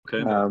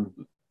Okay.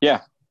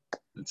 Yeah.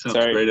 That sounds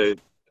great.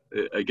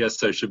 I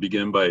guess I should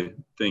begin by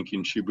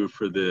thanking Shibu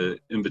for the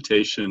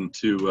invitation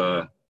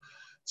to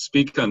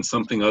speak on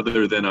something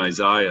other than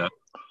Isaiah,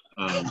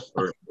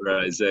 or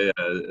Isaiah,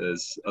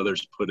 as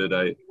others put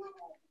it.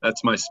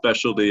 That's my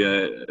specialty,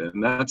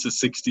 and that's a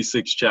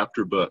 66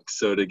 chapter book.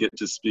 So to get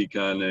to speak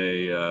on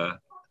a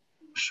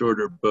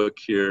shorter book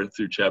here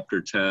through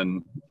chapter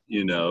 10,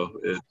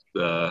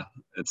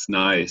 it's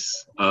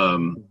nice.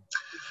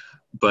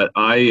 But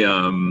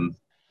I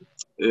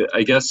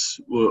guess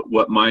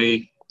what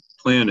my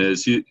plan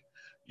is, you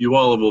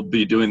all will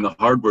be doing the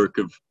hard work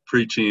of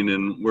preaching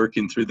and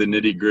working through the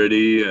nitty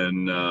gritty,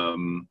 and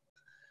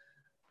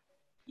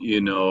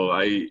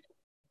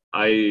I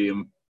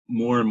am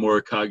more and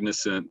more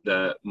cognizant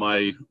that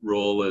my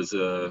role as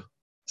a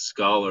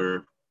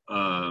scholar,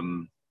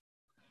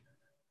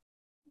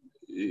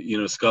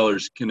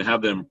 scholars can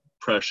have the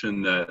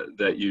impression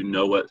that you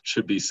know what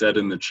should be said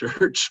in the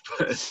church,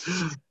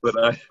 but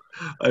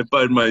I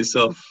find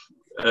myself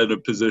at a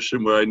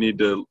position where I need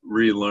to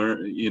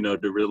relearn,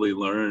 to really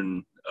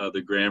learn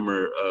the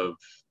grammar of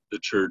the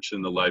church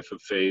and the life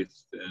of faith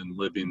and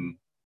living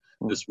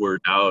this word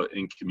out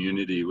in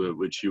community,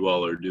 which you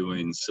all are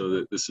doing. So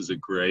that this is a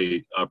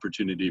great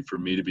opportunity for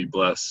me to be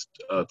blessed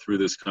through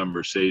this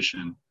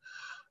conversation.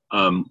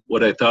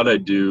 What I thought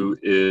I'd do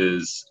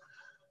is,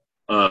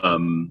 I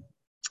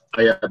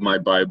have my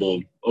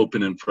Bible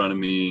open in front of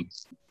me.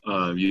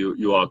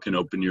 You all can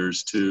open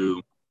yours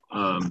too,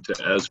 to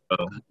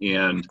Ezra.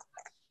 And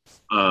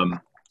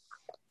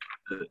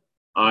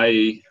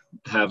I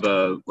have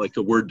a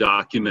Word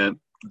document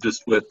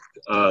just with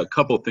a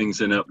couple things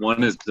in it.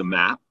 One is the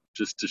map,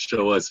 just to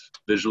show us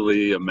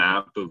visually a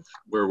map of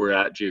where we're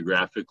at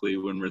geographically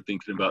when we're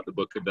thinking about the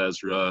book of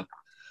Ezra, a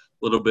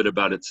little bit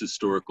about its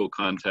historical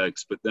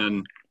context. But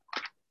then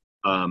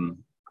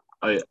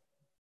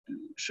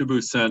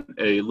Shibu sent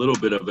a little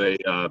bit of a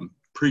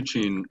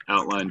preaching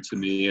outline to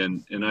me,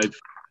 and I've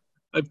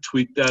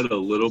tweaked that a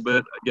little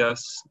bit, I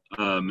guess,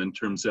 in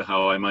terms of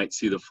how I might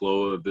see the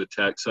flow of the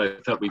text. So I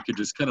thought we could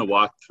just kind of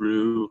walk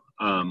through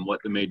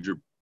what the major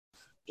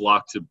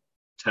blocks of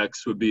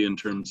text would be in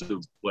terms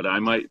of what I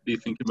might be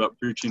thinking about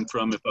preaching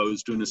from if I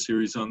was doing a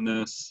series on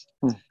this.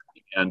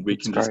 And we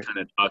can just kind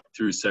of talk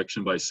through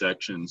section by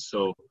section.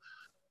 So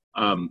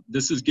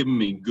this has given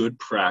me good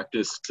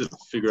practice to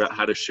figure out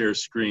how to share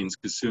screens,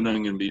 because soon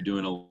I'm going to be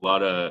doing a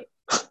lot of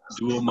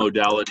dual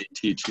modality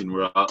teaching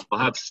where I'll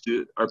have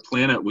our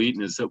plan at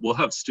Wheaton is that we'll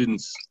have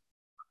students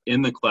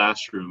in the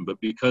classroom, but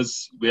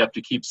because we have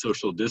to keep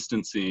social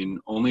distancing,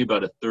 only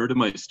about a third of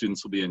my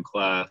students will be in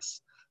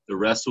class. The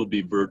rest will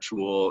be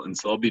virtual, and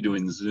so I'll be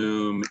doing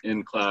Zoom,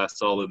 in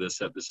class, all of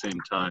this at the same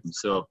time.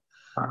 So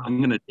I'm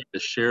going to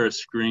share a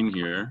screen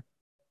here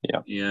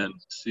and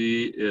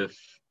see if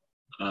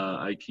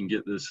I can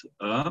get this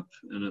up,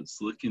 and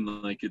it's looking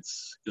like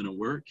it's going to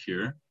work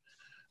here.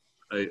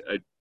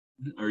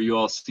 Are you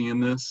all seeing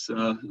this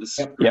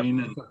screen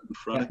in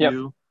front of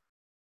you?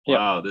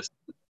 Wow, this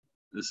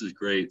is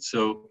great.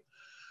 So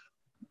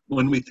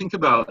when we think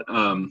about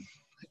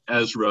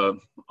Ezra,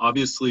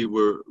 obviously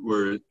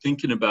we're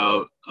thinking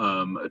about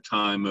a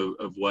time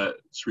of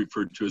what's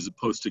referred to as a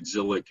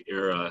post-exilic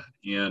era,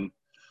 and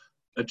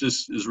that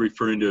just is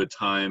referring to a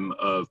time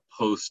of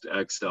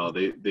post-exile.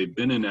 They've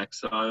been in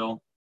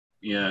exile,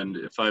 and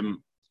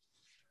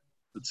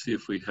let's see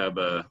if we have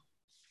a,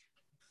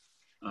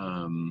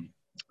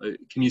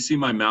 can you see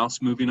my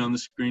mouse moving on the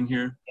screen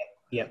here?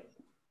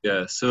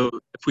 Yeah, so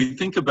if we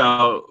think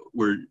about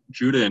where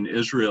Judah and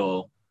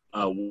Israel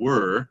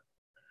were,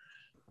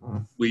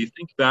 we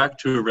think back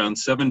to around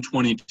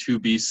 722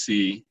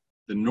 BC,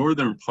 the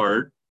northern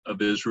part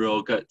of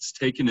Israel gets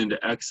taken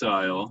into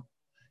exile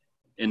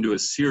into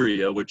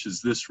Assyria, which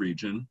is this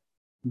region.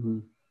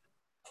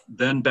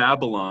 Then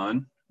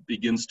Babylon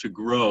begins to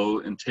grow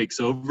and takes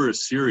over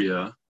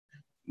Assyria,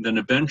 then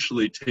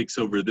eventually takes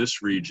over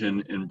this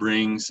region and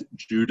brings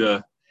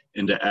Judah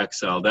into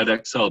exile. That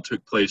exile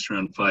took place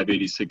around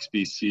 586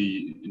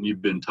 BC, and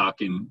you've been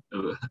talking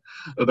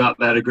about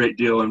that a great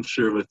deal, I'm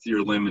sure, with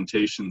your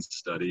Lamentations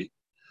study.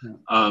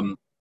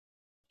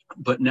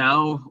 But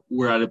now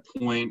we're at a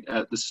point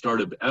at the start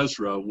of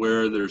Ezra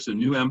where there's a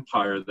new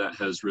empire that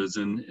has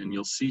risen, and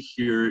you'll see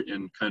here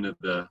in kind of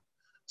the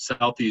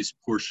southeast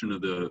portion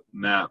of the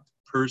map,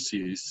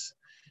 Persis.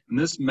 And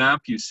this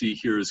map you see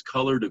here is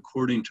colored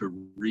according to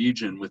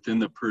region within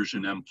the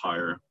Persian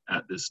Empire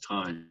at this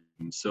time.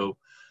 So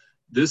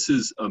this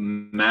is a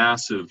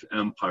massive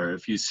empire.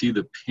 If you see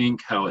the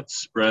pink, how it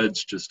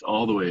spreads just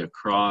all the way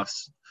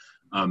across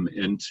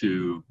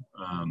into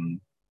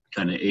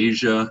kind of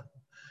Asia.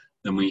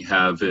 Then we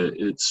have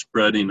it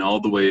spreading all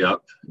the way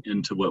up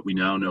into what we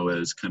now know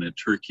as kind of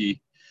Turkey.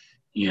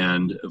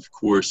 And of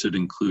course, it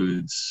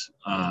includes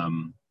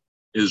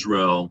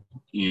Israel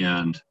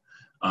and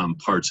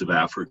parts of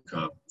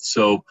Africa.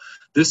 So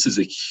this is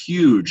a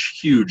huge,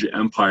 huge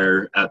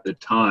empire at the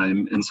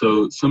time. And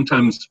so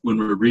sometimes when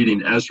we're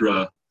reading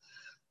Ezra,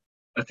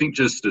 I think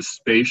just a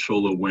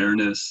spatial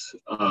awareness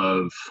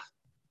of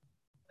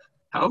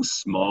how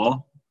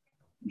small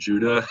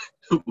Judah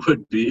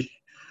would be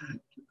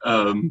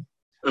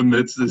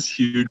amidst this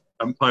huge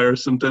empire.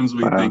 Sometimes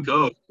we think,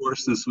 oh, of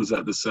course this was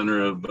at the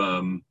center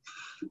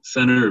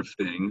of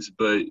things,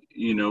 but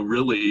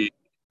really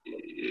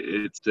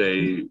it's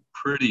a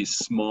pretty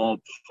small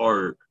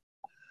part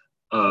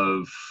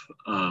of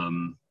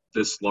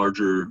this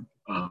larger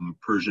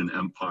Persian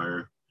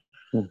Empire.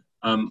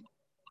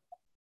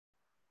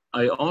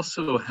 I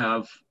also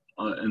have,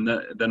 then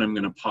I'm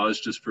going to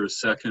pause just for a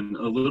second,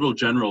 a little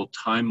general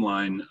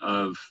timeline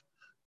of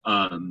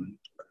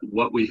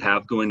what we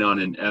have going on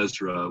in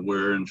Ezra,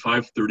 where in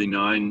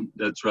 539,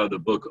 that's how the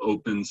book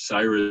opens.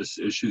 Cyrus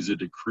issues a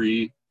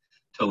decree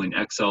telling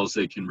exiles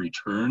they can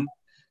return.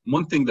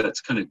 One thing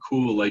that's kind of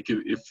cool, like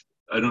if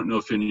I don't know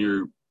if in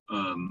your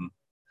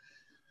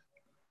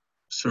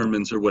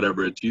sermons or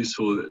whatever it's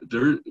useful,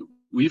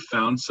 we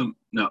found some,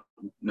 not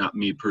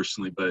me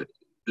personally, but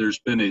there's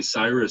been a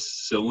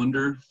Cyrus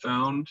cylinder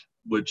found,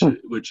 which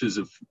is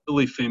a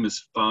really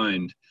famous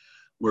find,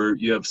 where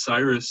you have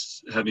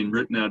Cyrus having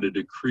written out a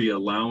decree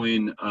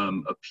allowing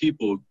a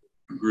people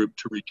group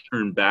to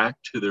return back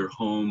to their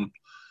home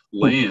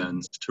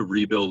lands to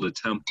rebuild a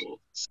temple.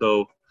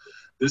 So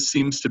this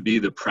seems to be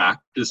the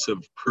practice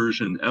of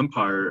Persian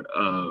Empire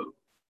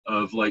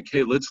of like,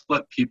 hey, let's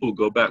let people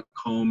go back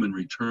home and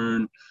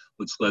return.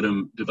 Let's let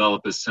them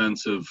develop a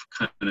sense of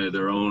kind of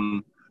their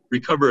own,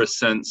 recover a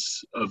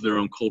sense of their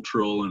own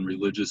cultural and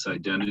religious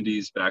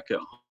identities back at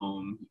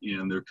home.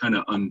 And they're kind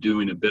of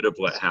undoing a bit of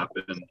what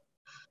happened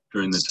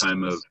during the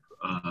time of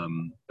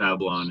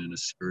Babylon and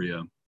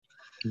Assyria.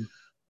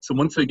 So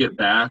once they get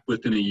back,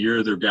 within a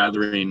year, they're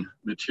gathering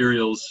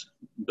materials,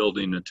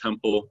 building a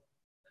temple.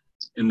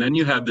 And then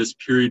you have this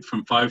period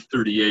from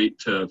 538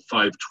 to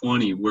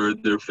 520 where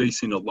they're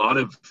facing a lot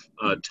of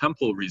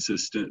temple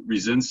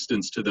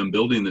resistance to them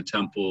building the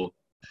temple,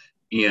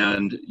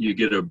 and you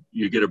get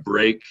a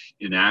break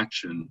in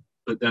action.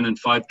 But then in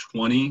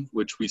 520,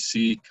 which we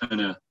see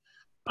kind of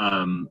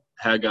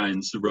Haggai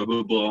and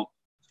Zerubbabel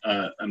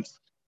and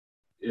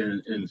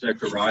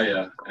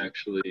Zechariah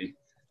actually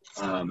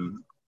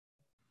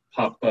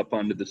pop up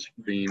onto the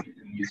screen,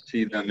 and you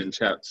see them in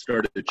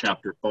start at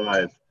chapter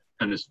 5,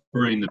 kind of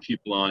spurring the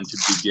people on to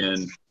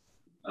begin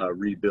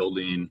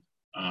rebuilding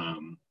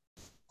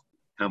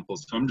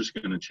temples. So I'm just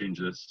going to change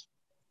this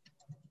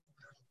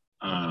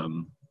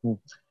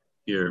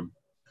here.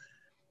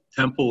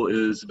 Temple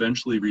is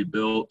eventually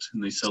rebuilt,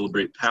 and they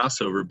celebrate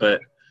Passover. But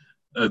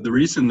the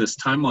reason this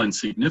timeline's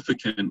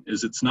significant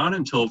is it's not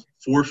until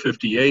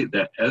 458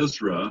 that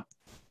Ezra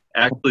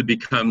actually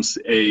becomes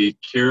a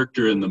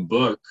character in the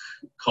book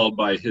called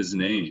by his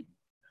name.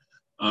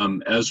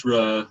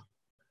 Ezra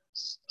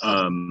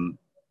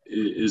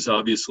is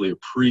obviously a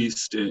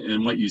priest,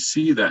 and what you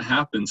see that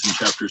happens in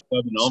chapter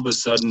 7, all of a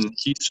sudden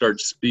he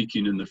starts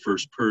speaking in the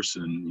first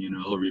person.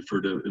 He'll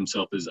refer to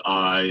himself as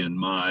I and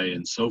my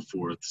and so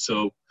forth.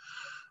 So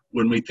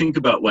when we think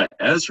about what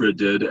Ezra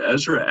did,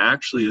 Ezra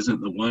actually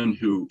isn't the one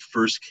who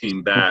first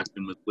came back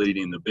and was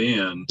leading the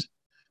band.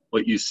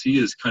 What you see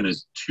is kind of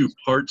two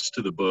parts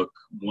to the book.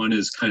 One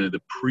is kind of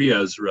the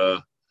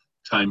pre-Ezra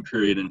time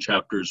period in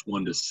chapters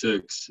 1 to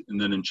 6, and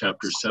then in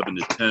chapters 7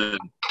 to 10, you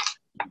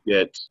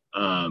get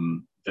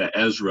the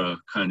Ezra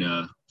kind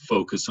of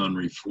focus on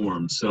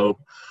reform. So,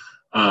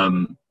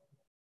 I'll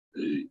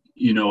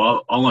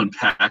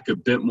unpack a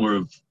bit more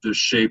of the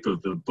shape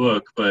of the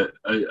book, but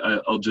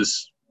I'll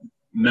just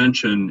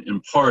mention in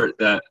part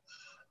that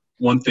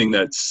one thing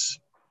that's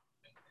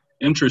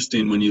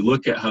interesting when you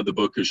look at how the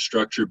book is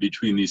structured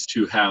between these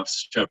two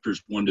halves,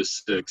 chapters 1 to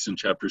 6 and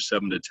chapters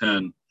 7 to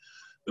 10,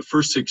 the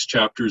first 6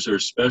 chapters are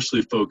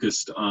especially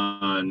focused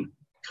on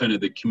kind of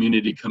the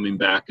community coming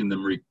back and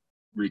them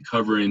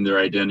recovering their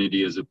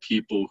identity as a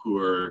people who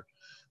are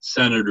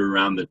centered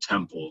around the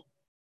temple.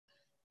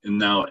 And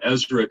now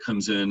Ezra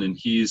comes in and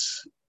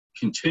he's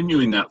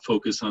continuing that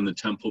focus on the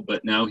temple,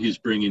 but now he's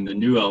bringing the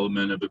new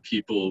element of a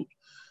people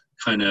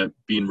kind of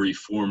being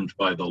reformed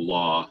by the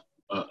law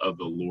of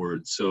the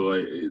Lord. So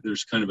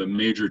there's kind of a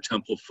major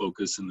temple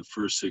focus in the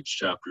first 6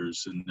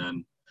 chapters, and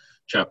then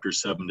chapter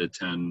 7 to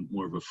 10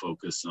 more of a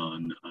focus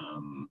on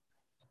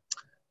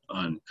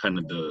kind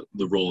of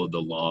the role of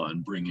the law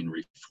and bringing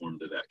reform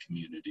to that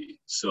community.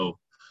 So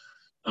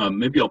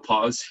maybe I'll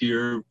pause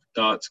here.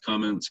 Thoughts,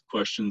 comments,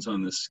 questions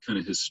on this kind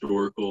of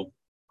historical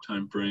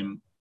time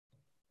frame?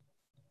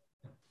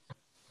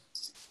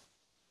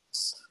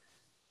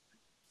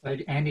 So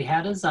Andy,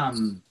 how does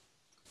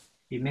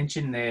you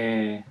mentioned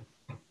there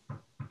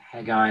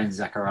Haggai and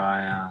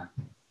Zechariah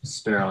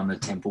spur on the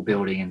temple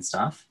building and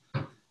stuff.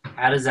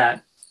 How does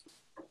that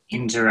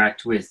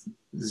interact with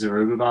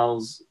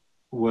Zerubbabel's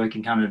work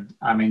and kind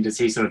of, does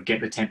he sort of get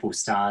the temple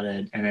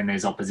started and then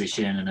there's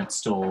opposition and it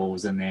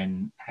stalls, and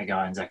then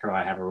Haggai and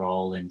Zechariah have a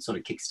role in sort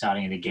of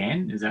kickstarting it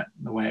again? Is that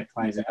the way it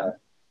plays out?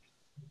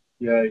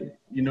 Yeah,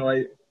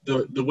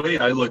 the way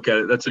I look at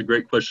it, that's a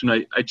great question.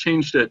 I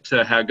changed it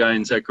to Haggai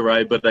and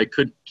Zechariah, but I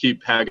could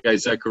keep Haggai,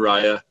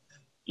 Zechariah,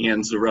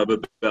 and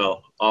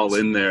Zerubbabel all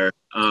in there.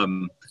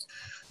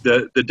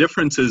 The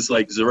difference is,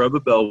 like,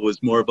 Zerubbabel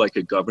was more of like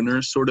a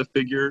governor sort of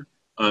figure.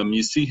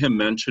 You see him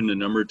mentioned a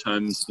number of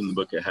times in the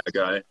book of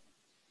Haggai,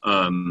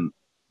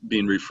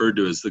 being referred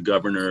to as the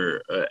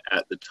governor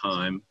at the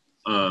time.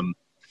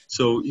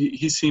 So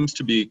he seems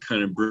to be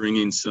kind of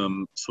bringing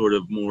some sort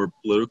of more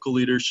political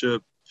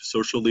leadership,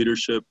 social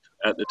leadership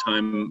at the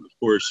time, of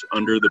course,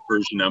 under the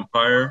Persian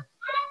Empire.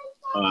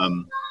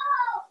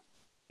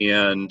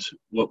 And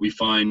what we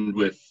find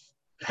with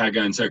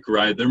Haggai and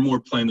Zechariah, they're more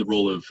playing the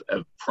role of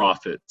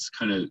prophets,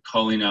 kind of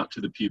calling out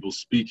to the people,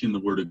 speaking the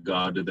word of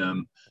God to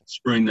them,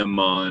 spurring them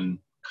on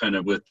kind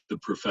of with the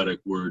prophetic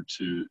word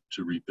to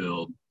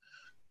rebuild.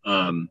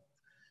 And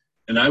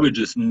I would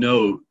just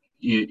note,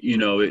 you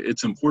know,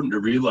 it's important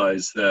to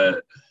realize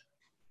that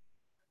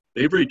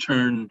they've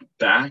returned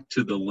back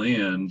to the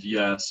land,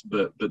 yes,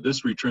 but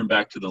this return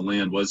back to the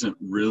land wasn't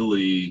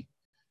really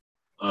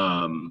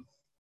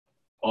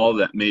all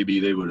that maybe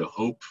they would have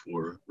hoped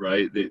for,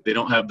 right? They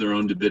don't have their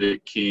own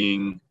Davidic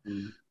king.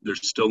 They're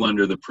still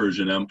under the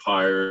Persian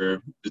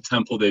Empire. The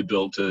temple they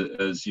built,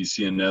 as you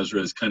see in Ezra,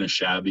 is kind of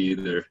shabby.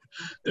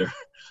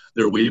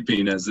 They're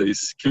weeping as they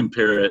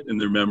compare it in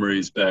their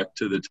memories back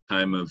to the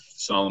time of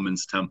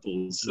Solomon's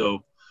temple.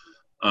 So,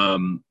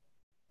 so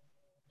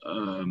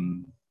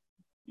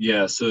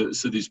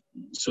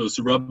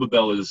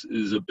Zerubbabel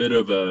is a bit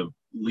of a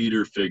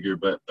leader figure,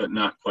 but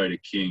not quite a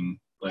king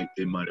like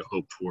they might have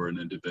hoped for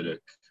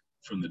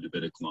from the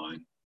Davidic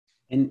line.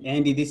 And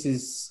Andy, this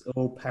is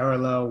all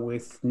parallel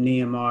with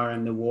Nehemiah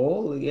and the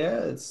wall, yeah?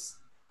 It's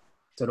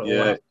sort of all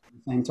at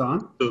the same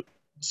time?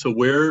 So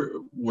where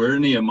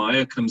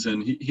Nehemiah comes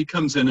in, he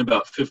comes in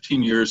about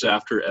 15 years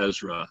after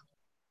Ezra.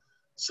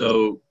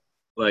 So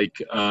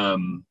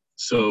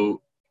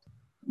so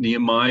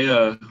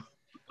Nehemiah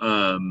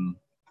kind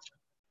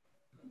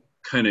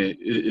of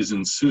is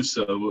in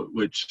Susa,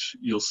 which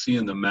you'll see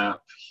in the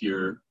map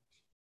here.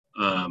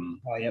 I'll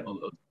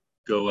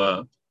go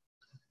up.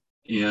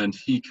 And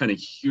he kind of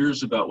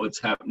hears about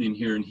what's happening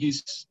here, and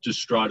he's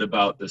distraught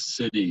about the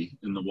city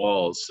and the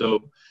walls.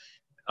 So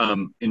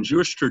in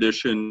Jewish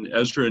tradition,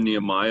 Ezra and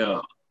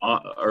Nehemiah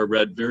are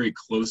read very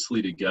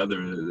closely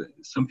together.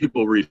 Some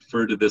people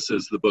refer to this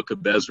as the book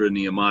of Ezra and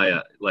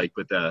Nehemiah, like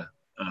with a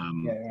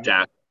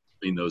dash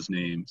between those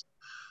names.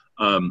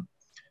 And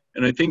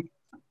I think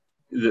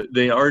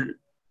they are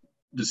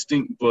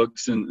distinct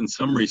books in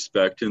some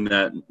respect, in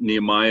that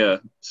Nehemiah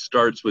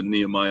starts with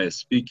Nehemiah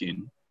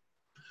speaking.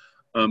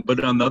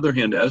 But on the other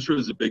hand, Ezra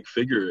is a big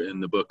figure in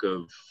the book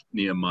of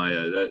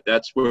Nehemiah.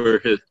 That's where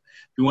if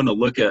you want to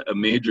look at a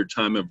major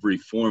time of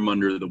reform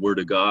under the Word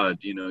of God,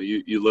 you know,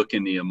 you look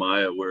in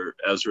Nehemiah where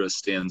Ezra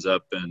stands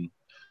up and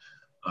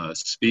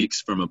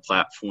speaks from a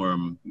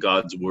platform,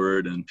 God's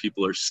Word, and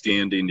people are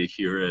standing to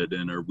hear it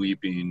and are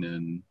weeping,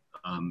 and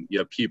you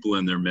have people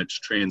in their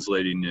midst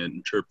translating it,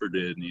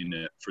 interpreting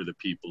it for the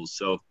people.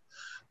 So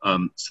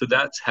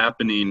that's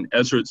happening.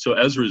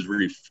 Ezra's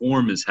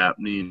reform is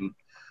happening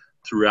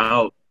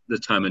throughout the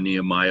time of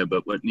Nehemiah,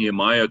 but what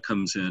Nehemiah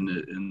comes in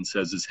and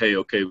says is, hey,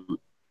 okay,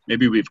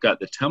 maybe we've got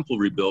the temple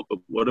rebuilt, but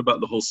what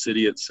about the whole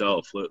city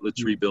itself?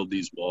 Let's rebuild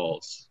these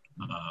walls.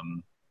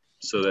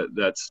 So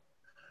that's,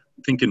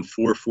 I think in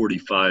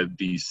 445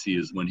 BC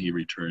is when he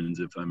returns,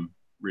 if I'm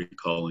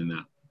recalling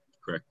that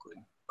correctly.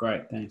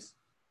 Great, thanks.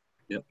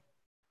 Yep.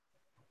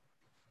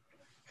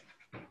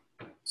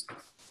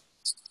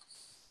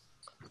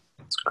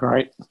 That's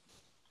great.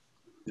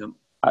 Yep.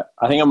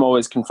 I think I'm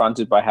always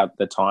confronted by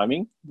the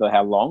timing,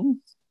 how long.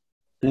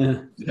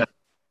 Yeah.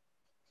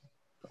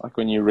 Like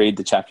when you read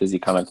the chapters, you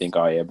kind of think,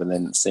 oh yeah, but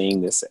then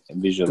seeing this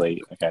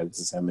visually, okay, this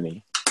is how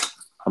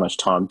much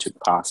time took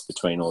pass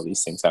between all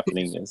these things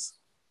happening is,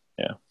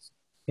 yeah.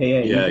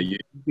 You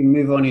can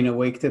move on in a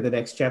week to the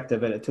next chapter,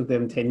 but it took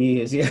them 10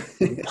 years, yeah.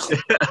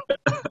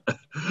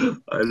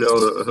 I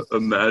know,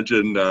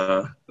 imagine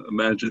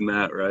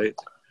that, right?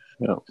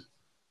 Yeah.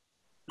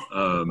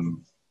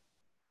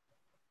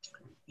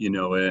 You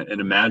know,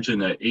 and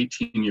imagine an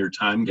 18-year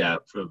time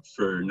gap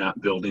for not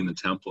building the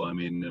temple. I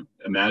mean,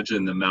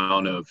 imagine the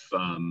amount of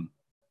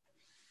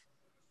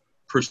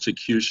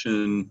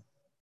persecution,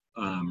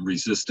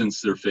 resistance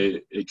they're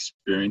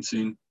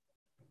experiencing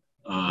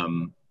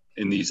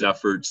in these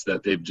efforts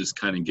that they've just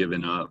kind of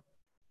given up,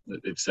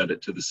 that they've set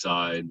it to the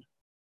side.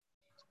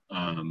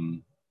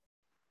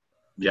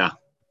 Yeah.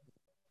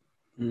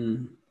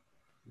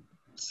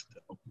 So,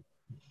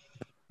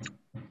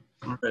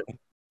 all right.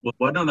 Well,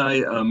 why don't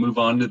I move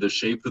on to the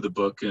shape of the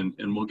book, and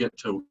we'll get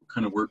to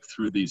kind of work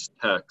through these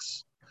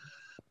texts.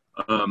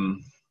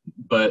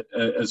 But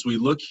as we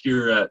look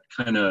here at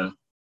kind of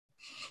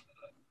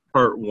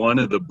part one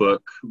of the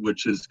book,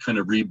 which is kind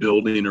of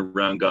rebuilding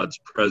around God's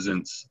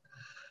presence,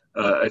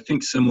 I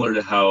think similar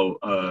to how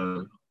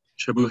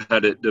Chabu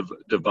had it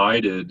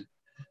divided,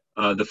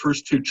 the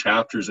first two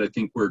chapters I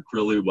think work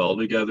really well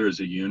together as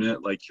a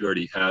unit, like you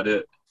already had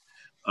it.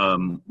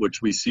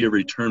 Which we see a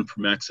return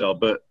from exile.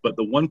 But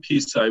the one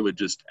piece I would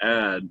just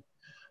add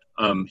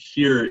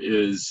here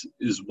is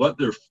what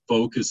their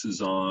focus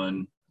is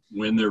on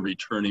when they're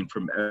returning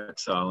from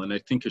exile. And I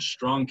think a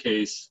strong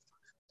case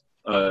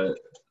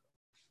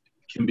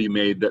can be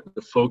made that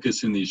the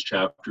focus in these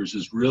chapters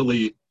is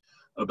really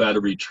about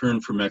a return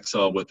from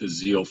exile with a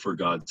zeal for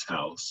God's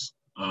house.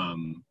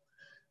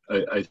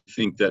 I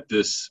think that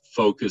this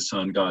focus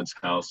on God's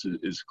house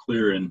is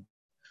clear. And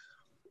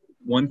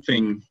one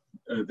thing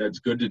that's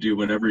good to do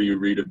whenever you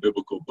read a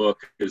biblical book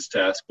is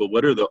to ask, well,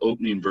 what are the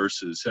opening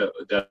verses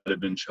that have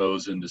been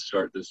chosen to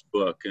start this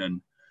book?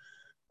 And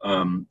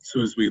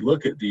so as we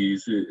look at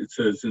these, it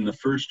says, in the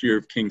first year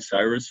of King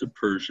Cyrus of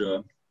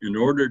Persia, in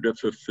order to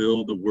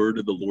fulfill the word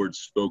of the Lord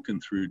spoken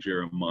through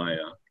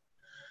Jeremiah.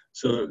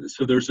 So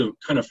there's a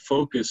kind of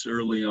focus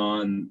early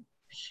on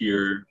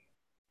here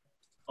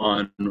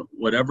on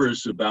whatever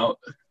is about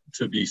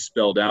to be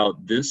spelled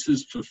out. This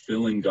is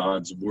fulfilling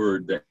God's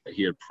word that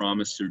he had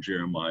promised through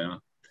Jeremiah.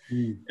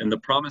 And the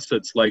promise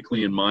that's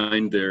likely in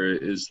mind there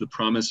is the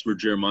promise where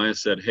Jeremiah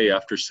said, hey,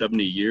 after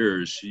 70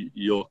 years,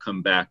 you'll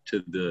come back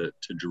to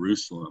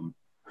Jerusalem.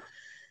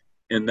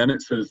 And then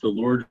it says, the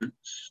Lord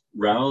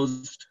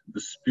roused the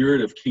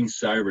spirit of King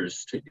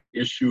Cyrus to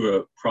issue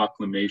a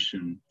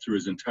proclamation through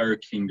his entire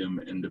kingdom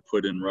and to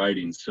put in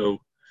writing.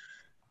 So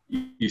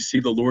you see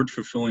the Lord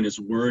fulfilling his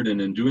word, and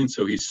in doing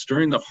so, he's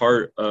stirring the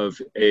heart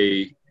of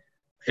a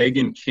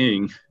pagan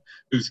king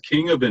who's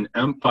king of an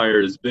empire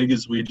as big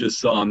as we just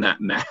saw on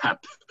that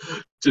map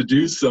to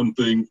do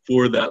something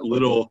for that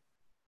little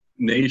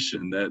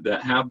nation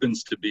that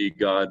happens to be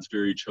God's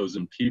very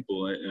chosen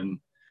people. And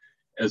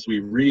as we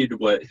read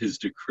what his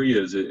decree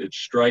is, it's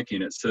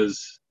striking. It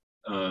says,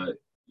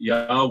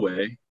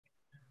 Yahweh,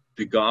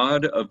 the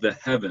God of the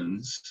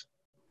heavens,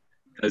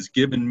 has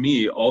given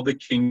me all the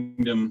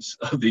kingdoms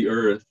of the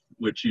earth,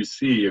 which you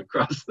see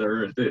across the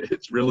earth.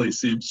 It really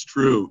seems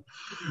true.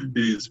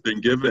 He's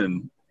been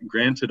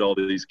granted all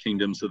of these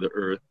kingdoms of the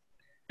earth,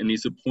 and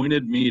he's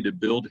appointed me to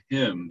build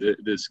him,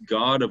 this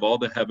God of all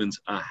the heavens,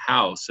 a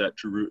house at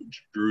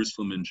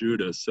Jerusalem and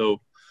Judah.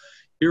 So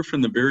here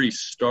from the very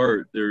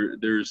start,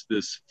 there's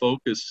this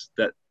focus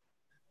that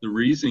the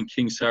reason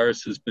King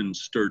Cyrus has been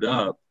stirred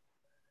up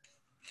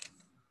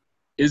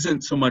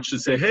isn't so much to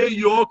say, hey,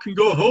 you all can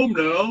go home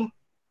now.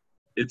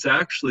 It's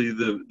actually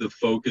the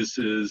focus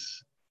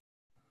is,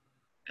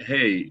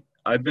 hey,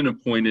 I've been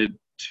appointed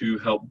to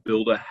help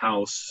build a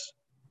house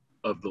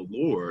of the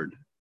Lord.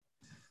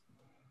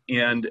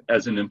 And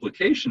as an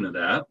implication of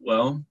that,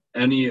 well,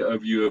 any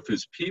of you of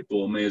his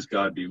people, may his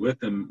God be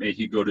with him, may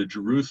he go to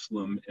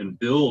Jerusalem and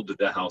build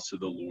the house of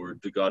the Lord,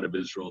 the God of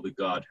Israel, the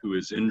God who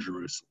is in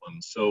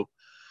Jerusalem. So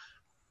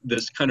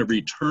this kind of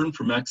return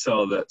from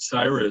exile that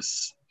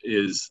Cyrus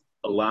is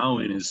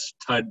allowing is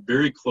tied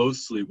very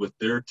closely with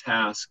their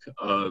task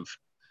of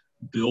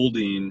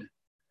building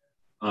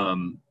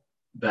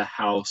the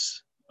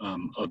house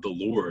of the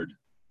Lord.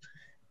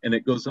 And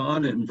it goes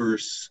on in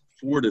verse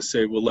 4 to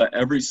say, well, let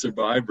every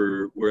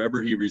survivor,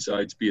 wherever he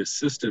resides, be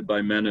assisted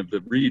by men of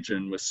the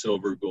region with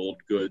silver, gold,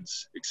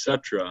 goods,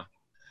 etc.,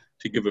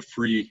 to give a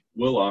free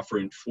will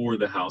offering for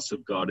the house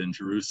of God in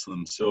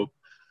Jerusalem. So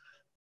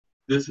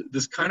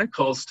this kind of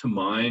calls to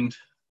mind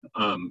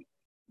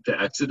the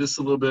Exodus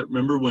a little bit.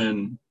 Remember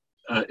when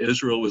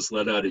Israel was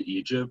led out of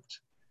Egypt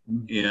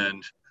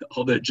and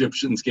all the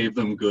Egyptians gave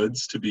them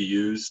goods to be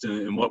used,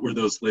 and what were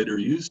those later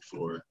used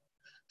for?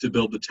 To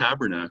build the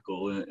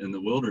tabernacle in the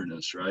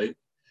wilderness, right?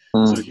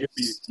 So here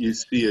you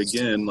see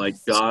again, like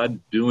God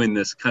doing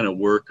this kind of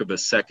work of a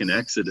second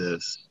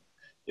Exodus,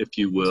 if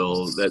you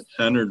will, that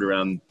centered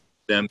around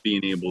them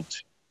being able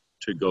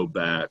to go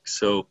back.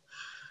 So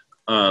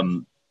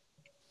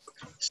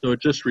it's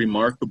just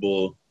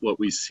remarkable what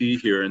we see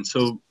here. And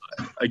so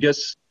I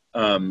guess,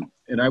 and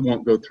I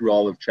won't go through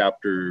all of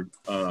chapter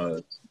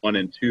 1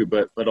 and 2,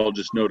 but I'll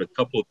just note a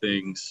couple of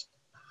things.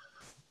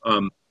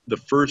 The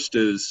first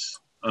is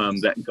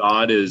that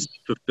God is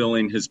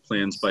fulfilling his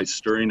plans by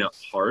stirring up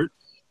hearts.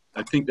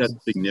 I think that's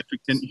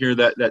significant here.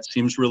 That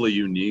seems really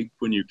unique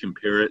when you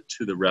compare it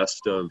to the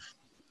rest of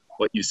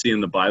what you see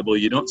in the Bible.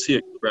 You don't see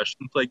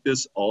expressions like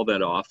this all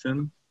that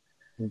often.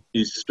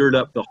 He's stirred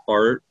up the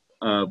heart.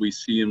 We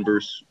see in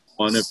verse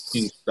 1 of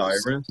King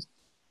Cyrus.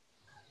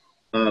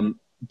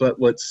 But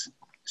what's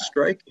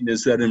striking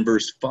is that in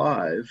verse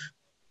 5,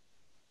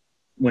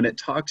 when it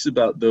talks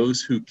about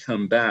those who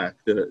come back,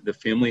 the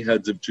family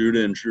heads of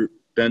Judah and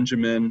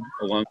Benjamin,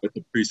 along with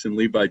the priests and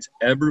Levites,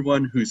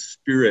 everyone whose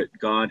spirit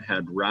God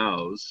had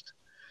roused.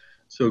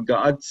 So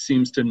God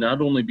seems to not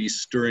only be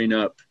stirring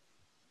up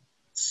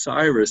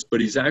Cyrus,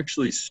 but he's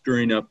actually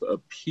stirring up a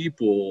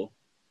people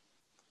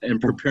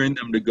and preparing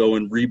them to go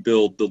and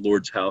rebuild the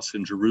Lord's house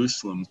in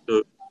Jerusalem.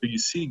 So you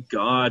see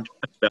God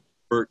at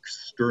work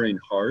stirring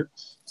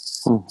hearts.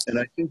 And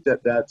I think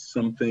that's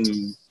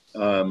something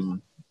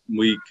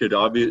we could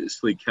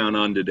obviously count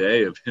on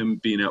today, of him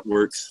being at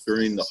work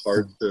stirring the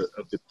hearts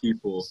of the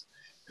people.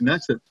 And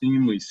that's a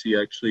theme we see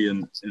actually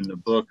in the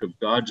book, of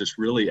God just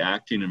really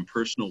acting in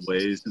personal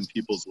ways in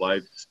people's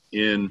lives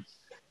in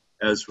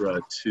Ezra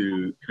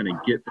to kind of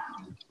get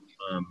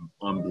them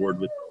on board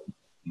with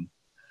them.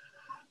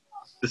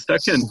 The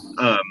second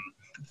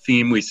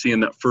theme we see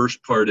in that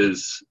first part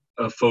is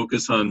a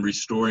focus on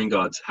restoring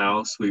God's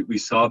house. We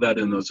saw that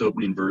in those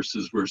opening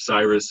verses where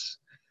Cyrus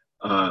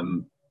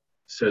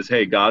says,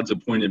 hey, God's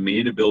appointed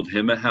me to build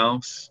him a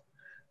house.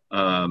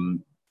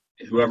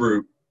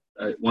 Whoever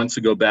wants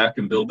to go back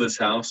and build this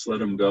house, let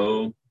them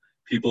go.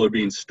 People are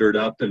being stirred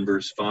up in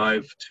verse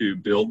 5 to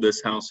build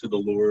this house of the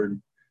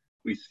Lord.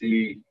 We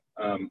see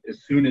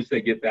as soon as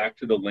they get back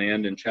to the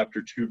land in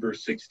chapter 2,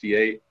 verse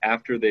 68,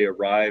 after they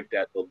arrived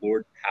at the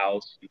Lord's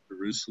house in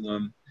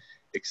Jerusalem,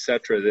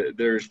 etc.,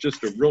 there's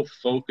just a real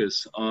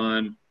focus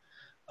on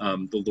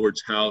the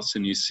Lord's house.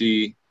 And you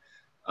see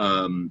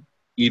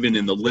even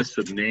in the list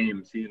of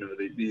names,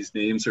 these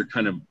names are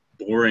kind of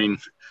boring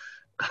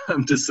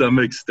to some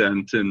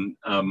extent. And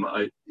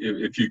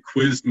if you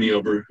quizzed me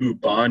over who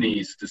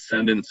Bonnie's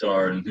descendants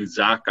are and who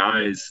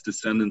Zachi's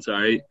descendants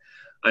are,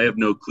 I have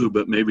no clue,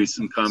 but maybe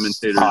some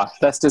commentators.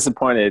 That's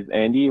disappointed,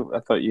 Andy. I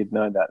thought you'd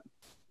know that.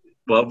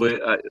 Well,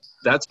 but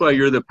that's why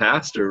you're the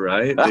pastor,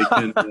 right? They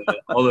can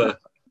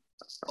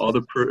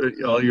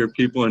all your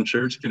people in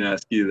church can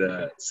ask you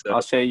that. So.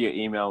 I'll share your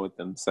email with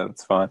them, so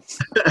it's fine.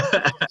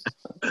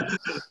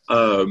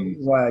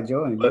 Why I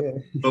joined?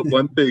 But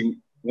one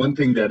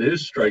thing that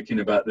is striking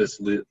about this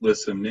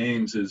list of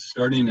names is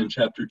starting in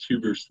chapter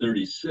 2, verse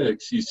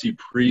 36, you see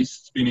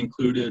priests being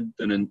included.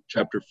 Then in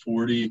verse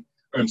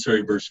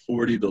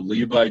 40, the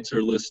Levites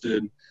are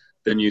listed.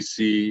 Then you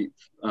see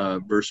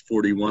verse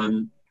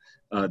 41,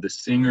 the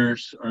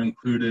singers are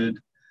included.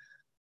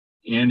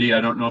 Andy, I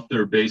don't know if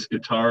there are bass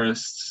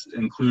guitarists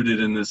included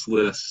in this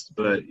list,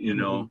 but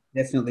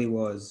definitely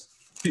was.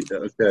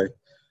 Okay.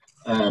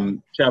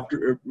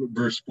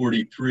 Verse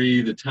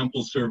 43, the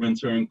temple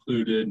servants are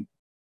included,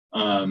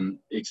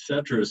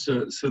 etc.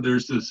 So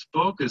there's this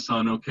focus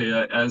on,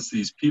 as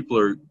these people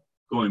are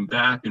going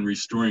back and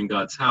restoring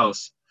God's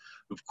house,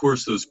 of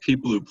course, those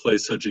people who play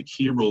such a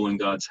key role in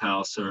God's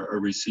house are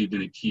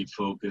receiving a key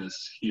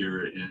focus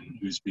here in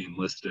who's being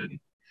listed.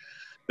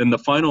 Then the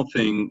final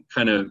thing,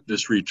 kind of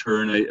this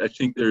return, I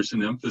think there's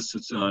an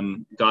emphasis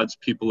on God's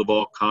people of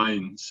all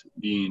kinds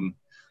being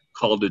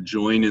called to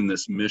join in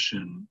this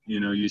mission.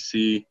 You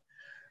see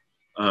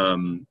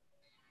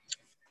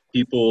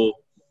people,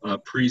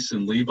 priests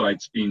and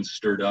Levites being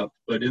stirred up,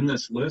 but in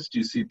this list,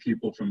 you see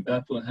people from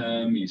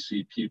Bethlehem, you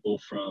see people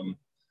from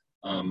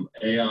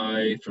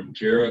Ai, from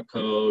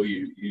Jericho,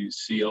 you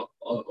see a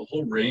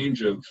whole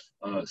range of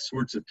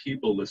sorts of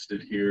people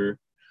listed here.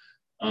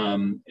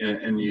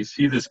 And you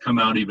see this come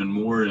out even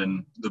more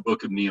in the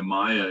book of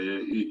Nehemiah.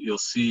 You'll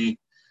see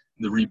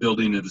the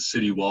rebuilding of the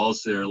city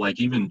walls there, like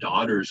even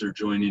daughters are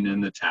joining in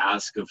the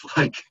task of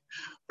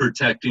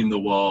protecting the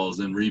walls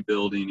and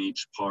rebuilding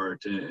each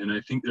part. And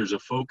I think there's a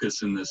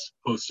focus in this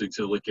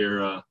post-exilic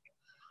era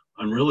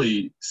on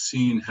really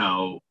seeing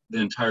how the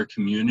entire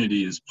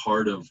community is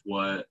part of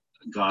what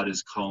God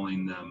is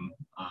calling them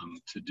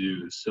to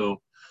do.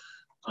 So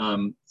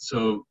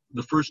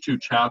the first two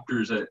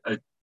chapters,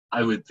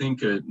 I would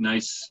think a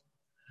nice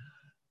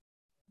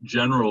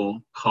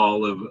general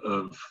call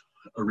of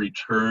a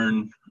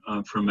return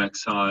from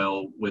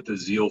exile with a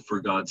zeal for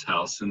God's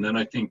house. And then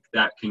I think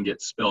that can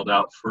get spelled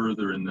out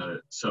further in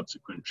the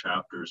subsequent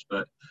chapters.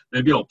 But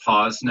maybe I'll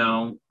pause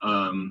now.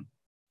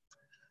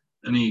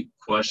 Any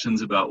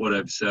questions about what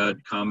I've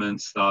said,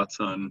 comments, thoughts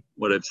on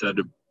what I've said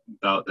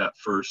about that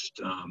first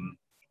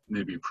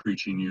maybe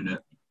preaching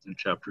unit in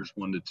chapters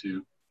 1 to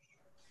 2?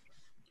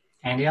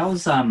 Andy, I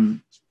was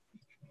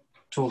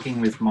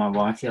talking with my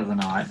wife the other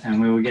night,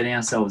 and we were getting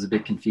ourselves a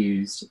bit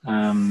confused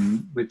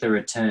with the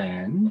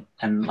return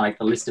and the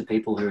list of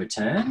people who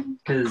return,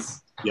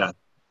 because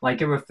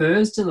it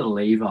refers to the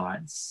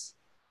Levites,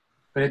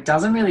 but it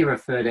doesn't really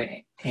refer to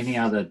any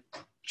other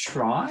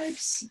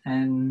tribes.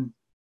 And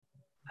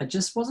I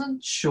just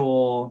wasn't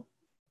sure,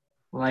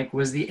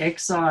 was the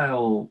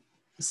exile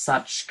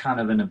such kind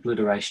of an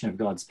obliteration of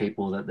God's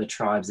people that the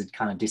tribes had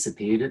kind of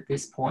disappeared at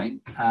this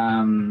point?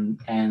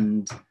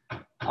 And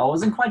I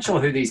wasn't quite sure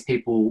who these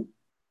people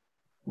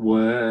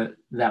were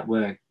that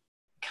were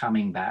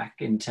coming back,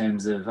 in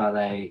terms of are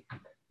they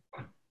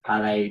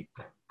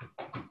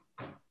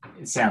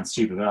it sounds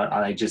stupid, but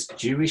are they just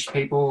Jewish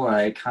people? Are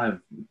they kind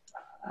of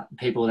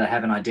people that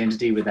have an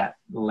identity with that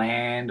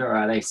land, or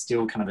are they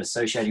still kind of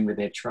associating with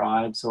their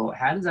tribes? Or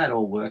how does that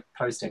all work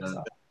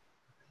post-exile?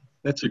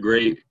 That's a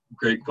great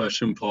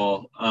question,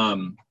 Paul.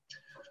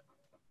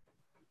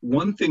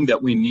 One thing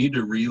that we need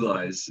to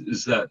realize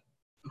is that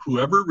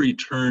whoever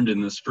returned in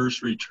this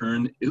first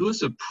return, it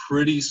was a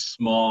pretty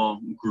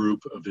small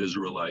group of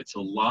Israelites. A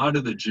lot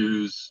of the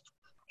Jews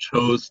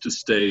chose to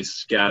stay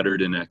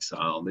scattered in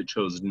exile. They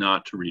chose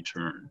not to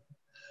return.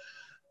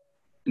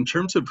 In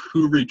terms of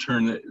who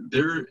returned,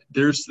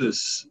 there's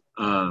this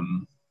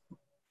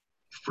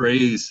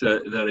phrase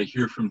that I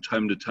hear from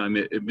time to time.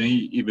 It may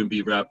even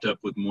be wrapped up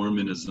with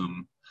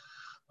Mormonism,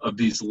 of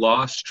these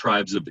lost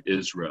tribes of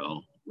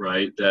Israel,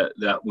 right?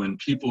 That when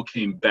people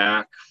came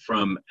back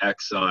from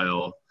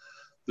exile,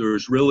 there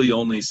was really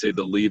only, say,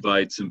 the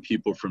Levites and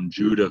people from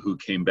Judah who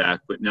came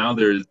back, but now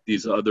there's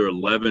these other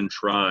 11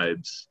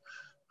 tribes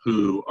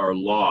who are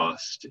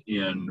lost,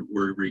 and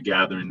we're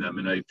regathering them.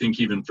 And I think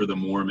even for the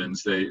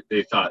Mormons,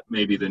 they thought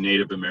maybe the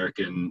Native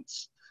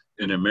Americans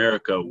in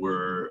America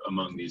were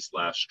among these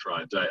last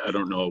tribes. I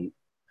don't know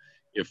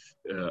if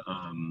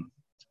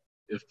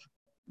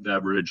the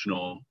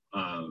Aboriginal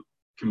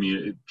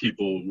community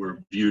people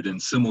were viewed in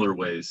similar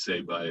ways,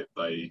 say by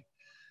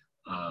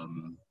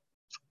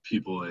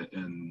people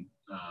in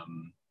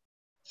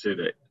say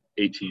the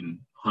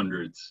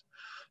 1800s.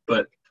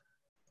 But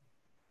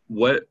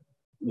what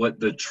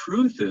the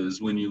truth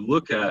is, when you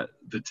look at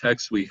the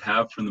texts we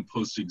have from the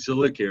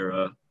post-exilic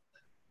era,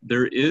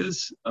 there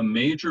is a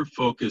major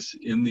focus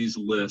in these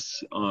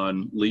lists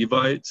on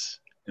Levites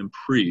and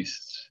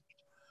priests.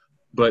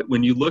 But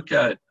when you look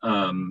at,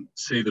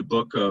 say, the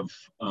book of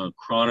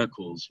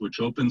Chronicles, which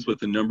opens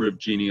with a number of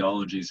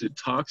genealogies, it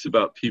talks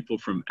about people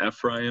from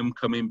Ephraim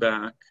coming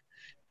back.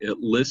 It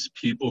lists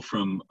people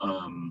from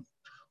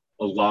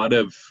a lot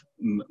of,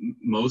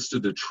 most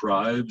of the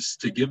tribes,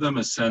 to give them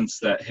a sense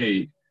that,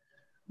 hey,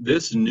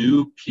 this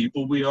new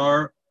people we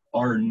are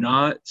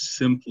not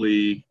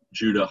simply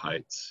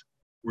Judahites.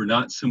 We're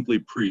not simply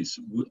priests.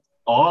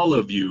 All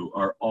of you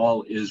are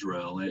all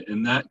Israel,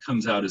 and that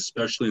comes out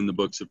especially in the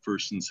books of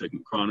First and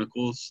Second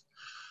Chronicles,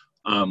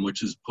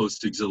 which is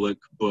post-exilic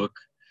book.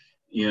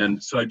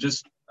 And so I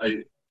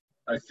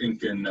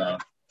think in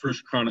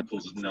First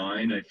Chronicles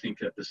 9, I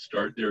think at the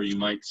start there you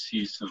might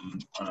see some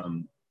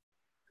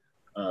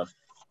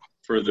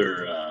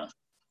further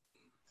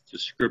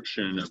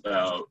description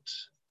about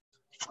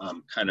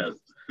kind of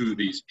who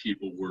these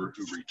people were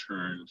who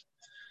returned.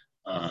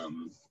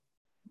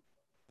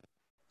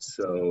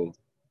 So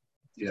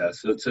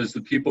it says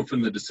the people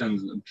from the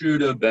descendants of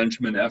Judah,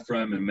 Benjamin,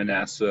 Ephraim, and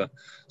Manasseh,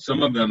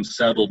 some of them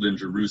settled in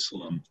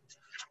Jerusalem.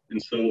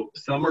 And so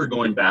some are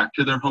going back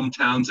to their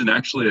hometowns. And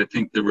actually, I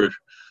think there were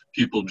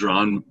people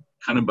drawn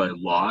kind of by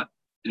lot.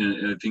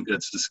 And I think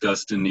that's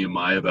discussed in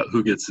Nehemiah about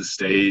who gets to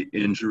stay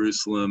in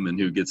Jerusalem and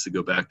who gets to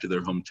go back to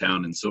their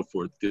hometown and so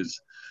forth.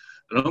 Because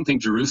I don't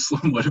think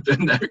Jerusalem would have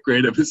been that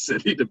great of a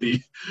city to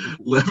be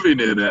living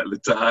in at the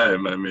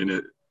time. I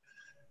mean,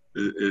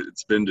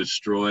 it's been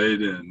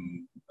destroyed,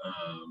 and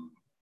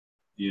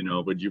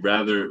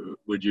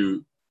would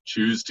you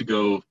choose to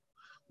go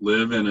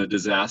live in a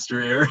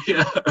disaster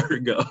area or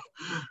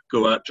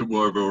go out to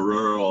more of a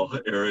rural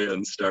area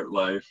and start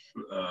life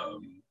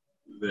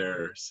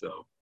there?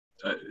 So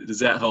does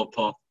that help,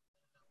 Paul?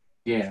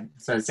 Yeah,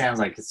 so it sounds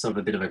like it's sort of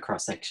a bit of a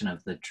cross section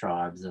of the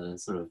tribes that are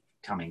sort of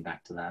coming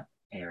back to that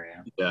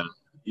area.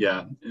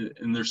 Yeah,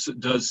 and there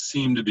does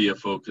seem to be a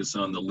focus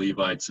on the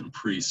Levites and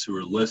priests who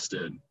are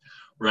listed,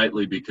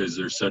 rightly, because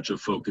there's such a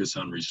focus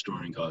on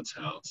restoring God's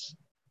house.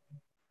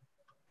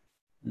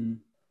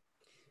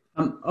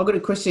 I've got a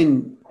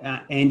question,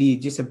 Andy,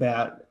 just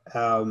about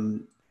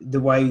the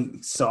way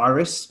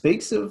Cyrus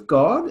speaks of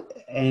God.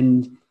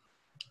 And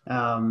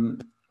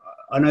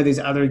I know there's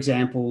other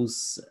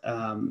examples,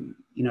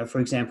 for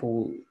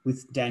example,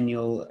 with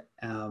Daniel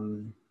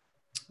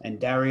and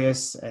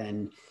Darius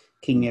and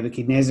King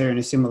Nebuchadnezzar in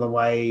a similar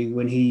way,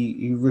 when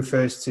he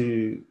refers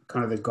to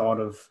kind of the God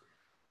of,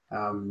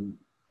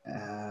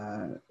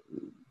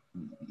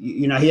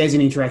 he has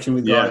an interaction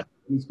with God.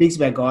 He speaks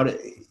about God.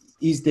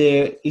 Is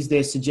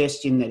there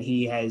suggestion that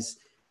he has,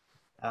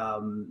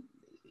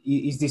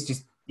 is this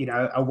just,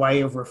 a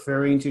way of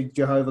referring to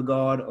Jehovah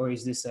God, or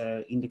is this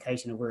an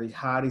indication of where his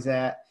heart is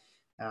at?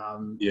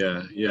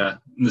 Yeah.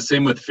 And the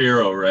same with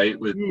Pharaoh, right?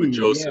 With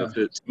Joseph,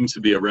 It seems to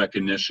be a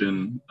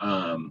recognition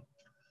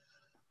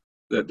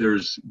that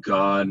there's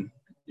God.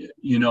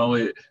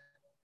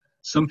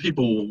 Some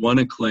people want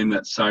to claim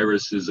that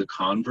Cyrus is a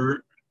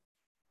convert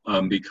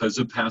because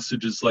of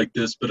passages like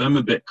this, but I'm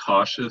a bit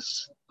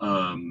cautious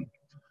to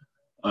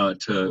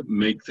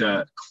make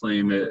that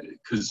claim,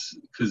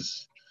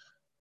 because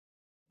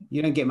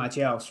you don't get much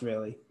else,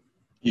 really.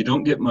 You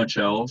don't get much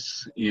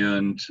else,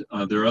 and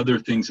there are other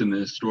things in the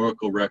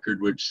historical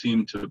record which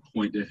seem to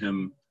point to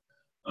him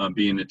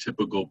being a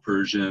typical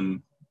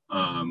Persian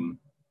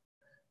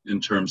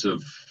in terms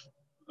of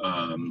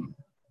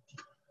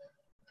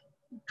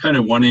kind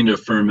of wanting to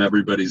affirm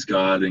everybody's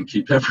God and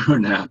keep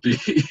everyone happy.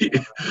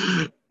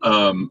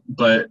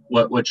 But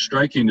what's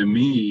striking to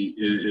me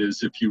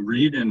is if you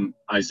read in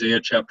Isaiah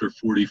chapter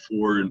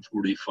 44 and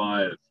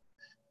 45,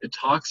 it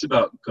talks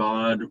about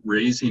God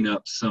raising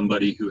up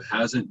somebody who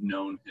hasn't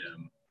known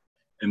him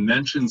and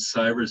mentions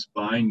Cyrus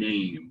by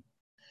name.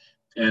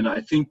 And I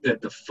think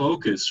that the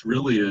focus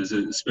really is,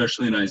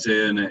 especially in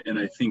Isaiah, and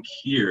I think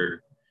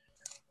here,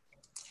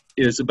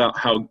 is about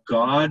how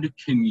God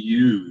can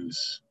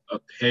use a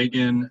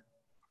pagan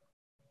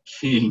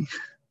king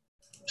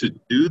to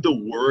do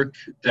the work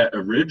that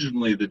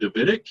originally the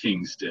Davidic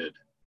kings did.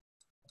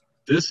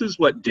 This is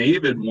what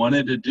David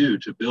wanted to do,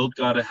 to build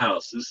God a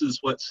house. This is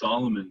what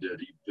Solomon did.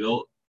 He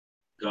built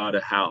God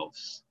a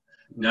house.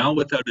 Now,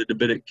 without a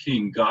Davidic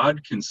king,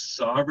 God can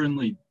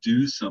sovereignly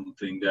do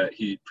something that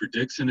he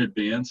predicts in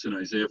advance in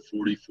Isaiah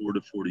 44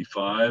 to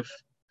 45,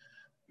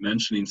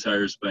 mentioning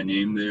Cyrus by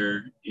name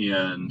there.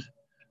 And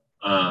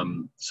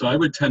so I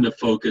would tend to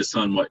focus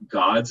on what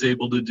God's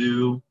able to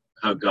do,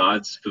 how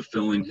God's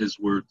fulfilling his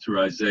word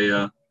through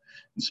Isaiah,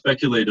 and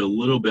speculate a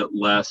little bit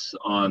less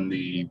on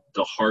the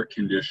heart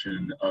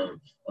condition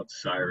of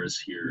Cyrus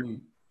here.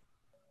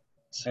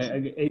 So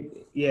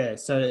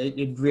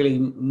it really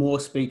more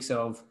speaks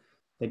of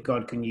that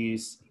God can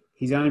use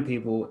his own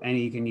people and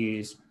he can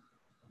use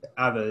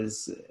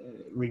others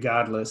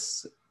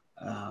regardless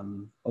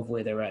of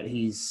where they're at.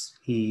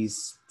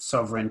 He's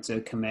sovereign to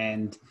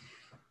command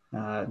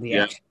the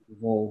action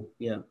of all.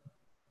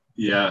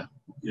 Yeah.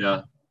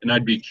 And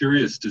I'd be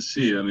curious to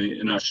see, I mean,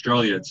 in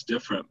Australia it's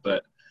different,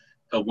 but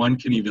one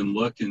can even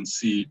look and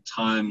see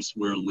times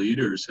where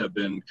leaders have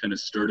been kind of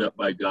stirred up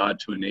by God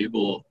to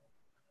enable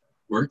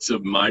works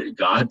of mighty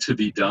God to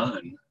be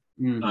done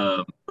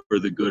for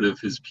the good of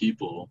his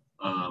people.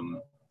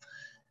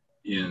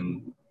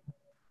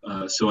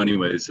 So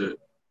anyways,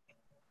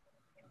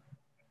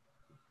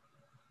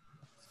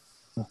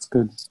 that's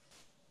good.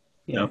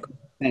 Yeah.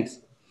 Thanks.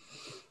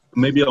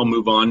 Maybe I'll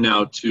move on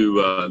now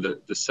to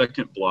the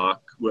second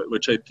block,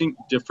 which I think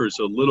differs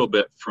a little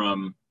bit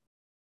from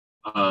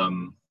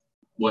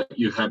what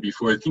you had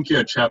before. I think you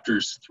had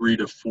chapters 3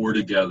 to 4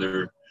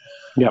 together.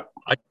 Yep.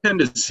 I tend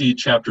to see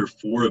chapter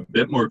 4 a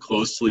bit more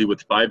closely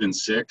with 5 and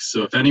 6.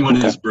 So if anyone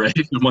is brave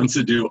and wants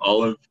to do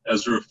all of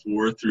Ezra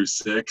 4 through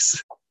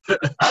 6,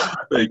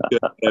 I've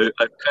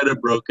kind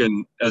of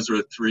broken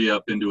Ezra 3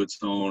 up into its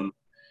own.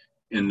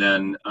 And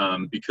then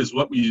because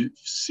what we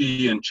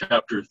see in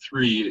chapter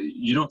 3,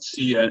 you don't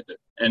see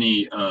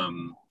any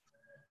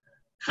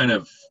kind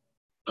of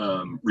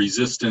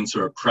resistance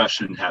or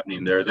oppression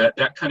happening there.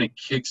 That kind of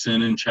kicks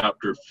in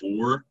chapter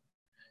 4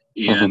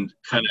 and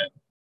kind of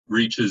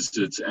reaches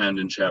its end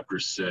in chapter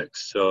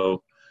 6.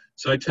 So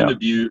I tend to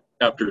view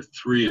chapter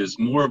 3 as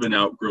more of an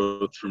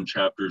outgrowth from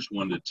chapters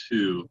 1 to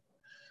 2,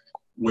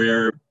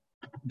 where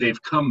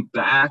they've come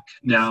back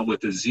now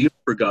with a zeal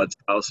for God's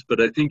house.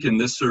 But I think in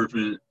this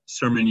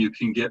sermon you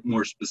can get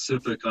more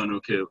specific on,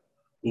 okay,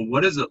 well,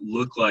 what does it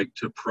look like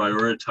to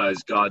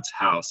prioritize God's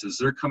house? As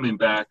they're coming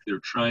back, they're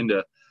trying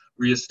to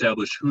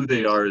reestablish who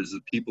they are as the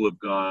people of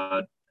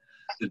God.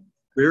 The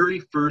very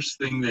first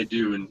thing they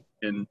do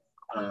in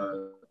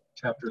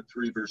chapter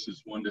 3,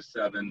 verses 1 to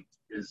 7,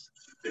 is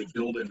they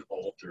build an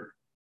altar.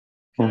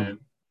 Okay?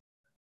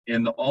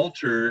 And the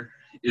altar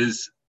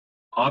is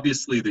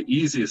obviously the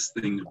easiest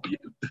thing to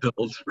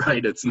build,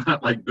 right? It's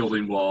not like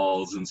building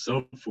walls and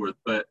so forth,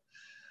 but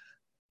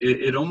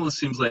it almost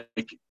seems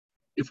like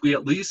if we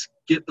at least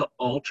get the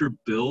altar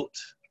built,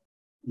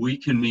 we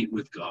can meet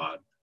with God.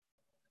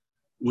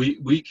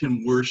 We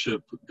can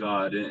worship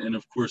God. And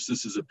of course,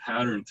 this is a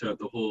pattern throughout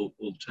the whole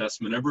Old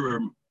Testament.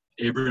 Everywhere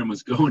Abraham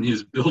was going, he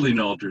was building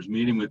altars,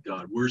 meeting with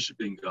God,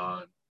 worshiping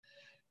God.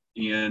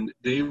 And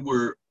they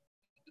were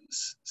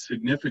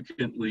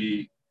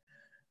significantly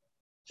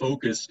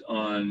focused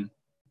on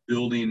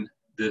building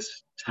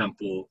this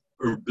temple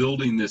or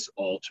building this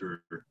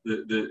altar.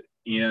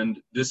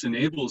 And this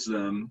enables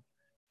them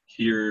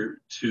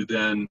here to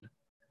then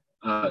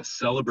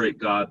celebrate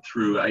God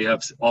through, I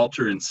have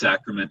altar and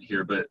sacrament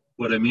here, but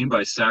what I mean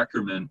by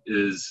sacrament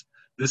is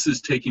this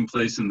is taking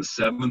place in the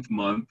 7th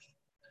month,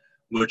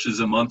 which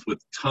is a month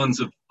with tons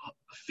of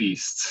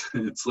feasts.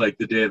 It's like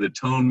the Day of the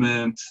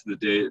Atonement,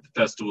 the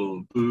Festival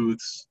of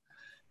Booths,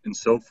 and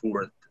so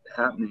forth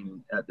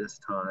happening at this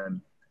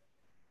time.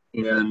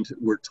 And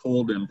we're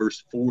told in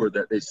verse 4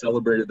 that they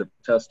celebrated the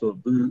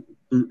Festival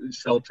of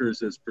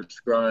Shelters as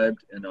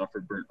prescribed and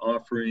offered burnt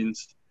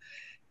offerings.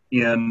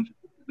 And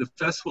the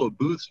Festival of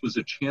Booths was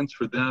a chance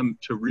for them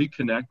to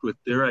reconnect with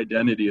their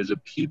identity as a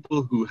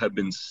people who have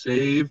been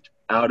saved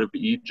out of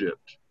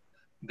Egypt.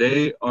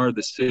 They are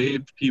the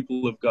saved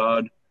people of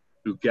God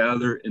who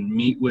gather and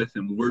meet with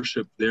and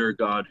worship their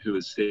God who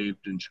has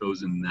saved and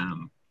chosen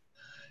them.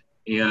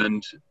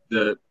 And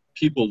the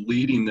people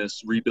leading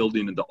this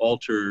rebuilding of the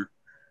altar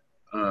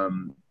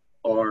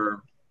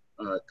are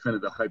kind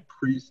of the high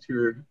priest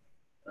here,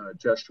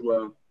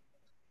 Jeshua.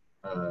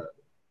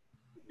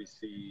 We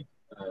see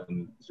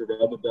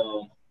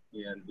Zerubbabel,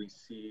 and we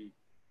see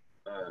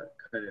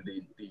kind of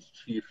these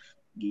chief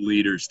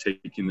leaders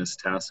taking this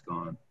task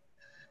on.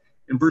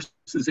 In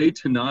verses 8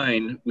 to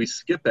 9, we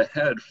skip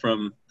ahead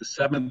from the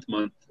 7th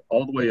month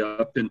all the way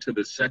up into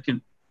the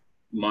 2nd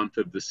month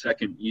of the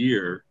 2nd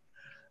year.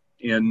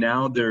 And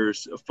now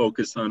there's a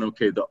focus on,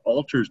 okay, the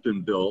altar's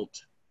been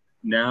built.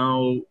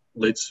 Now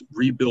let's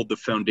rebuild the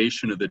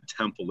foundation of the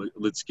temple.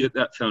 Let's get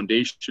that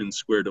foundation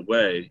squared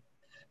away.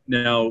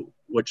 Now,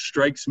 what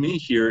strikes me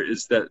here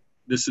is that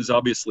this is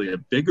obviously a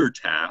bigger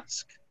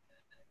task.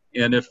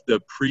 And if the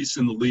priests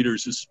and the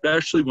leaders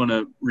especially want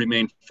to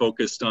remain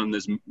focused on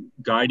this,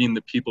 guiding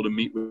the people to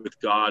meet with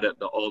God at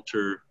the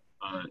altar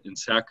in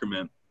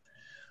sacrament,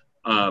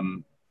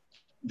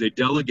 they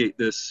delegate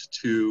this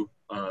to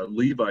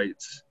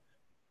Levites,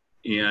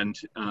 and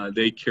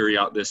they carry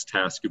out this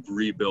task of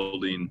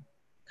rebuilding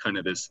kind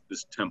of this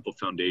temple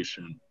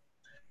foundation.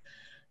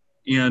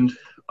 And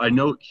I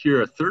note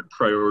here a third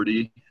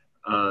priority,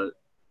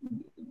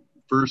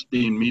 first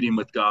being meeting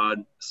with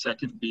God,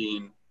 second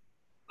being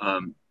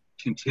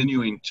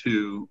continuing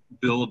to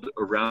build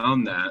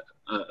around that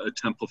a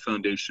temple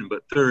foundation,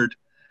 but third,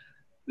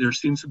 there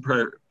seems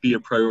to be a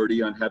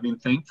priority on having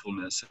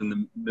thankfulness in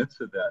the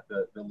midst of that.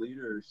 The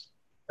leaders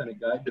kind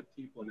of guide the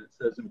people, and it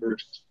says in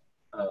verse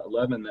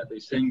 11 that they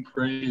sang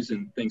praise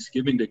and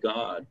thanksgiving to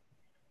God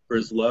for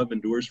his love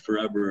endures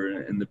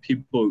forever. And the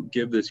people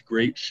give this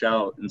great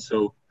shout. And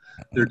so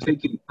they're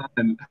taking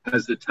time.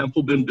 Has the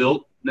temple been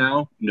built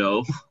now?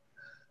 No.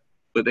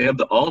 But they have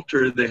the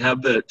altar, they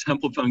have the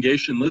temple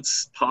foundation.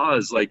 Let's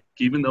pause. Like,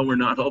 even though we're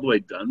not all the way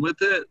done with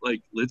it,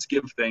 like, let's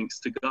give thanks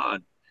to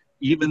God.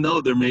 Even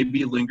though there may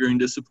be lingering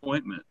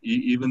disappointment,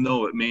 even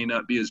though it may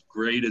not be as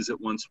great as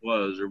it once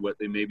was or what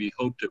they maybe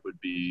hoped it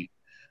would be,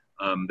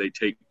 they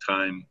take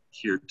time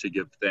here to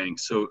give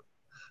thanks. So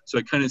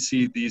I kind of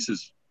see this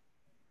is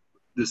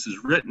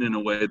written in a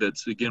way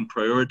that's, again,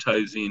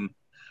 prioritizing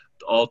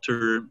the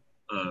altar,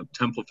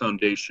 temple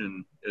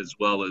foundation, as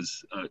well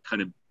as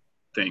kind of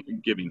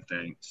giving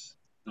thanks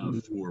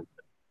for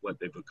what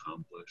they've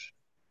accomplished.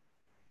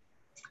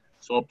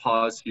 So I'll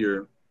pause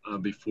here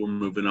before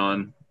moving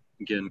on.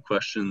 Again,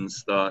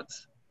 questions,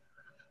 thoughts?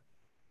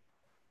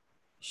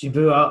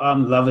 Shibu,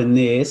 I'm loving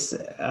this.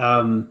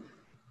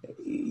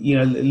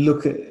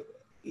 Look at,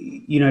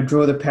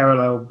 draw the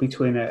parallel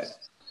between a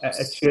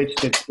church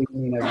that's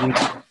been,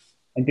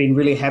 and been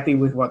really happy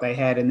with what they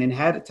had, and then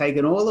had it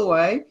taken all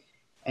away,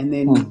 and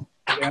then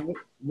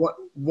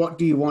what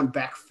do you want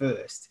back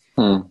first?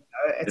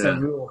 It's a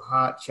real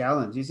hard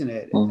challenge, isn't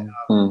it?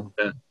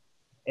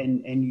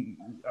 And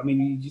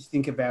you just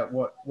think about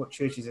what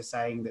churches are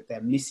saying that they're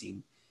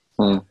missing.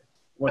 What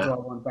do I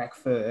want back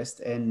first?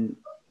 And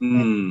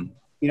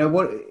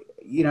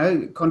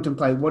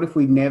contemplate, what if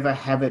we never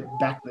have it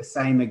back the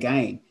same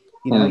again?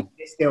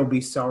 Yes, there'll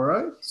be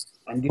sorrow,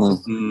 and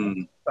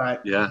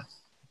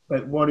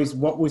but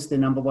what was the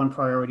number one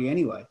priority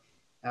anyway?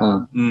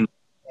 And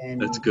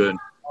that's good.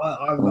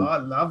 I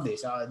love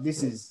this.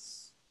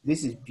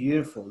 This is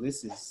beautiful.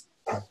 This is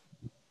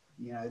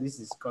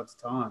God's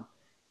time.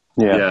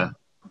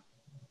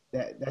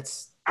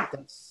 That's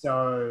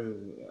so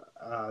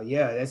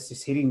that's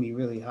just hitting me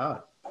really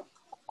hard.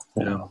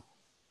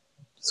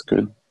 It's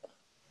good.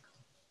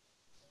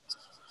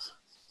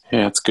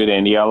 Yeah, it's good,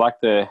 Andy. I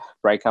like the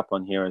breakup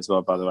on here as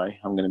well, by the way.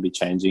 I'm going to be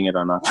changing it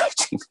on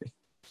updating.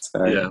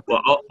 So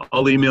well,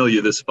 I'll email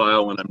you this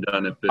file when I'm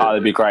done.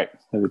 That'd be great.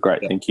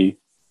 Thank you.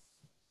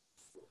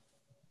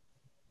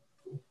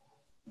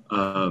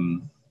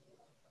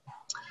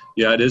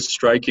 It is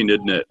striking,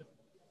 isn't it?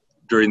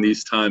 During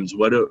these times,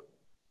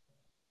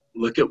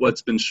 look at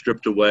what's been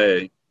stripped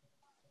away,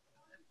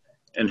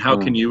 and how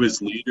can you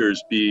as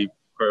leaders be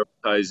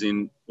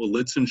prioritizing? Well,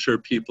 let's ensure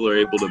people are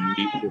able to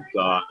meet with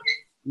God.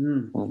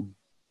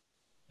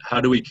 How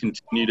do we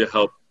continue to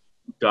help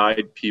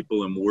guide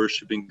people in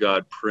worshiping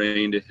God,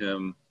 praying to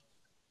Him?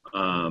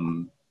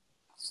 And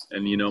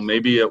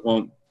maybe it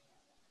won't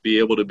be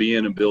able to be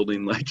in a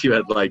building like you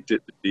had liked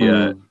it to be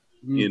at.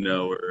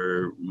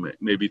 Or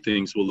maybe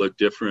things will look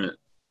different.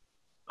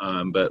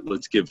 But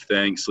let's give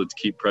thanks. Let's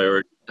keep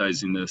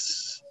prioritizing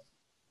this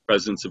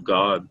presence of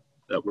God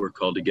that we're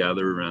called to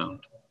gather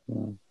around.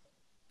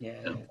 I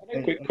have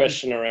a quick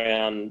question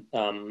around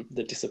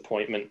the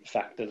disappointment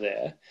factor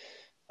there.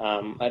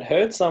 I'd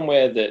heard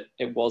somewhere that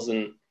it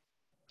wasn't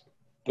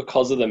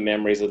because of the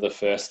memories of the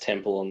first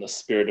temple and the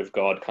Spirit of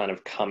God kind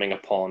of coming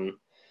upon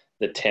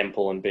the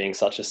temple and being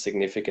such a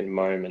significant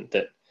moment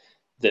that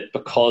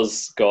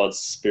because God's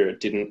Spirit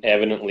didn't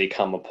evidently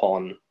come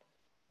upon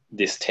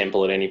this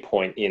temple at any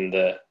point in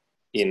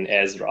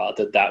Ezra,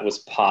 that was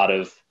part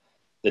of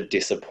the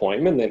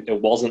disappointment, that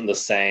it wasn't the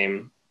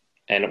same,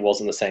 and it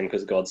wasn't the same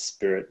because God's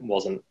Spirit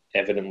wasn't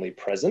evidently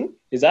present.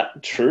 Is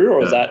that true,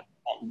 or is that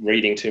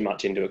reading too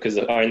much into it because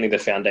only the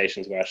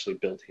foundations were actually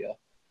built here?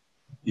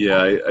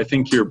 Yeah, I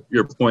think your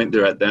point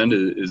there at the end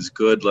is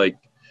good. Like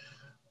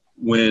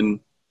when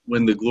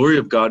the glory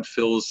of God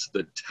fills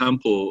the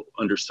temple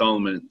under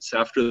Solomon, it's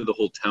after the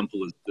whole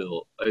temple is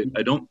built.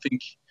 I don't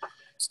think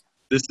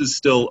this is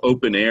still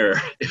open air,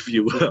 if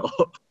you will.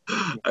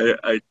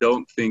 I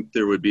don't think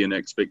there would be an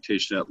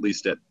expectation, at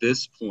least at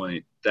this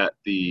point, that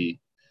the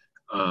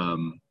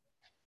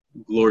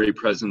glory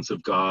presence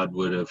of God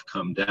would have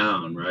come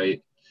down,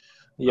 right?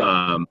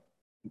 Yeah.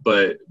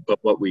 But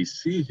what we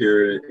see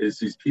here is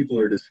these people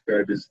are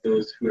described as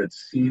those who had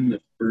seen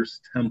the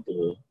first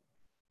temple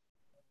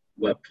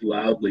wept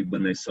loudly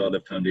when they saw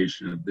the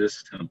foundation of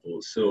this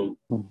temple. So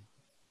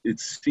it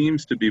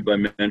seems to be by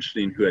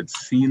mentioning who had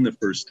seen the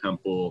first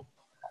temple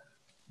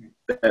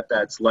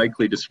that's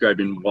likely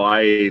describing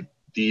why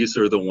these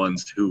are the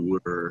ones who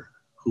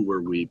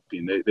were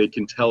weeping. They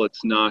can tell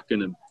it's not going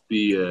to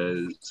be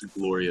as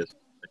glorious as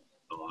they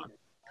thought.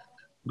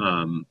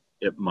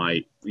 It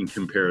might, in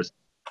comparison.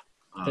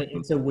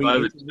 It's a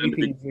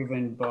weeping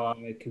driven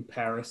by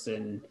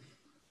comparison,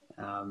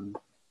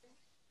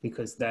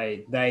 because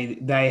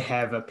they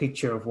have a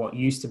picture of what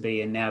used to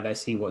be, and now they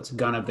see what's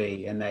gonna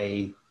be, and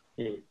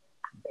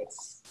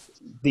that's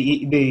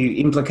the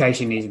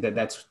implication is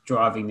that's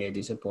driving their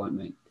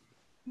disappointment.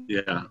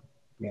 Yeah.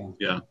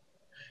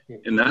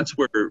 And that's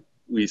where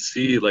we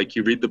see, like,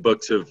 you read the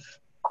books of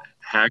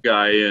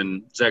Haggai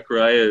and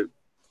Zechariah,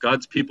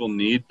 God's people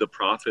need the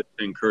prophet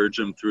to encourage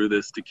them through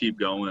this to keep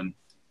going.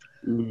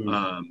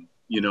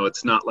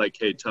 It's not like,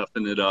 hey,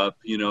 toughen it up.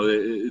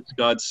 It's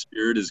God's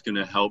Spirit is going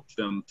to help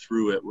them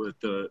through it with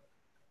the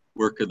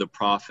work of the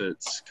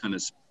prophets kind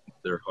of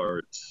their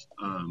hearts.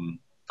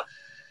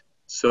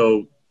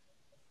 So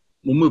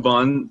we'll move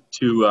on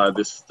to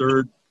this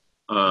third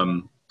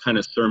kind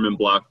of sermon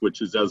block,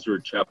 which is Ezra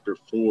chapter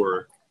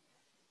 4.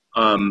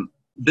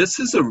 This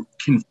is a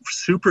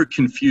super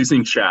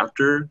confusing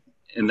chapter,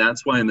 and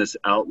that's why in this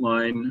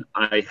outline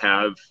I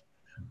have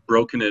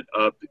broken it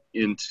up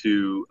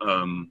into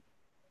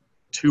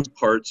 2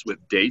 parts with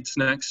dates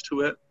next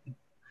to it.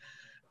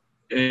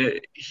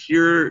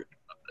 Here,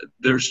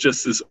 there's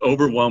just this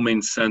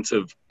overwhelming sense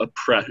of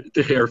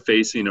they are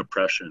facing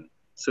oppression.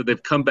 So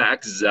they've come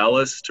back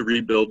zealous to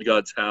rebuild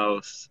God's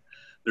house.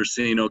 They're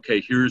saying,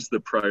 okay, here's the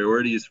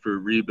priorities for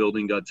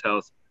rebuilding God's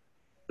house.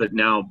 But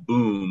now,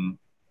 boom,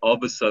 all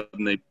of a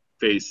sudden they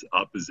face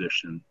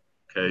opposition,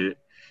 okay?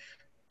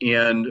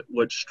 And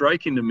what's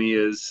striking to me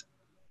is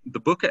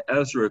the book of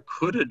Ezra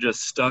could have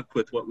just stuck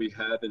with what we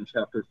have in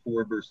chapter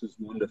 4, verses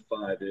 1 to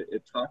 5.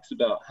 It talks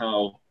about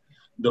how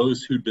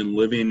those who'd been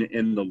living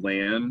in the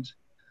land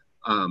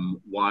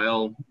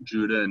while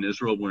Judah and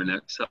Israel were in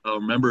exile.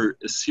 Remember,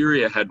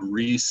 Assyria had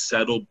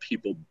resettled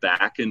people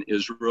back in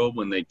Israel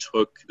when they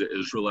took the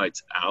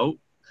Israelites out.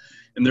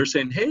 And they're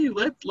saying, hey,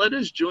 let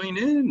us join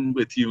in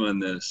with you on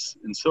this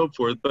and so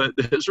forth. But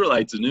the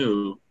Israelites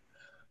knew,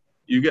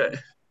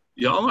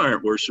 y'all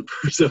aren't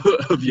worshipers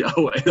of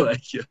Yahweh.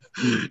 Like,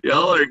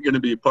 y'all aren't going to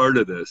be part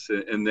of this.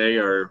 And they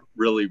are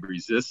really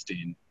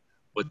resisting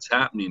what's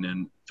happening.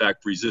 And in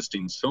fact,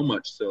 resisting so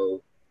much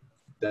so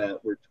that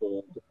we're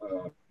told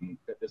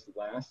that this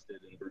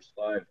lasted in verse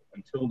 5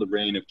 until the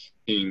reign of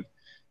King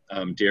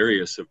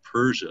Darius of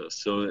Persia.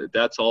 So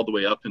that's all the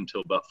way up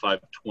until about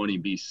 520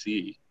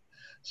 BC.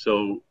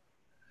 So,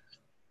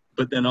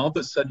 but then all of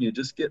a sudden you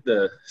just get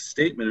the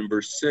statement in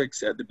verse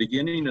 6, at the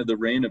beginning of the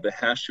reign of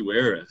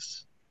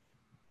Ahasuerus.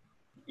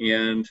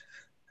 And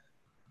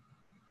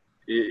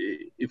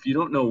if you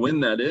don't know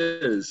when that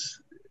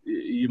is,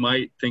 you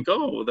might think,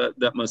 oh, well,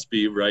 that must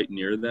be right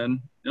near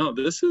then. No,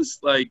 this is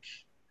like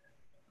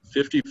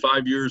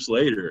 55 years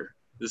later.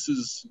 This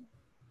is,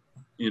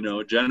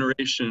 a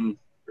generation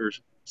or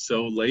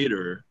so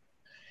later.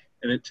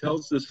 And it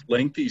tells this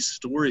lengthy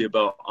story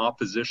about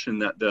opposition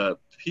that the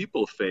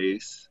people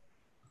face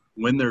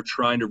when they're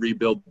trying to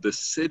rebuild the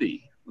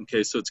city.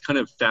 Okay, so it's kind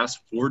of fast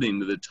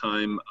forwarding to the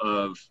time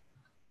of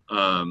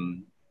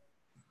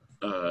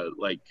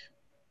like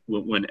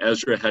when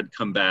Ezra had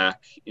come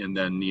back and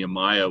then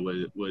Nehemiah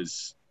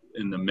was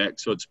in the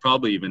mix. So it's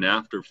probably even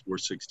after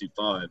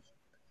 465.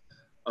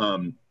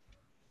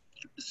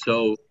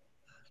 So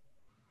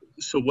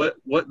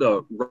what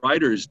the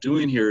writer is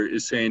doing here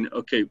is saying,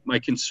 okay, my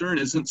concern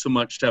isn't so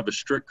much to have a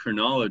strict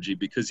chronology,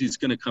 because he's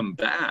going to come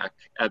back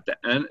at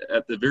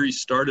the very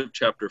start of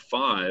chapter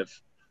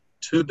 5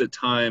 to the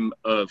time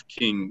of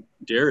King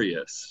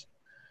Darius.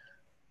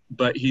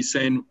 But he's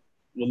saying,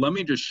 well, let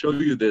me just show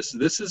you this.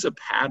 This is a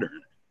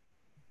pattern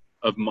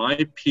of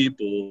my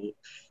people,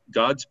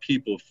 God's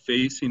people,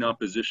 facing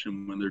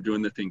opposition when they're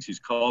doing the things he's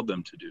called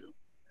them to do.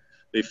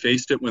 They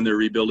faced it when they're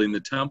rebuilding the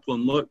temple,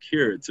 and look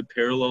here, it's a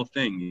parallel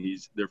thing.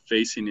 They're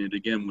facing it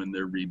again when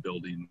they're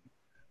rebuilding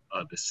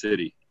the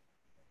city.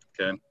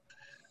 Okay,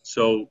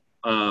 so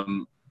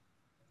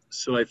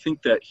I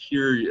think that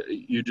here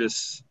you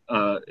just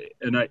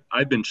and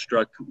I've been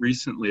struck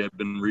recently. I've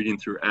been reading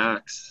through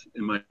Acts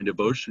in my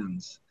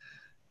devotions.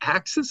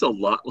 Acts is a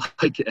lot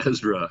like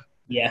Ezra,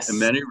 yes, in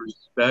many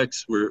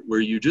respects,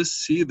 where you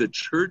just see the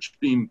church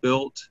being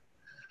built.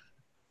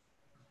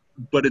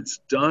 But it's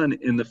done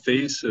in the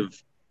face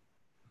of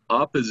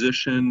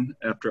opposition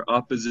after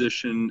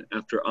opposition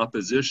after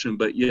opposition.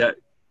 But yet,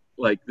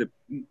 like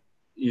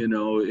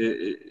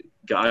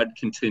God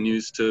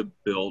continues to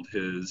build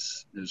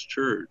His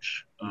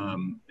church,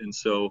 and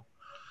so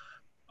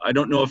I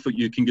don't know if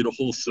you can get a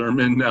whole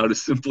sermon out of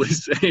simply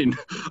saying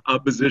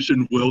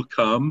opposition will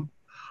come,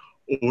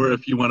 or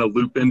if you want to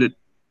loop into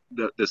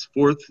this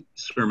fourth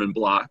sermon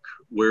block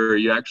where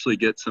you actually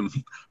get some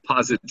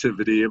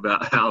positivity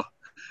about how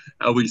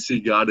we see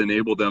God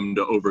enable them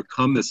to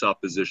overcome this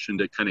opposition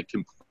to kind of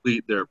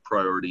complete their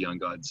priority on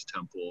God's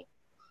temple.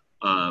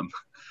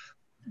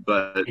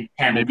 But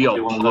Cam, maybe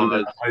I'll pause. A little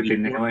bit of hope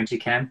in there, won't you,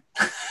 Cam?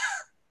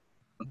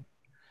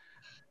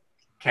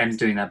 Cam's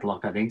doing that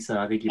block, I think. So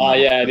I think you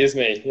might it is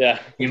me. Yeah.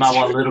 You might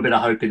want a little bit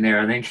of hope in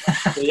there, I think.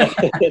 Yeah,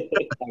 I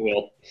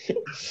will.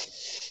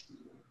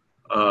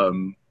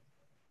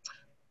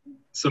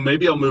 So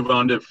maybe I'll move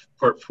on to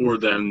part 4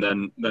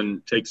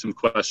 then take some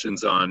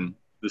questions on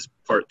this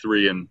part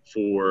 3 and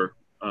 4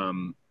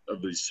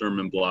 of these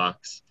sermon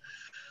blocks.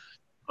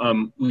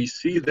 We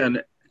see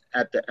then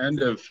at the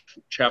end of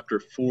chapter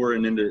 4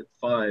 and into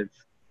 5,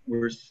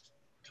 we're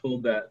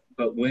told that,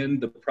 but when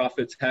the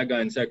prophets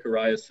Haggai and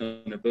Zechariah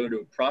son of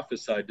Iddo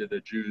prophesied to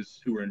the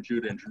Jews who were in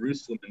Judah and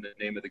Jerusalem in the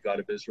name of the God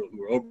of Israel who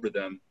were over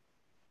them,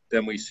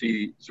 then we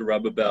see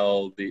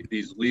Zerubbabel,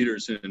 these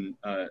leaders in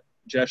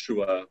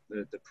Jeshua,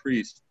 the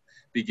priest,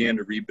 began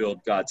to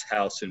rebuild God's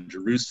house in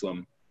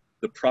Jerusalem.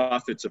 The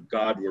prophets of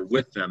God were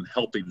with them,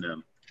 helping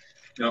them.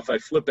 Now, if I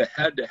flip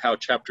ahead to how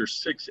chapter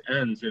 6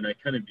 ends, and I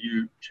kind of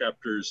view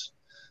chapters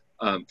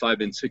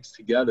 5 and 6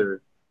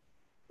 together,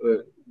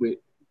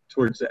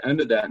 towards the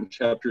end of that in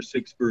chapter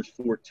 6, verse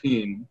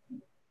 14,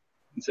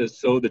 it says,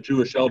 so the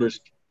Jewish elders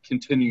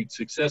continued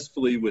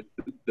successfully with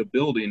the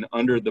building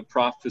under the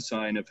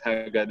prophesying of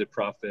Haggai the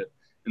prophet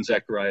and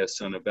Zechariah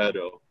son of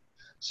Edo.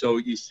 So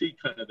you see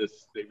kind of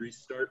this, they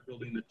restart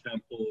building the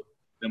temple,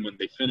 then when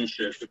they finish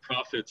it, the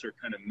prophets are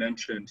kind of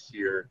mentioned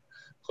here,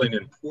 playing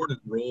an important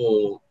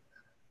role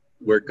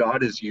where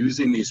God is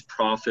using these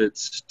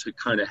prophets to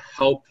kind of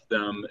help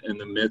them in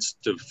the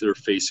midst of their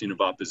facing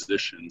of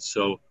opposition.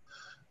 So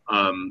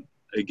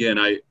again,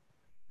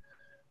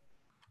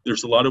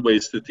 there's a lot of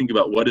ways to think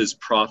about what is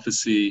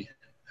prophecy,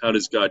 how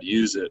does God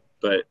use it,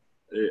 but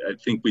I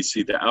think we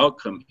see the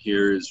outcome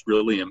here is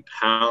really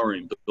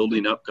empowering,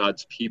 building up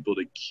God's people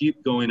to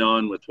keep going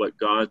on with what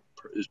God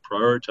is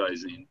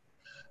prioritizing,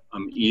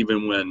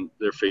 even when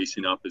they're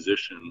facing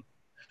opposition.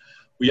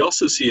 We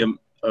also see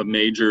a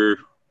major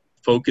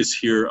focus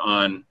here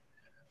on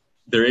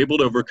they're able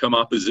to overcome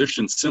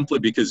opposition simply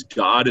because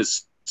God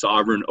is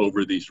sovereign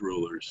over these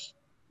rulers.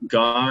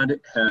 God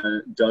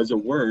does a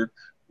work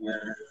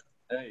where,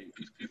 hey,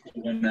 these people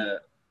want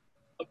to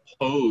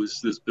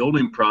oppose this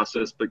building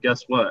process, but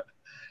guess what?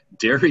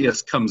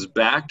 Darius comes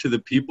back to the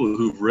people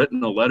who've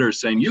written a letter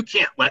saying, you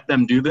can't let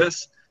them do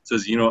this.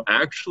 Says,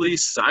 actually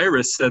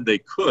Cyrus said they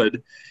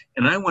could,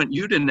 and I want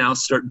you to now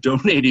start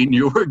donating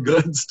your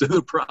goods to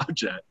the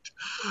project.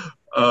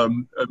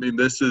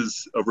 This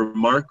is a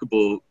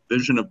remarkable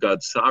vision of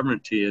God's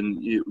sovereignty,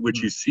 and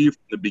which you see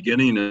from the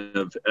beginning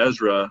of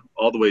Ezra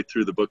all the way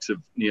through the books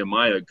of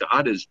Nehemiah.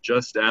 God is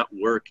just at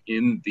work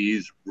in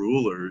these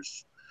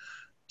rulers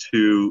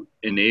to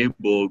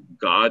enable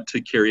God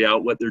to carry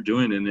out what they're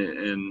doing,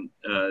 and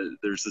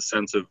there's a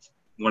sense of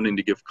wanting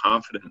to give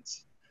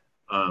confidence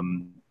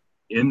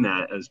in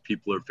that as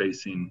people are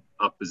facing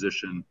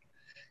opposition.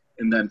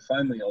 And then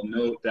finally, I'll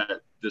note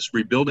that this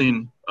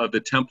rebuilding of the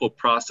temple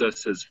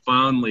process has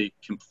finally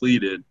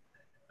completed.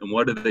 And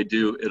what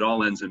do? It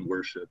all ends in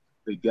worship.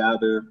 They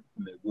gather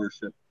and they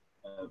worship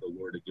the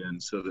Lord again.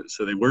 So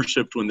they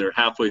worshiped when they're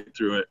halfway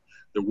through it.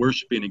 They're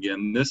worshiping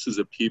again. This is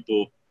a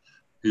people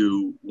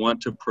who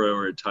want to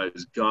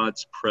prioritize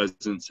God's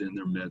presence in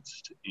their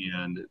midst.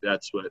 And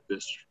that's what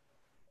this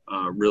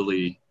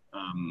really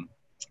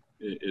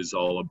is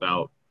all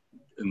about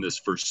in this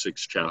first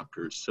 6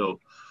 chapters. So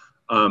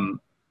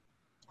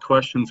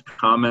questions,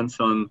 comments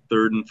on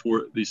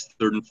these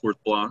third and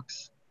fourth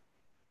blocks?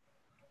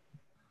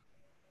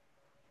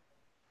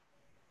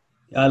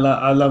 I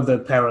love the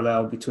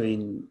parallel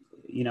between,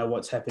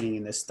 what's happening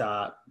in the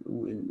start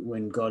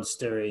when God's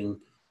stirring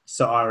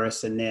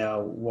Cyrus, and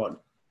now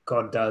what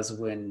God does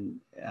when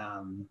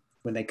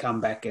they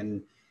come back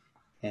and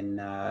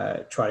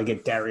try to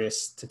get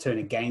Darius to turn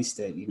against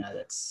it.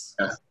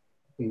 I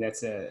think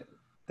that's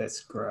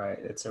great.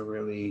 That's a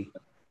really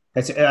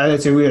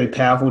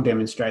powerful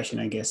demonstration,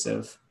 I guess,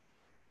 of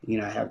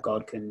how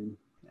God can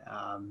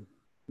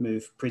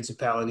move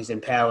principalities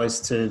and powers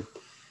to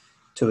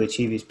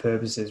achieve His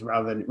purposes,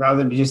 rather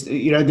than just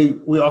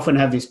we often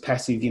have this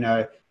passive,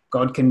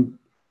 God can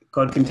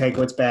take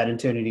what's bad and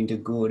turn it into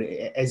good,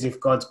 as if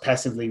God's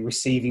passively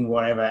receiving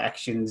whatever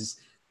actions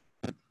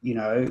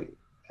the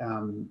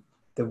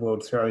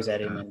world throws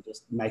at Him and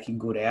just making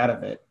good out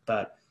of it.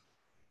 But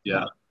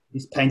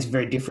this paints a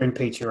very different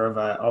picture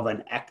of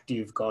an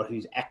active God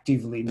who's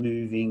actively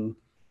moving,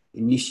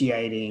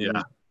 initiating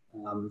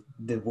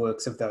the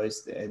works of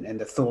those and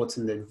the thoughts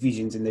and the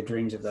visions and the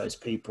dreams of those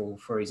people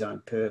for His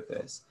own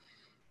purpose.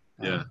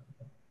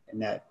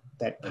 And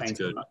that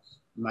paints a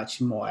much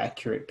more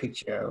accurate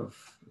picture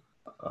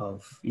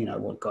of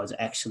what God's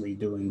actually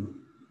doing.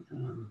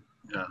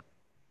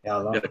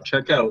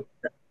 Check out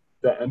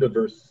the end of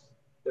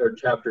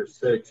chapter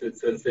 6. It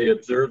says they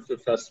observed the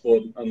festival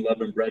of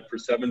unleavened bread for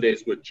 7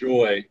 days with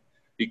joy,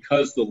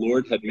 because the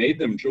Lord had made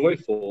them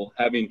joyful,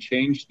 having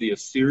changed the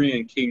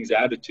Assyrian king's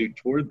attitude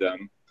toward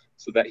them,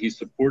 so that he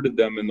supported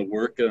them in the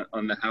work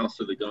on the house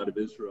of the God of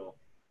Israel.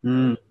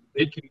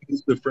 They can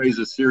use the phrase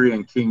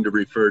Assyrian king to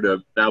refer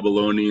to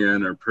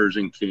Babylonian or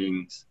Persian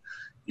kings,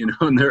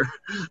 and they're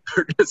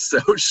just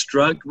so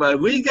struck by,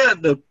 we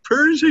got the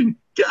Persian,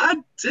 God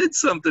did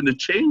something to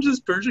change this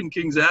Persian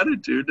king's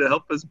attitude to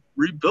help us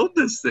rebuild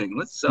this thing.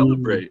 Let's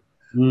celebrate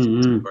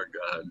our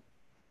God.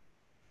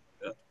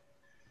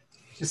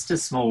 Just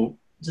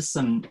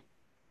some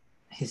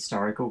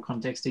historical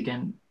context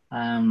again.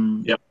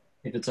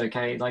 If it's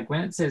okay, like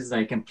when it says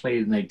they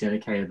completed and they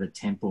dedicated the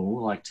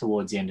temple, like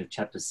towards the end of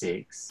chapter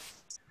 6,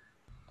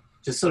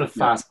 just sort of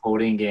fast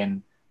forwarding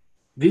again,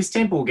 this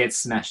temple gets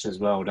smashed as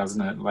well,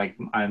 doesn't it? Like,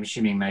 I'm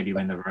assuming maybe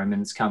when the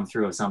Romans come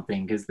through or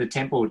something, because the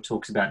temple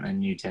talks about in the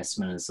New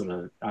Testament as sort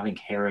of, I think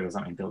Herod or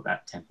something built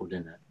that temple,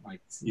 didn't it?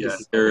 Like,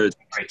 Herod.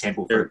 A great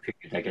temple for a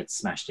period that gets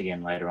smashed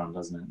again later on,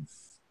 doesn't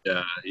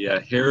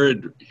it?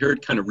 Herod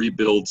kind of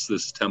rebuilds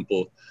this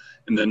temple,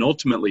 and then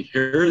ultimately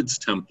Herod's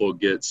temple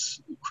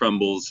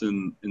crumbles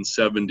in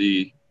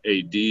 70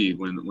 AD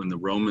when the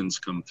Romans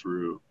come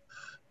through.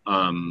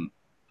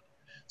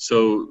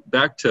 So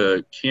back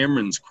to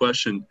Cameron's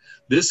question,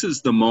 this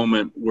is the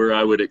moment where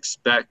I would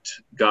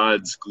expect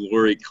God's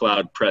glory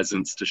cloud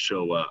presence to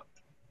show up,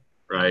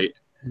 right?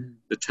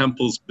 The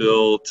temple's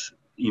built,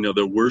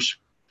 they're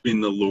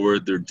worshiping the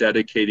Lord, they're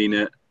dedicating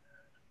it,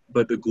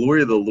 but the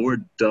glory of the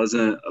Lord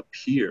doesn't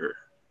appear,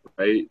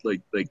 right?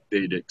 Like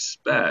they'd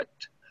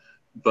expect.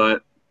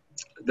 But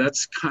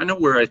that's kind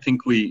of where I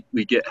think we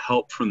get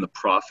help from the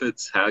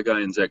prophets, Haggai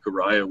and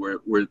Zechariah,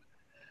 where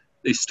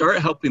they start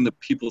helping the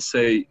people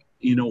say,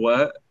 you know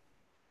what?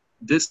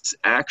 This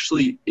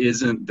actually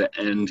isn't the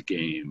end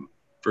game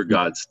for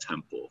God's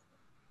temple.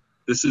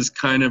 This is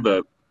kind of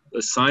a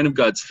sign of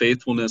God's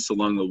faithfulness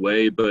along the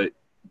way, but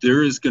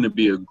there is going to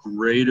be a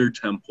greater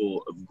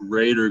temple of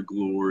greater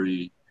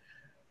glory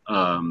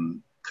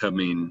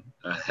coming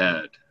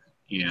ahead.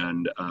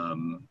 And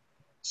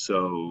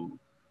so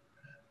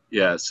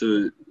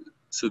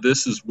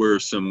this is where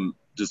some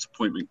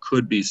disappointment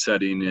could be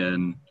setting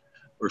in,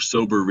 or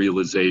sober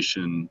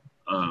realization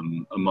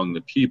among the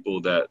people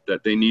that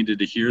they needed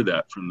to hear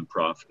that from the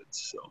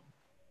prophets. So,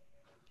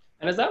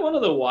 and is that one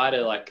of the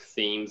wider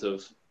themes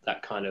of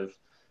that kind of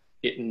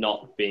it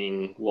not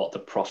being what the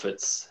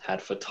prophets had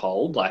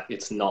foretold? Like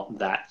it's not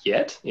that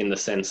yet, in the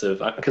sense of,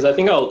 because I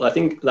think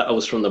that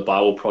was from the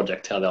Bible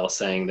Project, how they were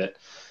saying that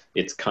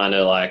it's kind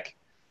of like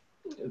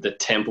the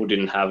temple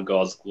didn't have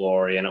God's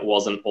glory, and it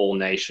wasn't all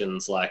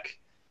nations like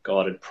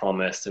God had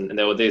promised, and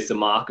there were these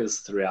markers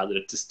throughout that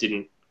it just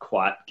didn't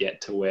quite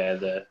get to where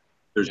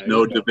there's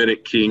no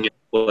Davidic king in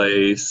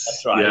place.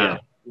 That's right.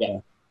 Yeah.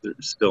 They're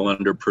still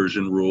under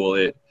Persian rule.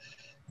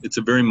 It's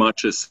a very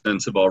much a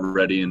sense of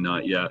already and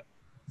not yet.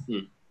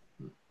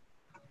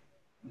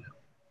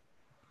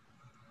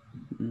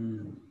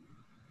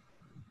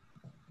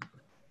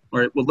 All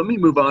right, well, let me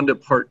move on to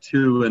part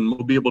 2, and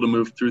we'll be able to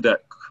move through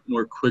that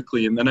more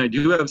quickly. And then I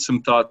do have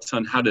some thoughts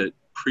on how to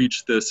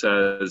preach this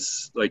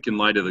as in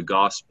light of the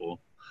gospel,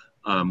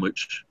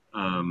 which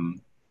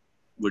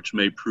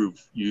may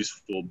prove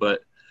useful.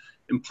 But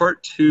in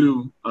part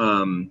 2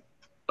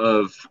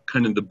 of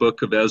kind of the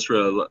book of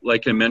Ezra,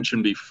 like I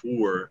mentioned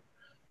before,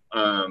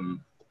 let me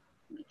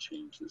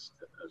change this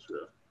to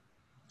Ezra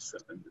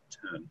 7 to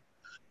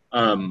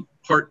 10.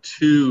 Part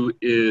 2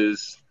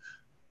 is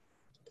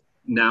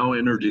now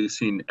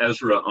introducing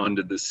Ezra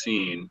onto the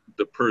scene,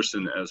 the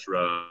person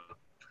Ezra.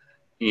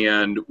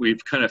 And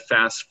we've kind of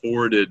fast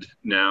forwarded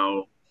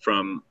now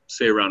from,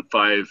 say, around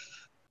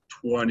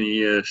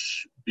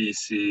 520-ish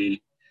BC,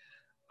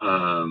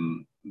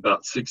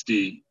 about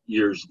 60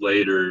 years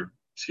later,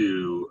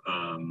 to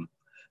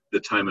the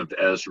time of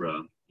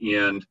Ezra.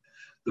 And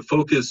the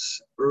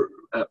focus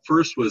at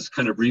first was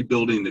kind of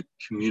rebuilding the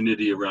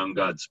community around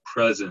God's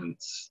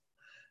presence.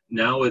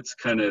 Now it's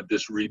kind of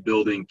this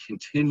rebuilding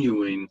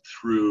continuing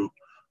through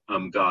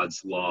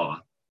God's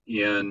law.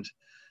 And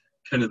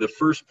kind of the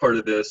first part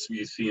of this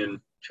you see in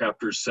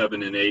chapters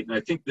 7 and 8, and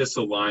I think this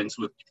aligns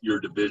with your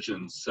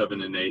divisions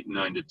 7 and 8 and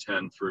 9 to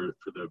 10 for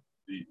the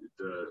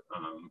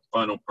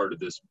final part of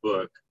this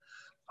book.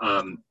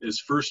 Is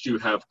first you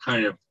have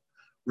kind of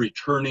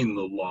returning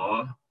the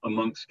law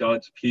amongst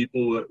God's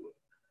people.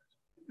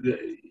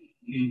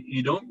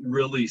 You don't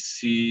really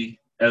see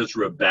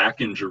Ezra back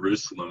in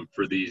Jerusalem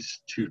for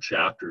these 2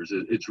 chapters.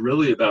 It's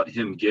really about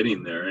him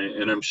getting there.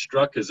 And I'm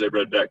struck as I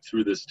read back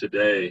through this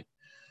today,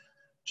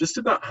 just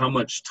about how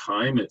much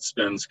time it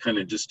spends kind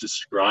of just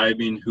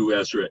describing who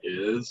Ezra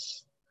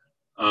is,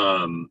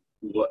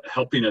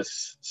 helping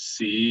us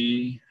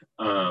see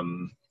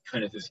kind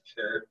of his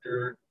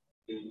character.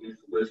 He's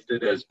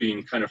listed as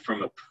being kind of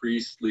from a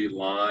priestly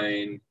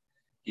line.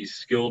 He's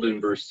skilled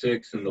in verse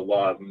 6 in the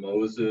law of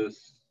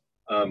Moses.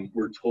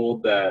 We're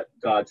told that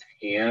God's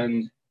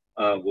hand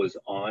was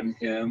on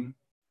him.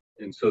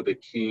 And so the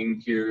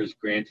king here is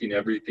granting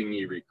everything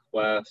he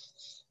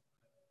requests.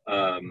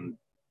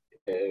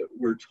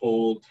 We're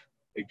told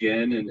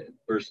again in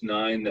verse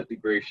 9 that the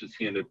gracious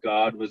hand of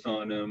God was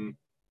on him.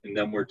 And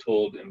then we're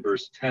told in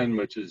verse 10,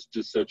 which is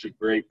just such a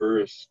great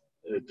verse,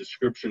 a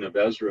description of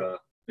Ezra.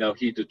 Now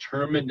he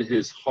determined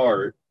his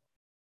heart.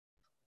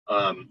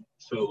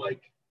 So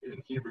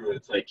in Hebrew,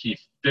 it's he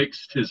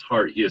fixed his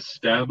heart. He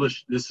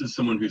established, this is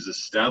someone who's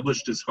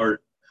established his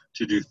heart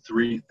to do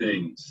 3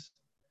 things.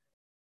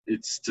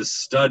 It's to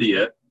study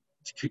it,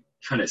 to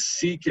kind of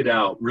seek it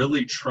out,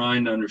 really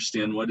trying to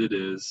understand what it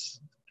is.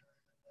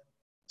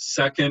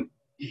 Second,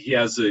 he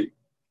has a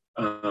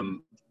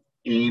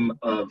aim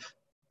of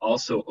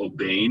also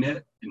obeying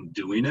it and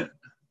doing it.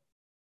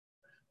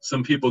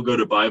 Some people go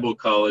to Bible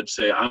college,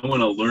 say, I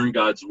want to learn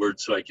God's word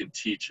so I can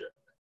teach it.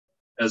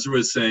 Ezra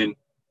is saying,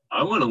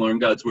 I want to learn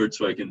God's word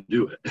so I can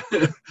do it.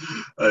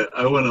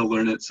 I want to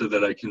learn it so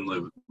that I can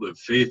live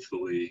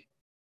faithfully.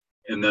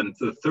 And then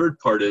the third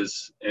part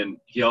is, and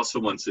he also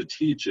wants to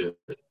teach it,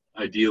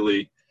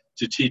 ideally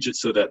to teach it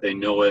so that they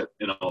know it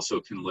and also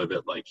can live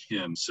it like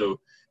him. So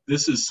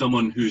this is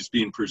someone who's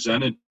being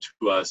presented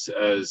to us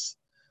as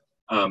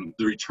the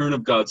return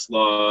of God's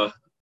law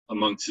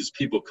amongst his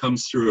people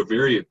comes through a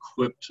very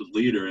equipped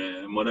leader.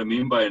 And what I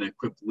mean by an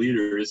equipped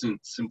leader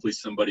isn't simply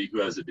somebody who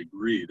has a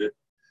degree. That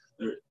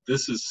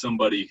this is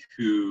somebody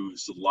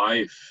whose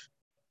life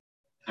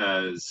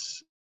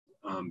has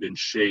been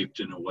shaped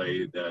in a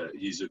way that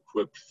he's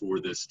equipped for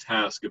this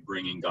task of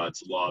bringing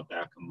God's law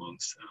back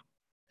amongst them.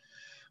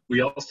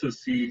 We also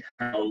see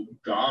how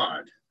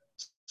God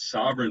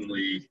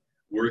sovereignly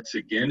works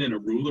again in a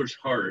ruler's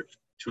heart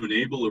to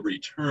enable a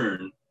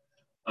return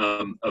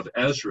of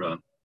Ezra.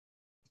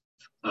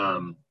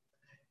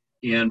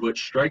 And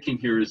what's striking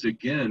here is,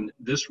 again,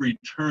 this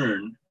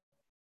return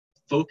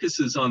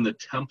focuses on the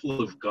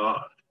temple of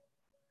God.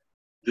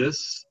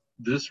 This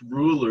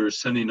ruler is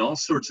sending all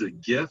sorts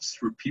of gifts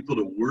for people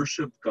to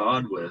worship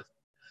God with.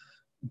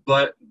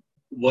 But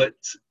what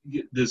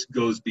this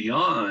goes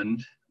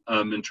beyond,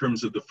 in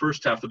terms of the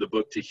first half of the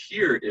book to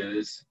here,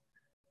 is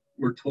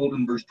we're told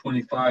in verse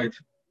 25,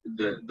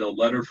 the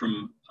letter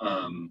from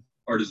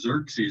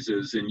Artaxerxes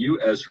is, "And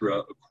you, Ezra,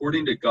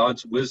 according to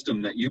God's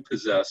wisdom that you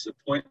possess,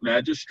 appoint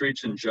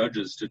magistrates and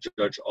judges to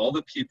judge all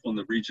the people in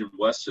the region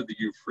west of the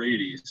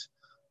Euphrates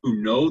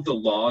who know the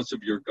laws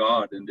of your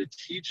God, and to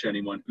teach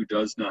anyone who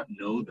does not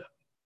know them."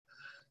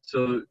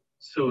 So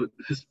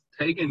this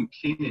pagan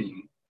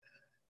king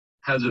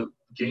has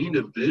gained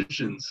a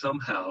vision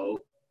somehow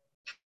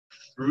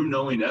through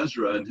knowing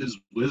Ezra and his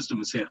wisdom,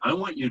 and saying, I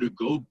want you to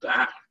go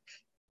back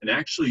and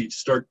actually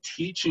start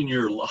teaching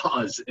your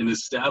laws and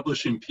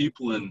establishing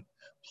people in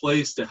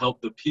place to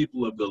help the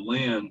people of the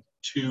land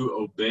to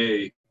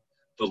obey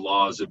the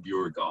laws of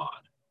your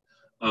God.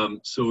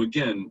 So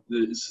again,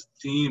 this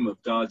theme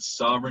of God's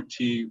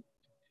sovereignty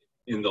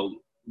in the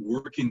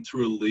working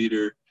through a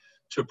leader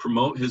to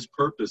promote his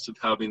purpose of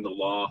having the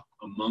law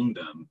among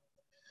them.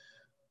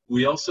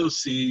 We also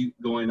see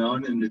going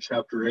on into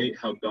chapter 8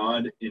 how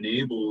God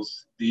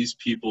enables these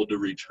people to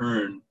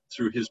return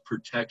through his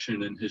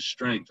protection and his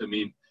strength. I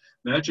mean,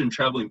 imagine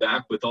traveling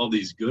back with all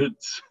these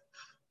goods.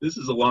 This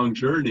is a long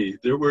journey.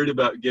 They're worried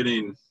about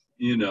getting,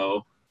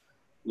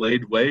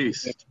 laid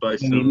waste by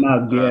some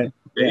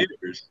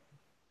invaders,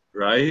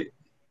 right?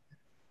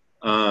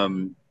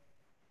 And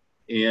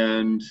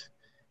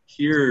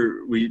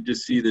here we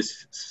just see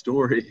this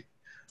story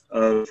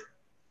of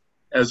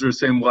Ezra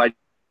saying, well, I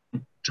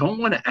don't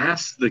want to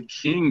ask the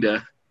king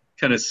to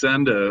kind of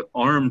send an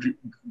armed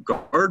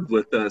guard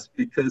with us,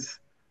 because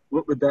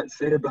what would that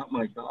say about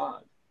my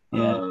God?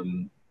 Yeah.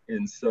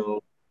 And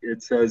so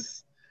it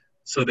says,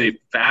 so they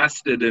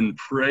fasted and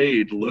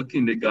prayed,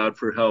 looking to God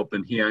for help,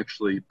 and he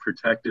actually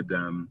protected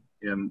them.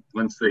 And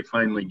once they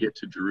finally get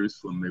to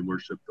Jerusalem, they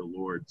worship the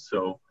Lord.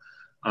 So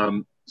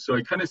I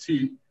kind of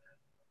see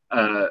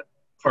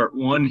part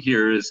one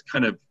here is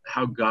kind of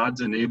how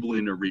God's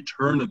enabling a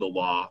return of the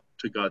law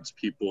to God's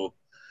people.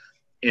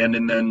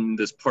 And then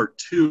this part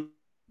two,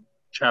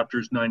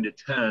 chapters 9 to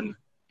 10,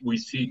 we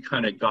see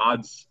kind of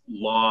God's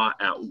law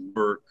at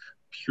work,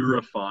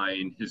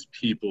 purifying his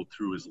people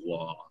through his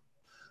law.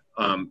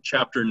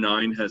 Chapter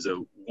 9 has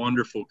a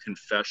wonderful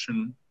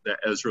confession that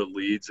Ezra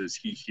leads as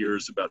he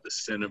hears about the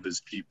sin of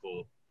his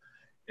people.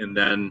 And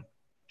then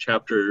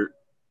chapter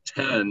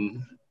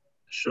 10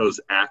 shows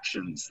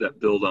actions that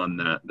build on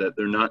that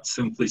they're not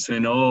simply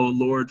saying, oh,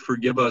 Lord,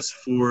 forgive us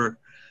for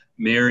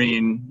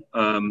marrying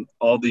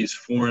all these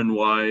foreign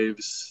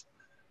wives,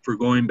 for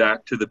going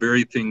back to the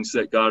very things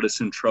that got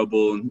us in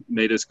trouble and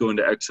made us go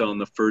into exile in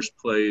the first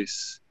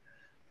place.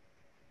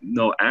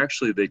 No,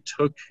 actually, they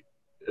took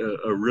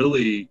a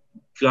really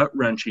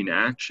gut-wrenching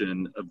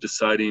action of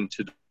deciding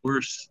to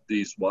divorce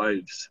these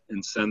wives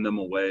and send them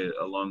away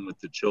along with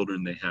the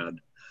children they had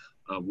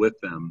with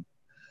them.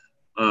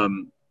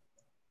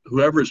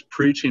 Whoever's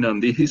preaching on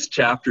these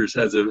chapters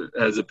has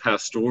a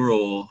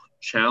pastoral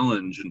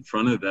challenge in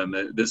front of them.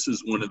 This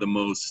is one of the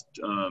most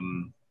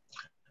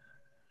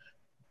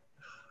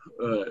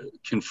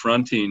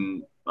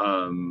confronting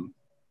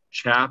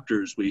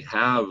chapters we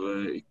have,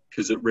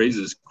 because it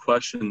raises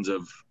questions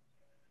of,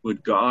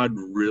 would God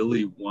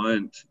really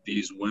want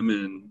these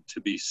women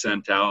to be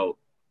sent out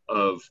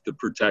of the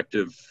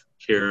protective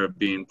care of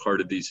being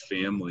part of these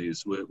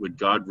families? Would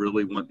God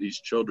really want these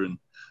children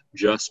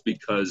just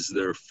because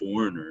they're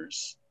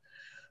foreigners?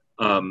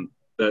 But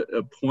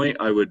a point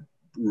I would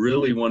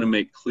really want to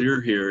make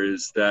clear here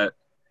is that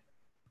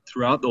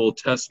throughout the Old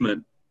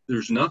Testament,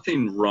 there's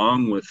nothing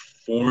wrong with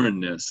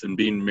foreignness and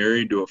being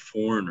married to a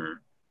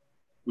foreigner.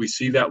 We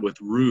see that with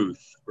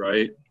Ruth,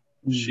 right?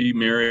 She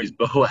marries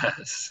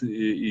Boaz.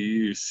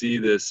 You see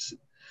this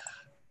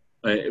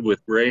with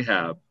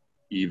Rahab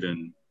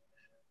even.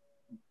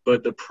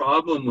 But the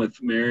problem with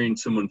marrying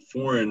someone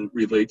foreign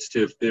relates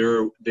to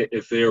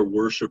if they are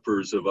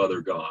worshipers of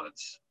other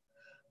gods.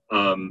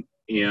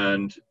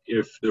 And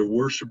if they're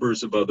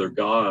worshipers of other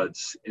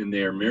gods and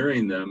they are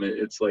marrying them,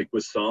 it's like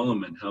with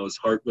Solomon, how his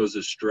heart goes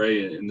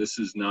astray. And this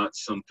is not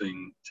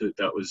something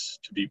that was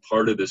to be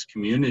part of this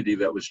community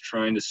that was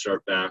trying to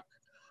start back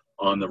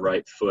on the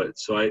right foot.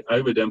 So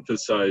I would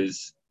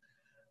emphasize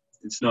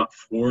it's not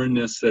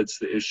foreignness that's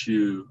the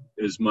issue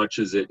as much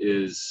as it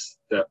is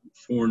that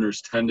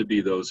foreigners tend to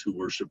be those who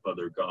worship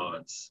other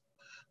gods.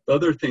 The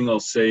other thing I'll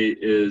say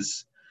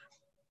is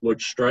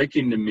what's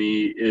striking to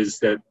me is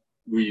that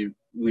we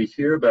we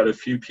hear about a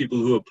few people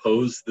who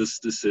oppose this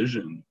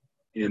decision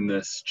in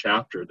this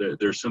chapter.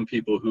 There's some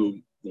people who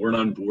weren't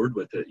on board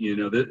with it. You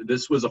know,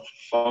 this was a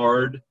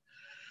hard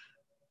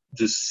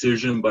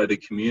decision by the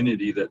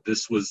community that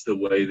this was the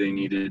way they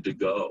needed to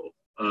go.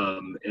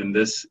 And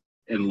this,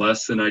 in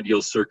less than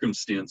ideal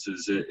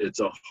circumstances, it's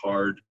a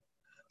hard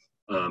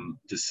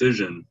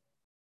decision.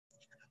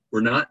 We're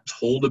not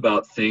told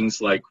about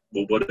things like,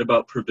 well, what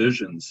about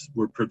provisions?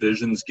 Were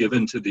provisions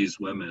given to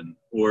these women?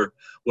 Or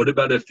what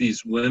about if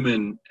these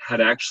women had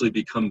actually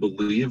become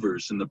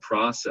believers in the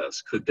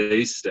process? Could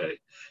they stay?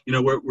 You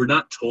know, we're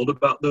not told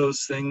about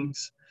those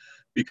things,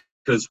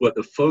 because what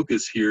the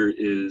focus here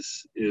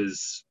is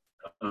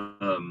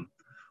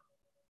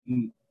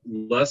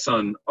less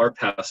on our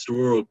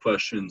pastoral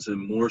questions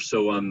and more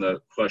so on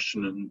the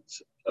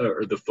questions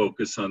or the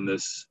focus on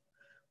this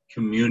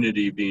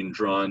community being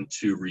drawn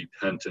to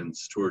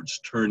repentance, towards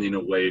turning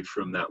away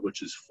from that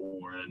which is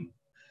foreign,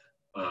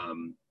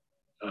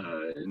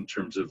 in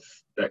terms of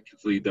that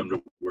could lead them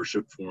to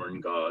worship foreign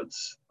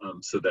gods,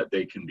 so that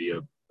they can be a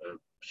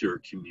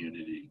pure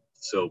community.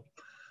 So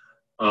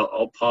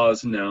I'll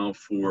pause now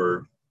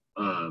for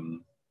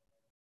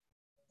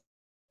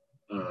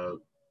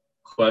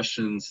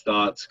questions,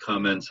 thoughts,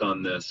 comments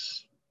on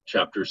this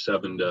chapter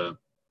 7 to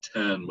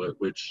 10,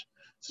 which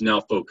is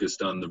now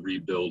focused on the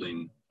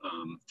rebuilding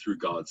through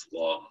God's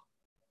law.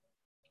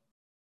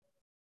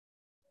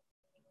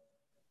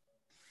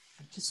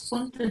 I just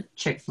wanted to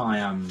check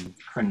my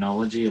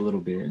chronology a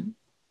little bit.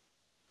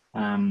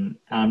 I'm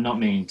not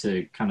meaning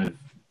to kind of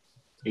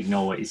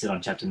ignore what you said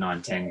on chapter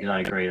 9, 10, because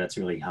I agree that's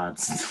really hard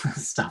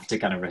stuff to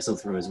kind of wrestle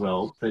through as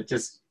well. But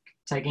just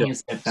taking a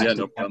step back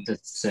to chapter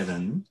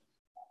 7,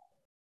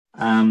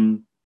 I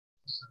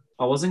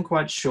wasn't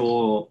quite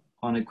sure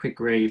on a quick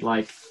read,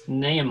 like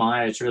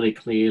Nehemiah, it's really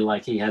clear,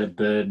 like he had a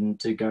burden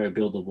to go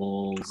build the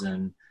walls,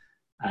 and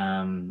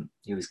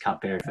he was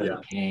cupbearer for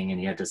the king, and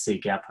he had to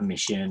seek out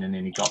permission, and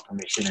then he got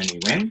permission and he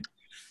went.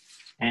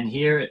 And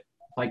here,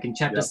 like in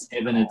chapter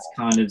 7, it's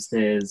kind of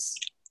says,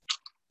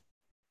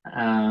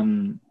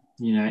 you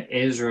know,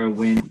 Ezra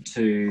went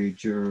to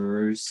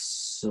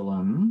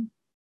Jerusalem,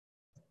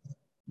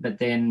 but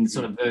then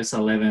sort of verse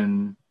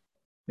 11,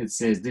 it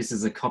says, this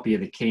is a copy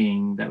of the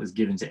king that was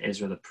given to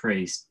Ezra the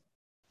priest,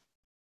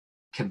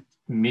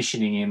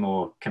 commissioning him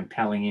or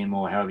compelling him,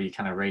 or however you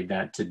kind of read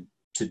that, to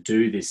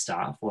do this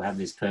stuff or have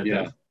this purpose.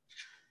 Yeah.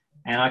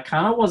 And I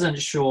kind of wasn't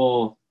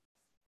sure,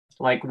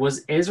 like,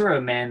 was Ezra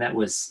a man that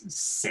was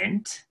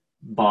sent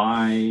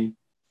by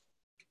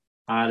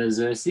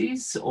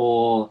Artaxerxes,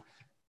 or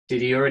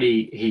did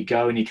he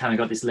go and he kind of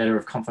got this letter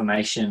of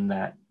confirmation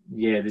that,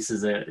 yeah, this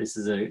is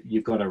a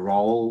you've got a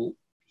role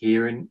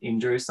here in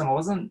Jerusalem? I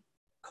wasn't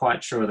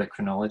quite sure of the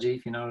chronology,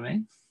 if you know what I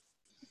mean.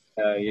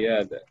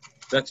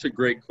 That's a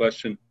great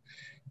question.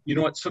 You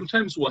know what?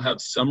 Sometimes we'll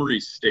have summary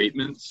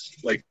statements,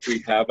 like we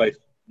have.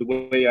 The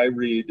way I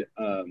read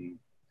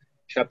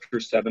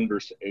chapter 7,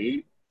 verse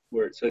 8,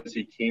 where it says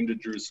he came to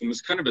Jerusalem,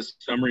 is kind of a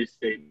summary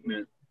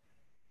statement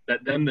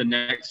that then the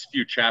next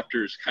few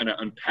chapters kind of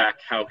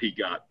unpack how he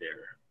got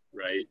there,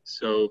 right?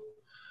 So,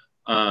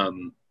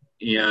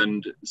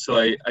 and so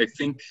I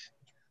think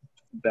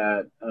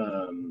that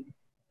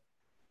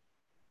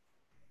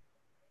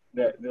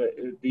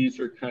these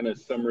are kind of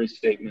summary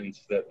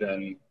statements that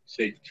then,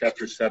 say,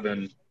 chapter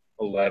 7,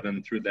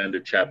 11 through then to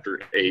chapter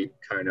 8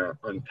 kind of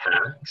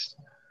unpacks.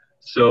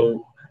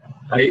 So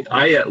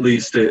I at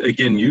least,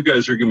 again, you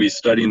guys are going to be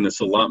studying this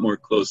a lot more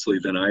closely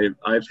than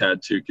I've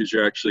had to, because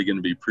you're actually going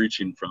to be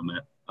preaching from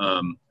it.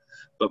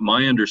 But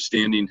my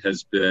understanding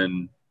has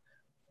been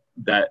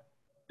that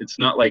it's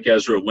not like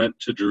Ezra went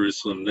to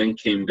Jerusalem, then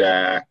came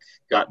back,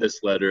 got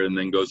this letter, and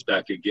then goes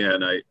back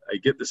again. I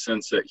get the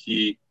sense that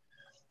he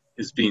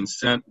is being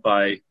sent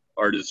by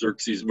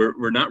Artaxerxes.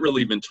 We're not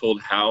really even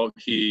told how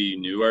he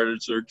knew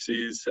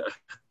Artaxerxes.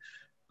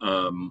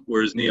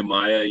 Whereas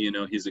Nehemiah, you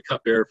know, he's a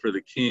cupbearer for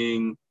the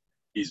king.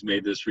 He's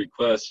made this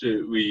request.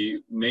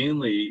 We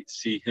mainly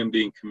see him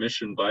being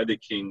commissioned by the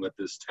king with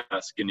this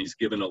task, and he's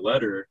given a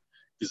letter,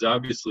 because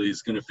obviously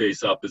he's going to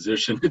face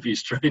opposition if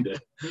he's trying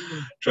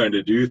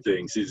to do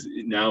things.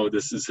 Now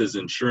this is his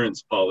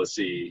insurance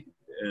policy,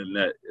 and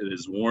that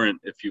is warrant,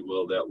 if you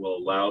will, that will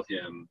allow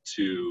him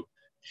to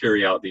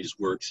carry out these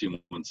works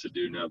he wants to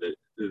do now that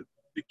the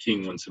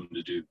king wants him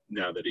to do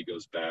now that he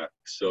goes back.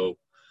 So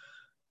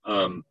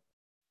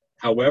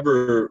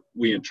however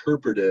we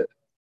interpret it,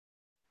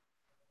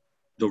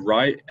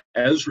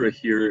 Ezra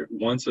here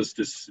wants us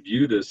to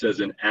view this as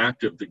an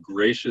act of the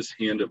gracious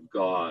hand of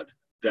God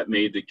that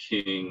made the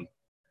king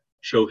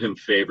show him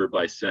favor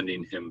by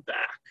sending him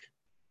back.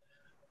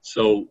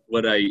 So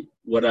what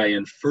I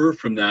infer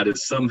from that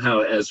is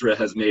somehow Ezra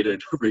has made a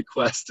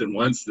request and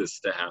wants this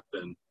to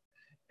happen,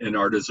 and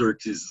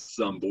Artaxerxes is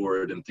on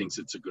board and thinks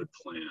it's a good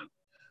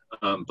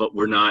plan. But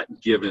we're not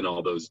given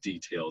all those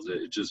details.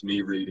 It's just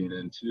me reading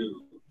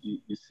into.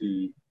 You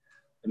see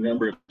a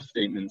number of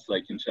statements,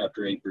 like in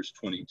chapter 8, verse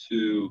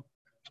 22.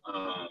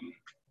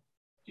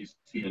 You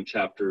see in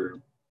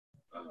chapter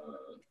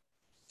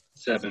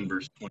 7,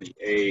 verse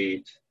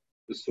 28,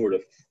 the sort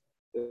of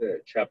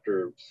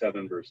chapter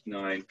 7, verse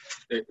 9,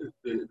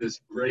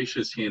 this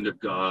gracious hand of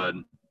God,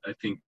 I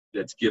think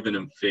that's given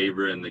him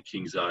favor in the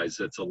king's eyes,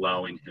 that's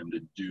allowing him to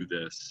do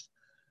this,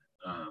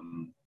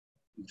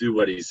 do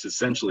what he's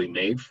essentially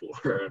made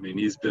for. I mean,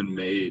 he's been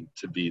made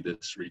to be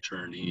this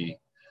returnee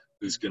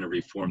who's going to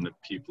reform the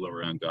people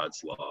around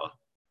God's law.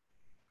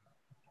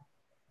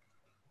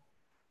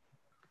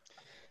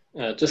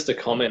 Just a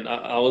comment.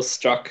 I was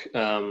struck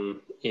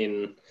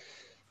in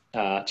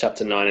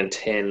chapter 9 and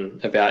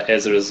 10 about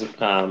Ezra's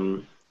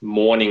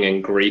mourning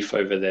and grief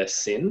over their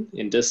sin,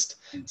 and just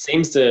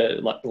seems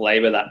to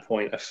labor that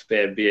point a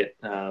fair bit,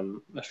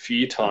 a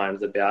few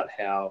times, about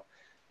how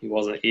he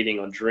wasn't eating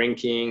or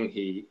drinking,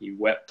 he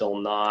wept all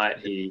night,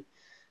 he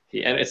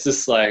and it's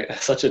just like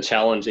such a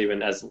challenge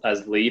even as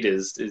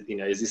leaders.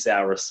 Is this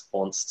our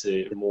response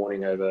to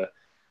mourning over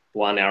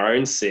our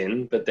own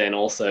sin, but then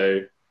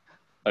also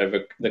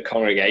over the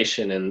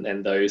congregation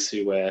and those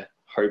who we're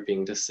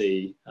hoping to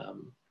see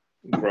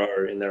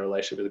grow in their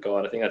relationship with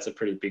God? I think that's a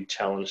pretty big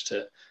challenge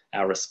to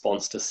our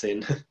response to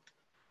sin.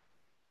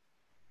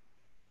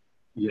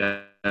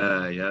 Yeah,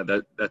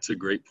 that's a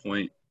great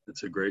point.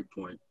 That's a great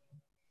point.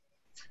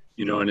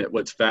 And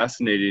what's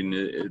fascinating,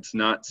 it's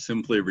not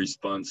simply a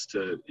response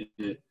to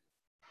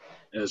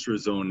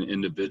Ezra's own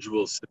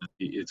individual sin.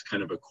 It's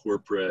kind of a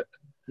corporate,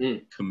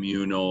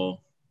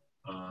 communal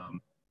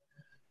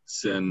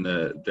sin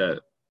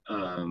that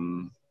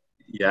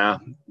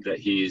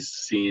he's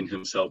seeing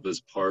himself as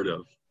part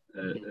of.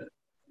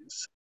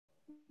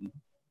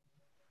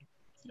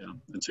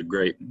 That's a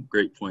great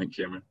point,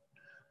 Cameron.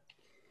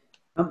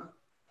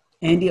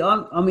 Andy,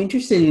 I'm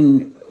interested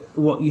in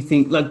what you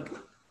think. Like,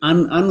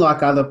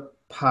 unlike other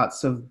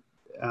parts of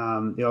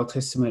the Old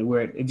Testament,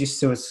 where it just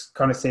sort of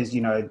kind of says,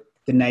 the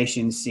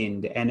nation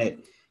sinned,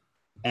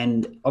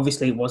 and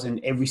obviously it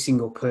wasn't every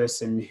single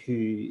person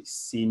who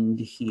sinned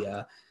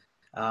here.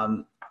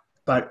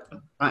 But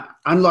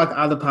unlike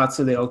other parts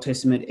of the Old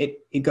Testament,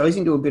 it goes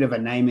into a bit of a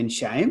name and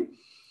shame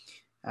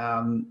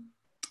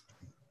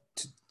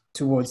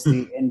towards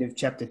the end of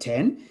chapter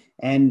 10.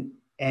 And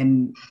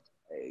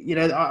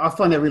I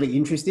find that really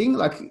interesting.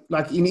 Like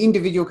in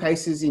individual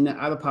cases in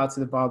other parts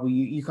of the Bible,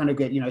 you kind of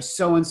get,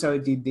 so-and-so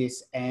did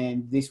this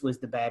and this was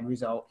the bad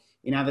result.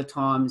 In other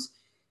times,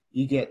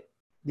 you get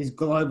these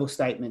global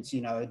statements,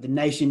 the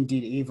nation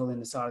did evil in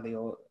the sight of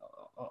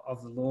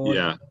the Lord.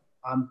 Yeah.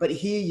 But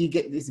here you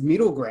get this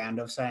middle ground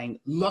of saying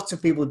lots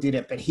of people did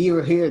it, but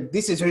here,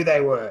 this is who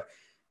they were.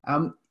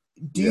 What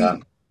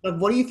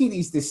do you think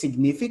is the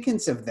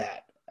significance of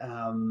that?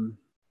 To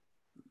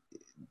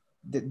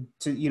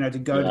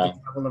go to the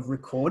trouble of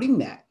recording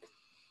that.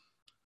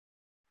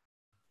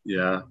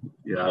 Yeah.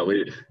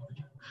 You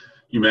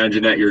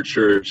imagine at your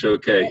church,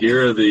 okay,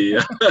 here are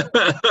the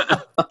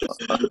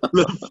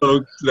the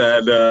folks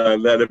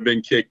that have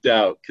been kicked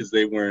out because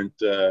they weren't.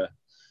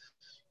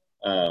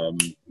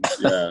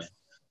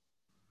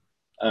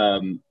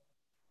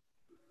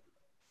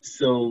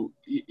 So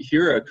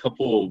here are a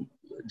couple,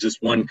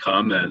 just one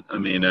comment. I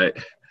mean,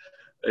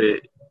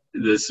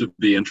 this would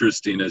be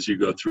interesting as you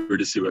go through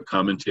to see what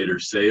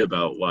commentators say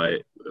about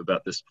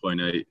this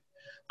point. I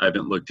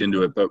haven't looked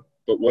into it, but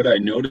what I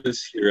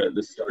notice here at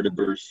the start of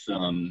verse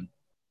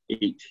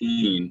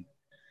 18,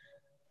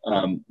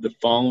 the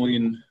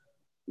following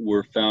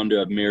were found to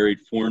have married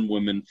foreign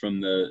women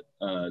from the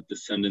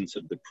descendants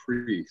of the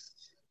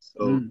priests.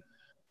 So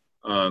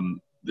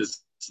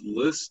this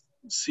list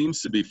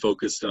seems to be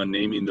focused on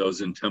naming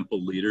those in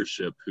temple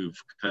leadership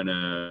who've kind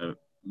of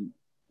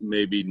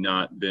maybe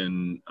not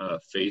been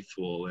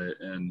faithful,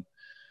 and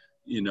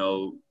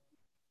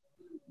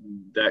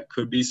that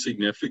could be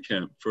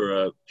significant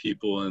for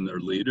people and their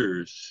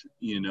leaders,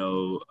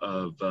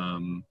 of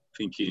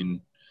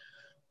thinking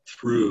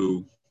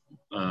through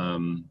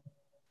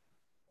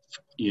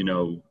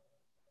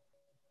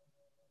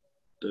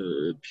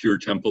pure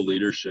temple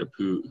leadership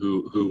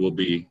who will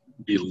be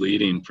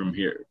leading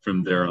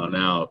from there on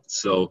out.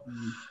 So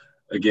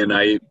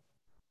again,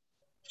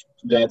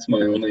 that's my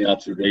only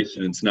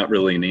observation. It's not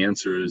really an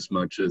answer as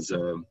much as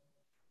an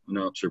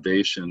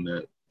observation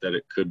that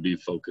it could be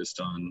focused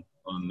on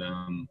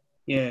them.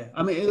 Yeah,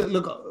 I mean,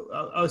 look,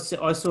 I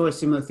saw a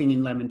similar thing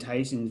in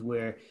Lamentations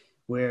where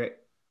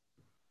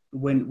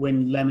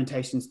when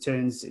Lamentations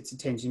turns its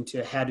attention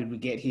to how did we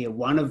get here,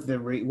 one of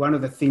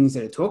the things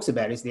that it talks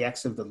about is the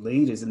acts of the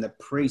leaders and the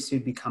priests who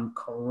become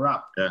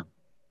corrupt. Yeah.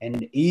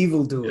 And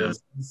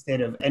evildoers instead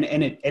of, and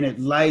it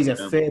lays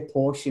a fair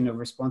portion of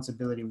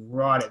responsibility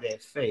right at their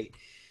feet.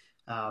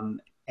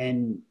 And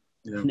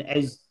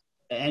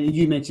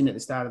you mentioned at the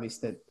start of this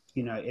that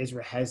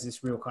Ezra has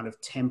this real kind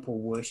of temple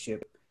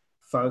worship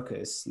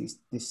focus.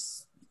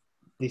 This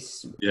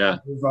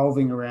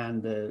revolving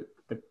around the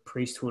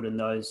priesthood and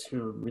those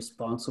who are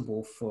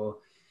responsible for,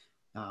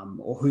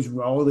 or whose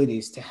role it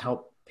is to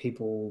help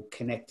people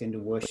connect and to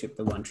worship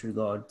the one true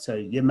God.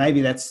 So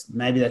maybe that's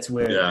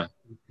where it's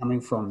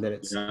coming from. That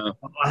it's I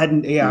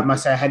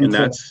must say I hadn't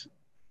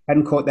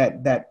caught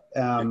that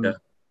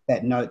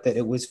note that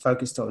it was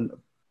focused on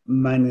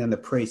mainly on the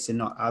priests and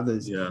not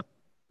others.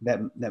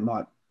 That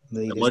might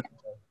lead us.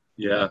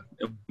 Yeah.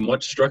 And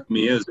what struck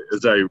me as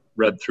I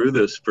read through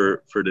this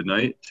for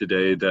tonight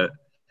today, that,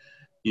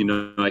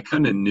 I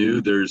kind of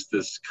knew there's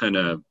this kind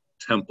of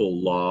temple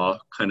law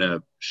kind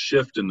of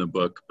shift in the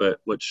book,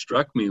 but what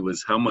struck me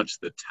was how much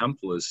the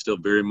temple is still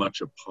very much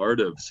a part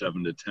of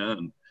 7 to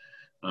 10.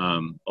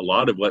 A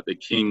lot of what the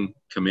king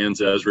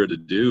commands Ezra to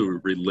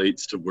do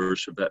relates to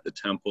worship at the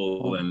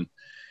temple, and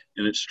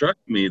it struck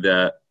me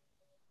that,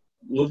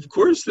 well, of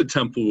course the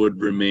temple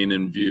would remain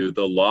in view.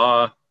 The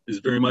law is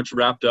very much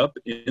wrapped up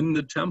in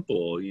the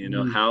temple,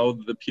 how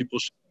the people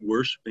should be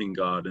worshiping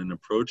God and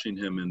approaching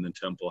him in the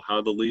temple,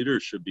 how the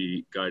leaders should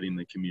be guiding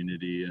the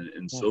community,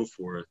 and so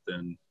forth.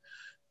 And,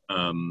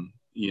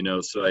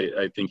 so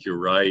I think you're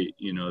right,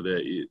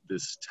 that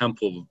this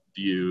temple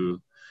view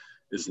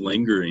is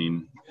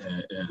lingering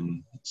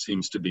and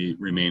seems to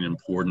remain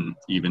important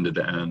even to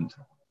the end.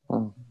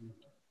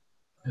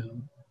 Yeah.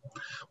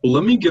 Well,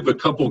 let me give a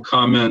couple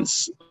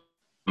comments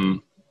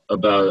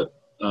about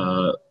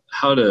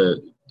how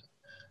to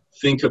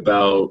think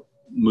about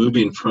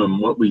moving from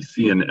what we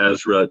see in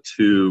Ezra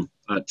to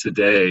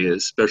today.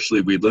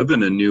 Especially, we live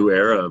in a new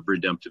era of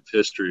redemptive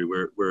history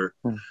where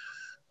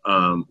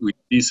we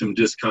see some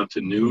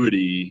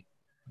discontinuity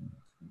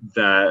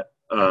that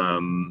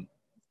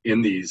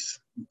in these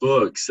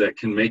books that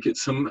can make it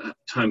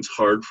sometimes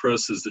hard for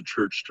us as the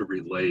church to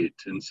relate.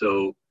 And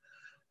so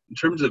in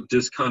terms of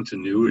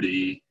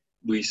discontinuity,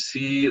 we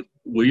see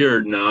we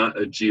are not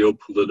a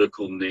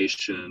geopolitical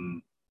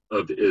nation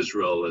of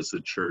Israel as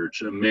a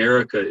church.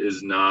 America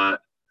is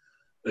not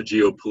a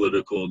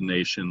geopolitical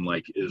nation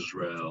like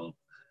Israel.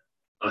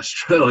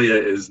 Australia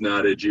is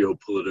not a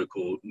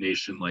geopolitical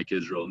nation like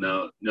Israel.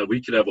 Now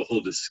we could have a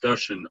whole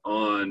discussion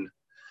on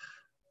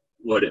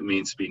what it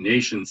means to be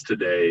nations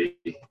today,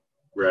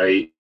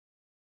 right?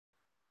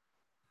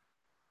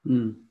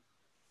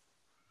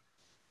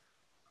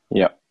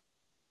 Yeah.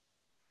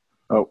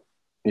 Oh,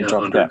 you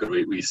dropped that.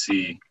 We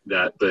see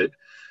that, but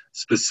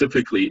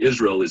specifically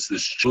Israel is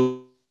this.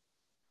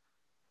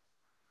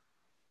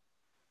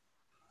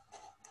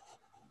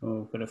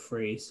 Oh, got a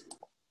freeze.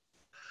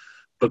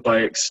 But by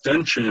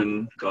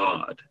extension,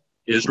 God.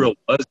 Israel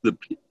was the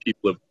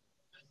people of.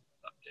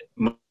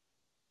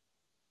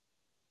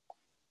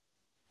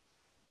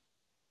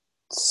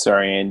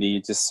 Sorry, Andy,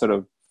 you're just sort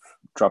of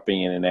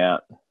dropping in and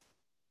out.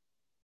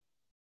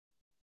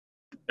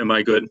 Am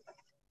I good?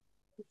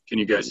 Can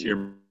you guys hear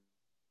me?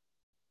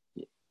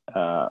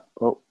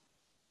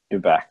 You're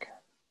back.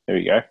 There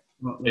we go.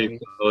 Hey,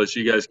 fellas,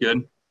 you guys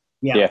good?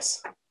 Yeah.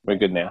 Yes, we're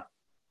good now.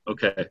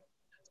 Okay.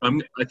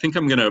 I think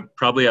I'm going to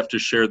probably have to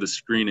share the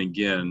screen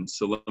again.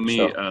 So let me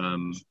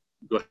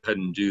go ahead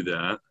and do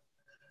that.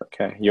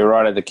 Okay. You're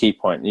right at the key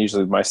point.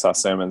 Usually most of our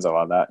sermons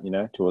are like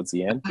that, towards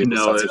the end. I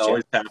know, it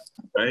always happens,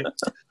 right?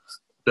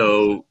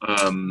 So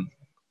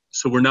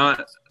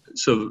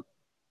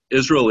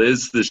Israel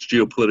is this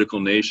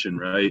geopolitical nation,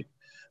 right?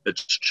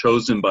 That's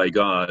chosen by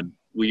God.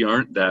 We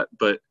aren't that,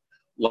 but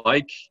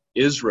like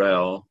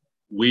Israel,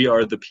 we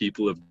are the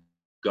people of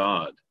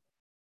God.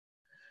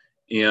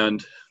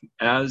 And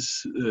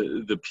as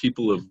the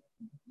people of,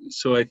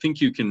 so I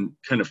think you can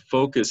kind of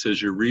focus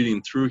as you're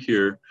reading through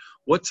here,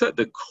 what's at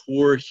the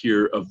core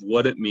here of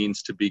what it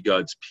means to be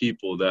God's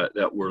people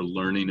that we're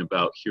learning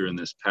about here in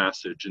this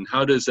passage? And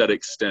how does that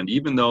extend,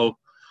 even though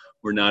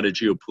we're not a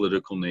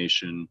geopolitical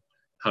nation,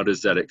 how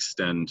does that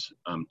extend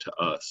to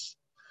us?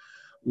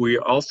 We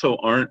also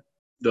aren't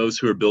those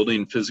who are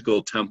building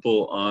physical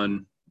temple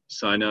on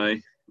Sinai,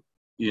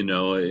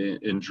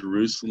 in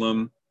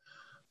Jerusalem.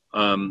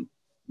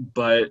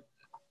 But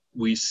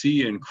we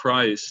see in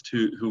Christ,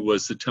 who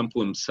was the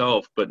temple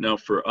himself, but now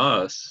for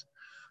us,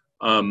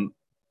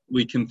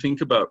 we can think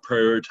about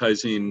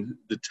prioritizing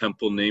the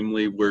temple,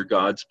 namely where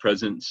God's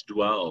presence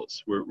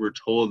dwells. We're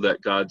told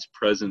that God's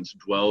presence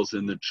dwells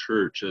in the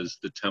church as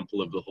the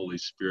temple of the Holy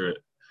Spirit.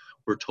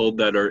 We're told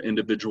that our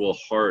individual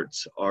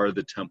hearts are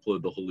the temple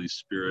of the Holy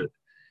Spirit.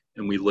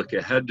 And we look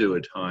ahead to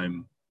a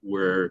time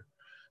where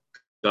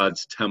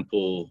God's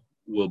temple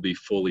will be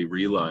fully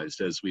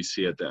realized, as we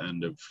see at the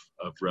end of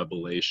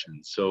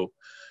Revelation. So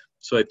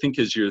I think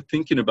as you're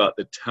thinking about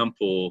the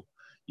temple,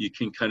 you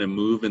can kind of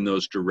move in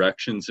those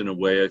directions in a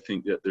way. I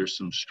think that there's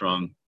some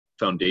strong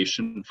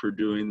foundation for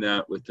doing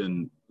that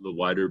within the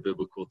wider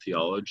biblical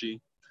theology.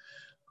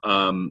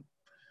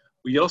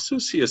 We also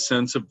see a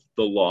sense of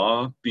the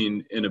law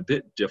being in a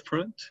bit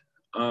different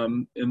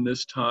in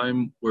this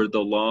time, where the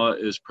law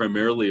is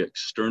primarily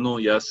external.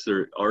 Yes,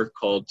 they are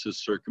called to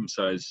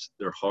circumcise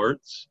their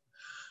hearts,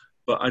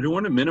 but I don't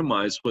want to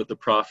minimize what the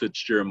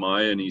prophets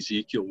Jeremiah and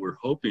Ezekiel were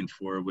hoping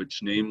for, which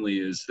namely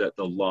is that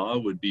the law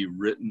would be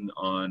written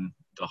on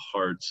the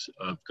hearts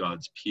of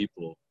God's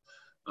people.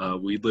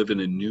 We live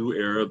in a new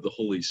era of the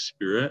Holy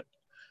Spirit.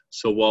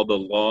 So while the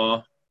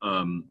law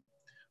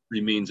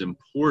remains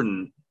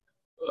important,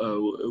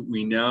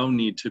 we now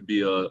need to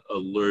be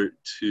alert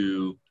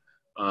to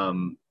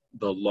the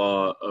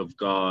law of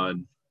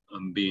God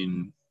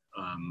being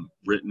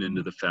written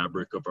into the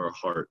fabric of our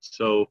hearts.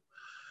 So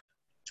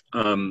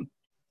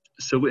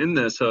in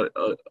this,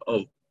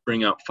 I'll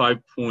bring out 5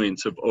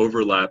 points of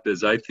overlap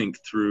as I think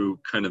through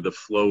kind of the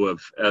flow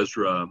of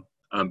Ezra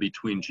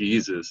between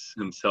Jesus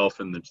himself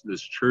and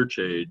this church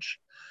age.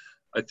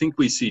 I think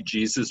we see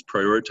Jesus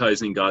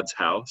prioritizing God's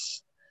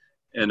house.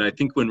 And I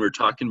think when we're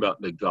talking about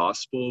the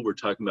gospel, we're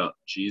talking about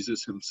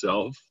Jesus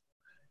himself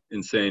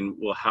and saying,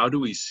 well, how do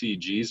we see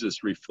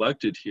Jesus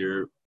reflected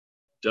here?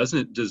 Does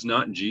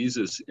not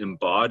Jesus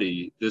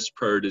embody this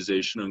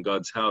prioritization on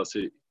God's house?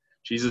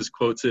 Jesus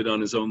quotes it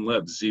on his own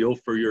lips, zeal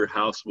for your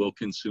house will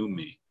consume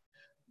me.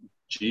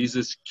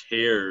 Jesus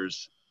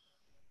cares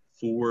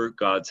for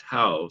God's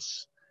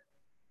house,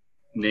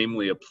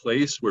 namely a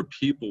place where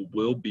people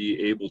will be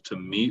able to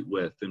meet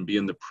with and be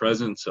in the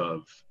presence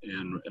of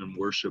and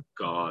worship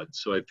God.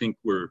 So I think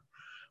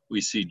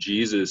we see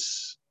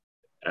Jesus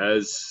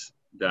as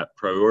that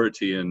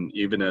priority and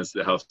even as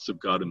the house of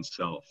God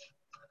himself.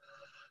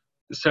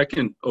 The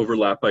second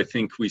overlap I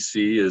think we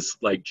see is,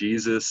 like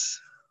Jesus,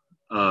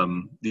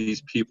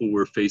 these people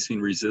were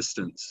facing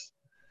resistance.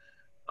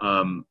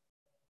 In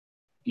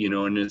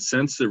a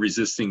sense, they're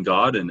resisting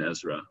God in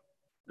Ezra.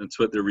 That's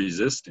what they're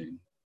resisting.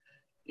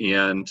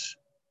 And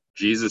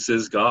Jesus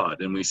is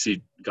God, and we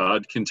see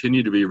God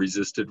continue to be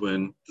resisted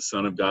when the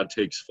Son of God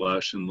takes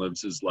flesh and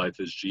lives his life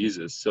as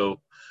Jesus.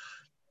 So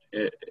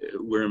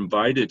we're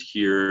invited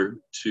here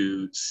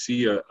to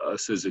see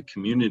us as a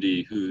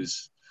community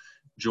who's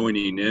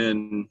joining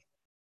in,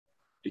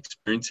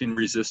 experiencing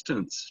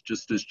resistance,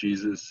 just as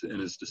Jesus and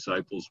his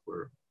disciples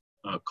were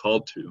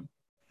called to.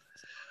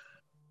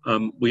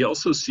 We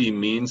also see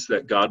means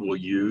that God will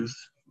use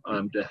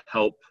to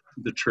help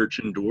the church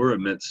endure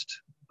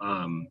amidst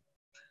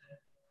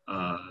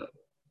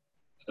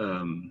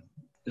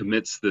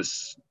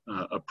this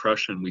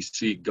oppression. We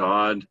see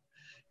God,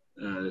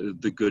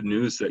 the good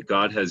news that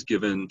God has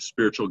given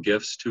spiritual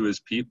gifts to his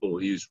people.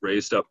 He's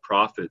raised up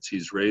prophets.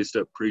 He's raised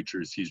up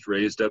preachers. He's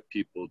raised up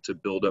people to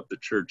build up the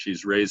church.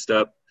 He's raised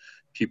up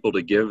people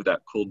to give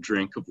that cold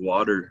drink of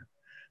water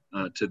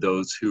to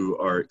those who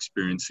are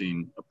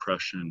experiencing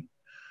oppression.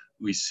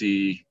 We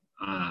see,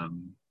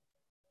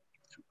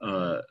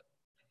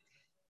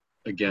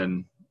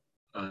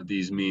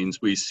 these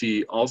means. We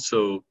see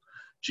also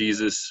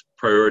Jesus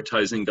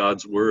prioritizing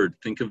God's word.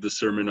 Think of the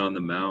Sermon on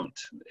the Mount.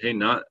 Hey,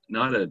 not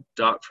a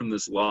dot from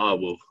this law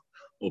will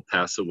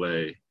pass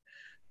away.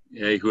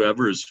 Hey,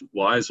 whoever is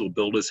wise will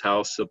build his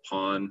house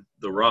upon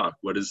the rock.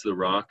 What is the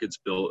rock? It's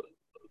built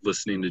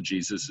listening to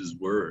Jesus's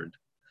word.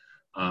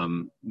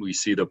 We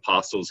see the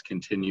apostles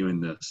continuing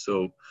this.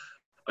 So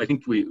I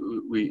think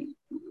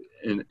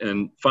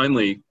and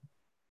finally,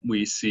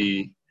 we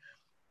see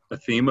a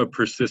theme of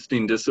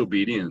persisting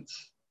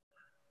disobedience.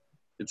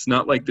 It's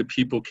not like the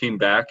people came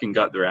back and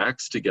got their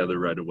acts together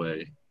right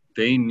away.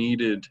 They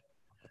needed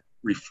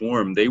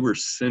reform. They were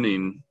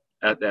sinning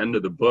at the end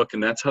of the book,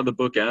 and that's how the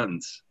book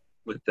ends,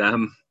 with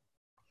them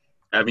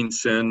having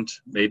sinned,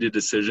 made a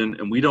decision,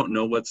 and we don't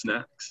know what's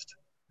next.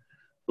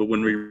 But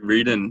when we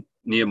read in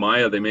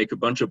Nehemiah, they make a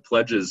bunch of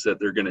pledges that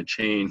they're going to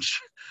change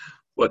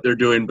what they're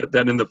doing, but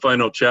then in the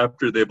final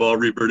chapter, they've all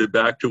reverted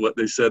back to what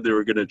they said they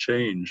were going to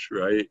change,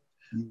 right?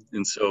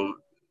 And so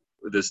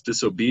this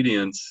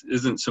disobedience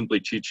isn't simply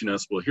teaching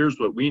us, well, here's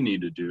what we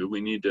need to do. We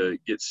need to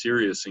get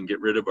serious and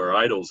get rid of our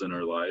idols in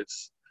our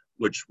lives,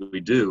 which we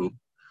do.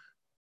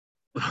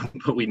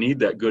 But we need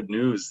that good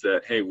news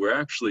that, hey, we're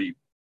actually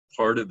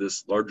part of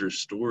this larger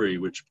story,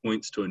 which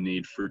points to a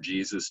need for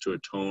Jesus to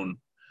atone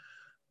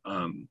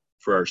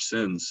for our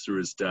sins through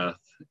his death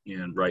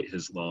and write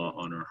his law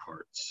on our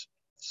hearts.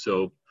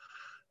 So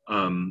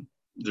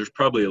there's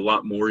probably a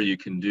lot more you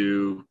can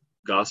do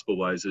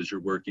gospel-wise as you're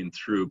working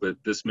through, but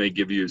this may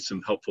give you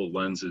some helpful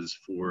lenses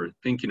for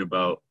thinking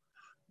about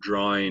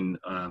drawing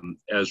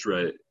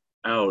Ezra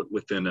out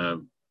within a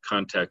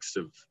context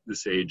of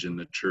this age in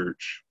the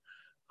church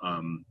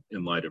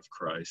in light of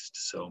Christ.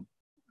 So,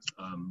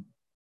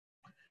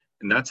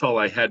 and that's all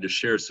I had to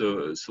share.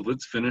 So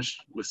let's finish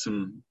with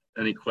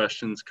any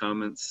questions,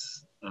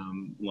 comments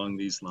along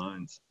these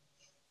lines.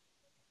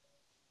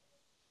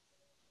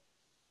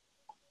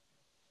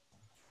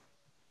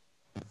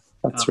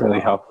 That's really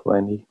helpful,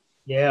 Andy.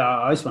 Yeah,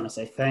 I just want to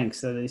say thanks.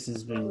 So this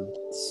has been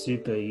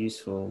super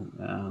useful,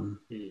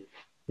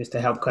 just to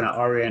help kind of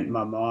orient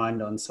my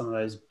mind on some of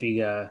those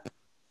bigger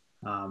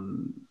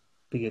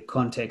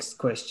context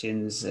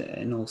questions,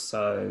 and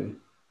also,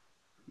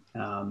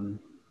 one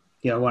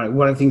of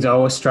the things I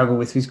always struggle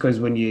with is because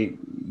when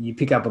you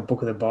pick up a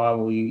book of the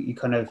Bible, you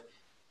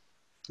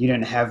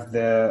don't have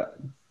or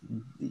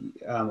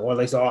at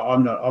least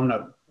I'm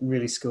not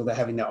really skilled at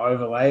having the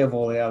overlay of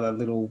all the other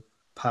little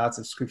parts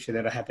of scripture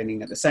that are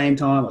happening at the same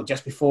time or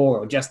just before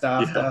or just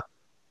after.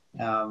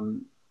 Yeah.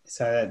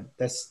 So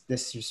that's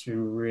just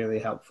been really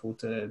helpful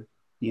to,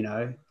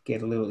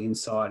 get a little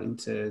insight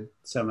into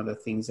some of the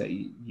things that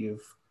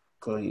you've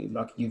gleaned,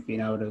 like you've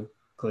been able to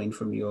glean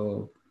from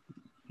your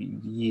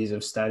years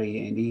of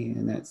study, Andy,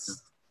 and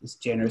it's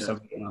generous of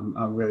you, and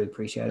I really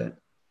appreciate it.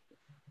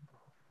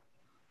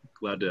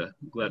 Glad to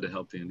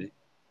help, Andy.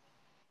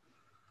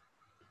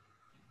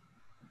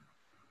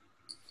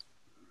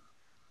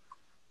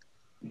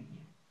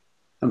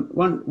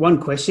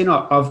 One question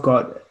I've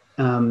got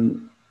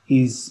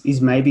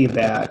is maybe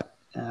about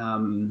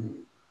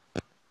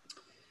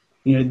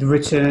the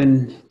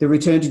return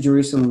to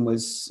Jerusalem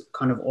was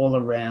kind of all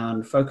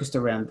around, focused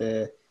around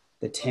the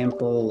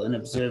temple and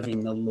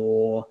observing the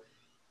law,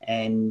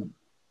 and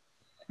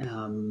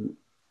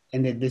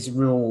there's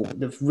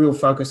the real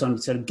focus on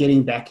sort of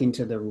getting back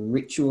into the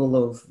ritual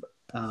of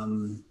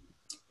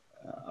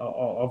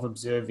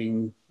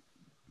observing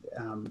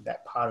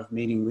that part of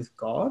meeting with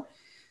God,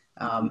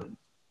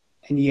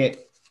 and yet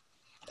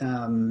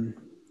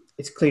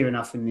it's clear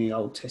enough in the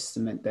Old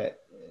Testament that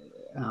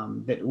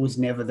it was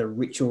never the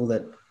ritual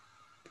that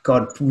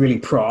God really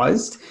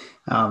prized.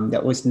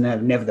 That was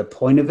never the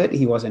point of it.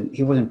 He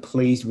wasn't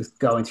pleased with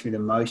going through the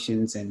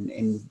motions,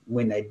 and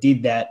when they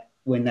did that,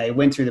 when they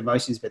went through the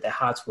motions but their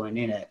hearts weren't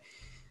in it,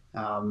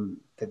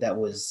 that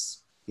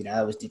was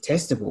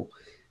detestable.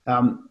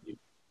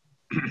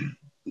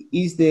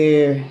 Is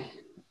there,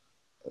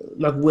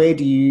 like, where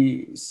do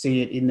you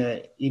see it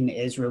in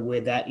Ezra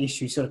where that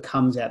issue sort of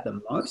comes out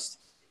the most?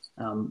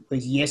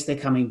 Because yes, they're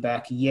coming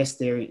back. Yes,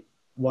 they're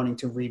wanting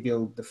to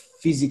rebuild the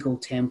physical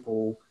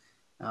temple,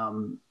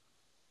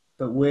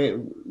 but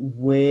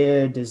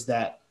where does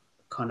that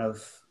kind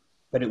of?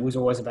 But it was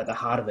always about the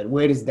heart of it.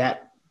 Where does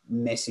that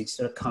message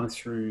sort of come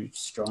through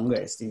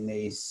strongest in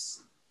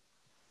these?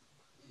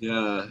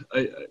 Yeah,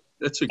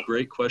 that's a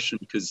great question,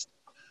 because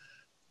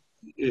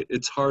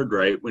it's hard,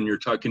 right, when you're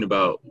talking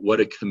about what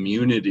a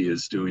community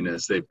is doing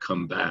as they've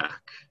come back.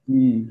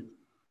 It'd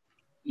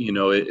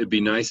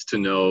be nice to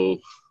know,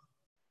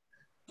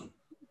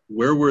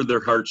 where were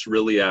their hearts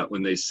really at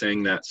when they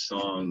sang that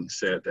song,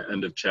 say at the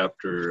end of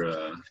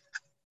chapter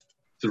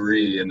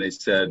 3, and they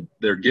said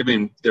they're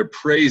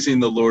praising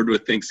the Lord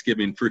with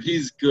thanksgiving, for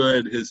he's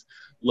good, his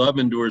love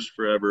endures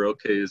forever.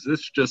 Okay, is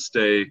this just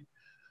a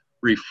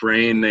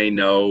refrain they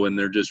know and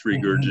they're just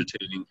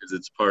regurgitating because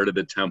it's part of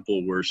the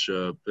temple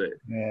worship?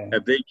 Yeah.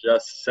 Have they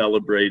just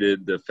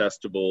celebrated the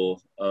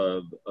festival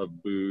of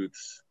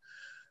booths?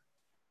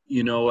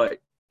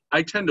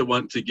 I tend to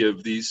want to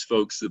give these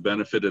folks the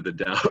benefit of the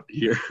doubt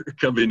here,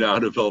 coming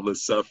out of all the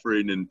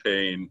suffering and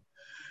pain.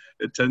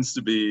 It tends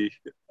to be,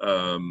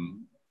 I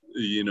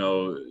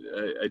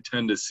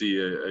tend to see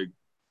a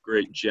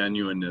great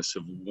genuineness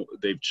of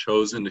they've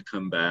chosen to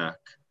come back,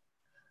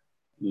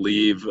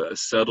 leave a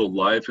settled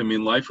life. I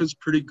mean, life was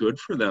pretty good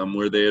for them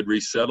where they had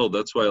resettled.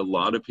 That's why a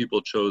lot of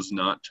people chose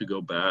not to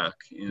go back.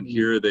 And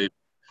here they've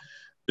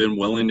been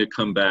willing to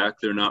come back.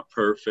 They're not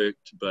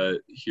perfect, but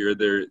here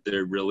they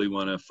really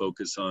want to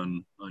focus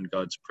on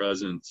God's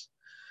presence.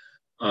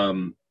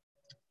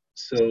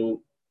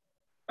 So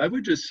I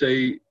would just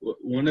say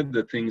one of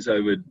the things I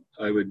would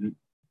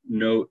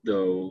note,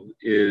 though,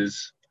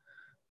 is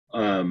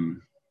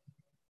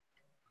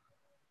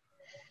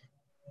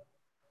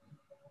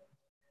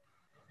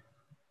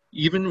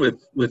even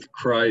with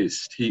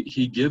Christ,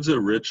 he gives a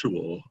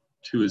ritual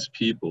to his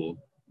people,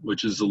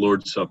 which is the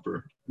Lord's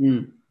Supper.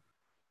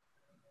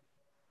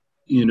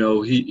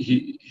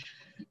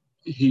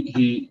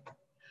 He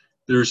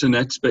there's an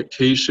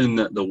expectation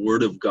that the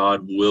Word of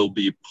God will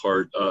be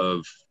part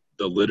of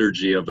the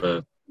liturgy of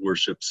a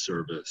worship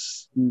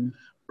service,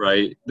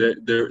 right?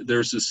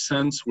 There's a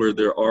sense where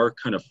there are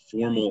kind of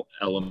formal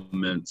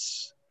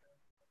elements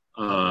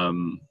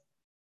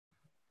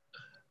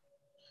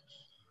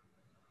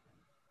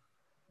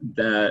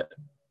that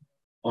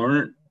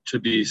aren't to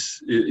be.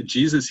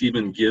 Jesus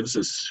even gives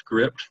a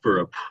script for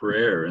a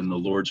prayer in the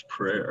Lord's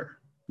Prayer.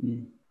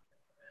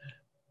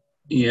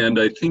 And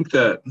I think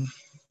that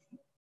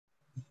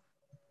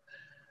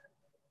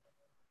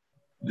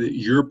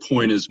your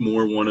point is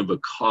more one of a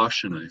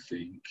caution, I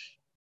think,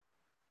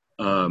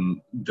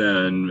 than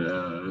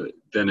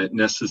it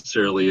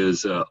necessarily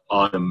is an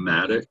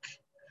automatic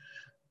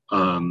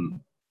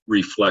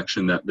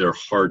reflection that their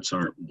hearts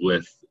aren't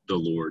with the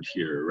Lord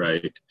here,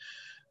 right?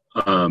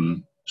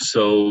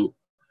 So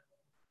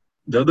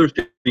the other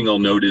thing I'll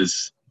note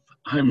is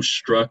I'm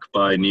struck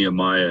by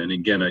Nehemiah. And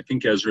again, I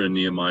think Ezra and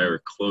Nehemiah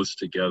are close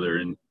together.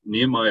 In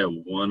Nehemiah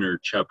 1 or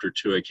chapter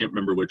 2, I can't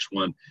remember which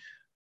one,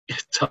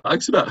 it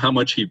talks about how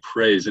much he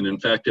prays. And in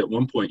fact, at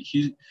one point,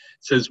 he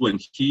says when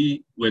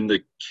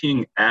the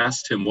king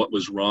asked him what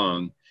was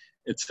wrong,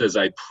 it says,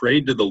 I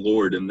prayed to the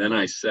Lord and then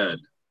I said.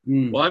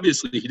 Well,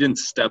 obviously, he didn't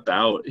step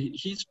out.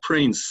 He's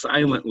praying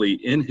silently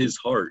in his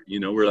heart.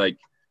 We're like,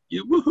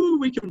 woohoo,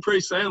 we can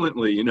pray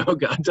silently.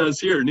 God does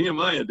here.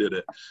 Nehemiah did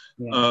it.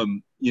 Yeah.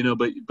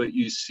 But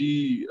you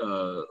see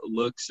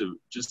looks of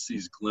just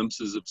these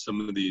glimpses of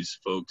some of these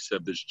folks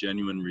have this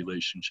genuine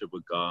relationship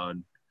with God.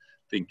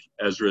 I think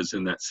Ezra's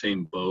in that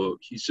same boat.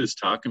 He's just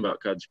talking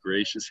about God's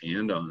gracious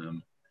hand on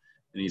them,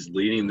 and he's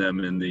leading them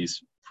in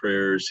these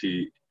prayers.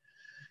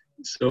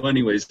 So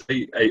anyways,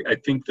 I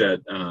think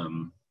that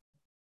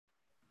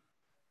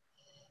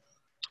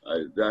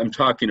I'm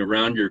talking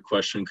around your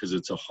question because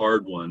it's a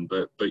hard one,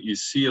 but you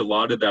see a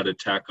lot of that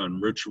attack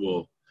on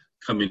ritual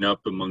coming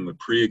up among the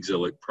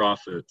pre-exilic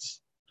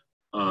prophets,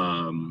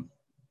 in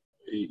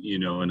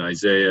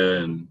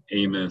Isaiah and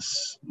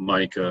Amos,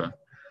 Micah,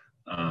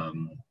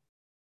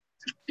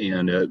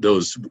 And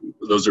those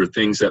are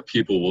things that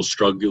people will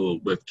struggle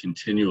with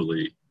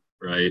continually,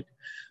 right?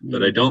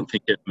 But I don't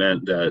think it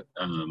meant that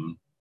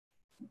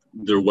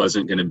there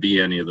wasn't going to be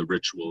any of the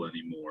ritual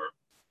anymore.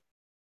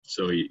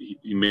 So he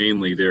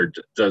mainly there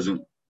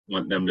doesn't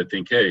want them to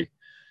think, hey,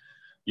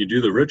 you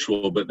do the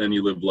ritual, but then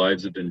you live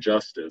lives of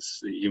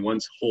injustice. He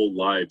wants whole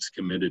lives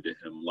committed to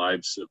him,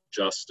 lives of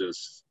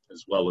justice,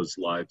 as well as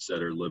lives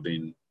that are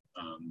living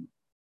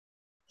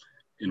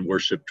in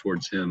worship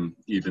towards him,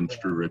 even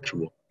through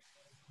ritual.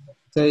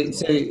 So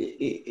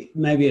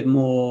maybe it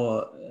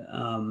more,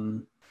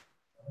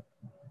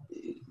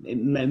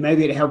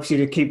 maybe it helps you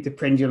to keep the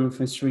pendulum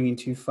from swinging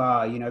too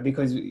far,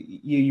 because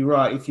you're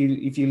right. If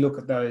you look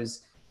at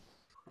those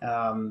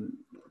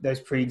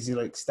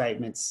pre-exilic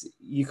statements,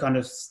 you kind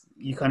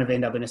of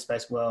end up in a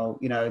space, well,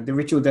 the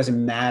ritual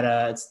doesn't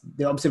matter.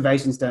 The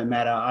observations don't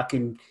matter. I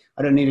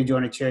don't need to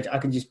join a church. I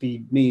can just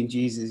be me and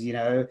Jesus,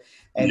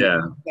 and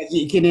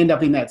you can end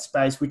up in that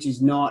space, which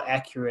is not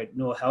accurate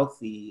nor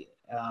healthy.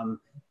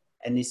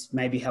 And this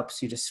maybe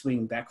helps you to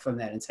swing back from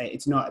that and say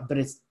it's not, but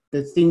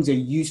the things are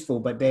useful,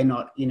 but they're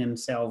not in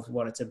themselves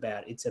what it's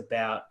about. It's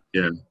about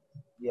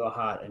your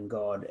heart and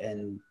God,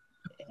 and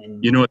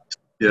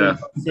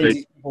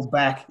sends people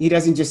back. He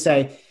doesn't just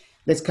say,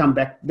 let's come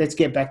back, let's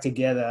get back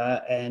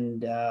together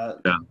and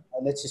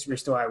let's just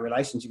restore our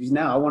relationships.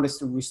 No, I want us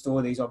to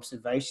restore these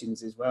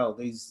observations as well.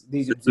 This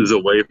is a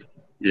way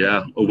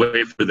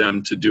for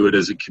them to do it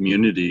as a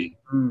community.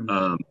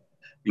 And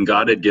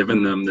God had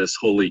given them this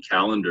holy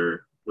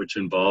calendar, which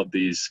involved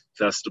these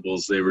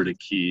festivals they were to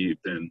keep,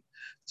 and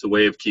it's a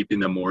way of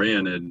keeping them more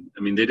in. And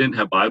I mean, they didn't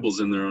have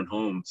Bibles in their own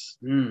homes.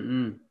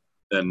 And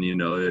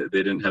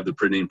they didn't have the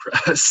printing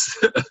press.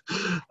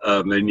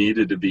 They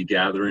needed to be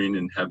gathering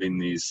and having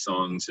these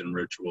songs and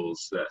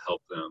rituals that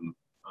help them.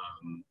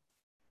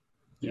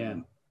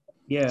 Okay.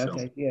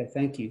 Yeah.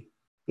 Thank you.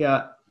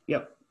 Yeah.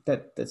 Yep.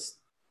 That's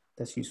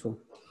useful.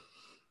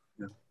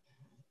 Yeah.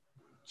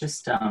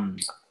 Just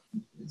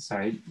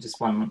sorry, just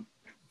one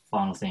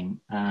final thing.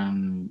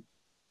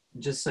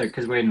 Just so,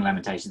 because we're in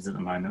Lamentations at the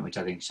moment, which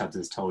I think Shubs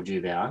has told you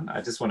about,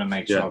 I just want to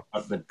make sure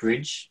I've got the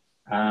bridge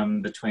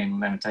between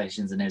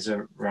Lamentations and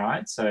Ezra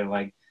right. So,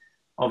 like,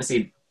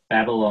 obviously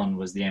Babylon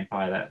was the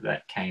empire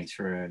that came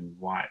through and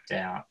wiped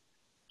out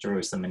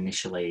Jerusalem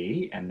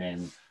initially and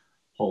then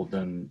hauled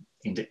them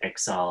into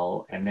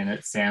exile. And then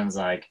it sounds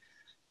like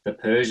the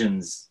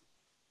Persians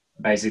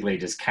basically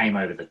just came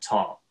over the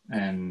top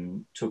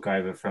and took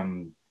over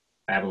from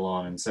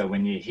Babylon. And so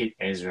when you hit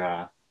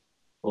Ezra,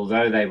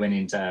 although they went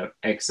into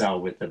exile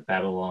with the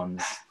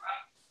Babylons,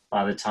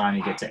 by the time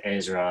you get to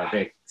Ezra,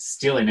 they're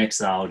still in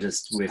exile,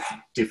 just with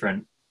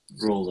different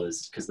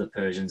rulers, because the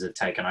Persians have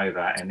taken over,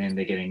 and then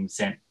they're getting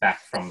sent back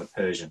from the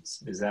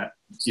Persians. Is that?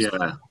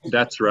 Yeah,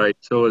 that's right.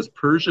 So as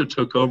Persia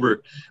took over,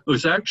 it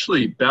was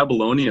actually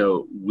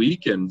Babylon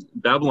weakened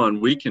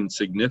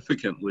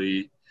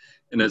significantly.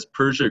 And as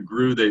Persia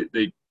grew,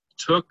 they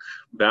took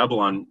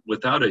Babylon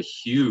without a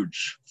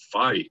huge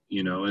fight,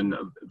 and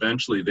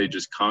eventually they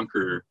just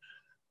conquer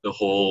the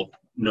whole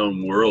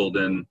known world.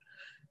 And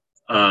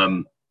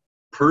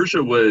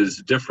Persia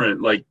was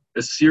different. Like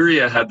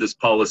Assyria had this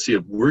policy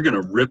of, we're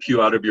going to rip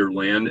you out of your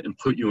land and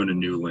put you in a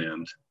new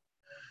land.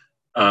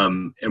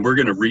 And we're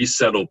going to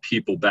resettle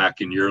people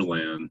back in your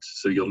land,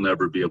 so you'll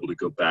never be able to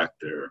go back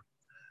there.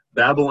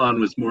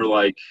 Babylon was more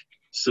like,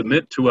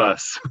 submit to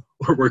us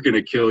or we're going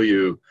to kill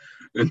you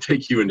and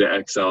take you into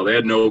exile. They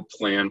had no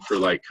plan for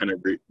like kind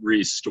of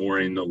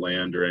restoring the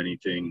land or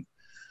anything.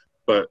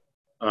 But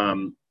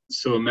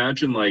so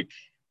imagine like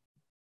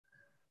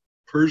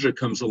Persia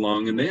comes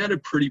along and they had a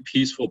pretty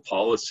peaceful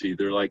policy.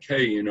 They're like,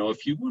 hey,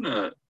 if you want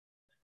to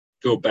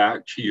go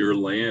back to your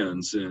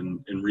lands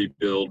and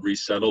rebuild,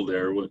 resettle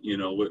there,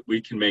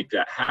 we can make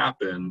that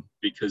happen,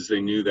 because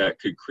they knew that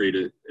could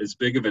create as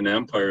big of an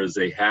empire as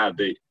they had.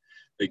 They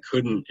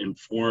couldn't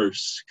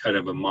enforce kind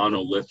of a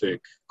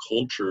monolithic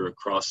culture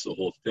across the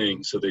whole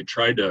thing. So they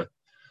tried to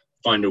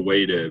find a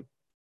way to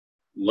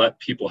let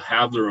people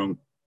have their own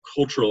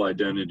cultural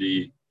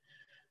identity,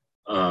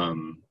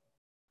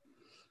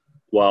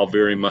 while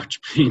very much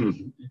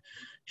being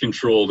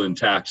controlled and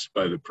taxed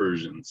by the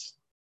Persians.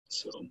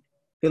 So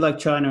feel like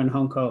China and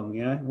Hong Kong,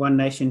 one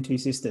nation, two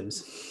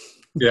systems.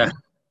 Yeah.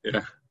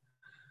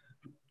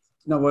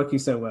 Not working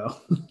so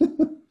well.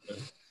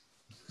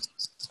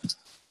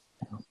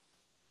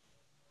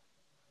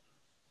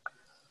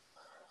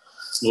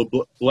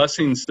 Well,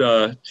 blessings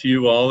to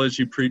you all as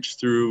you preach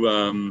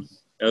through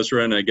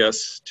Ezra, and I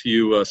guess to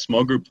you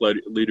small group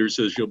leaders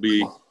as you'll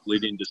be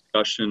leading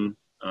discussion.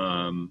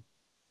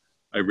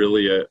 I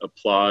really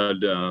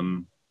applaud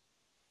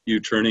you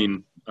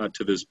turning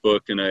to this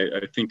book, and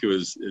I think it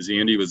was, as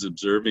Andy was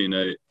observing,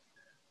 I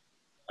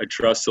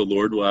trust the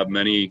Lord will have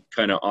many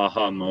kind of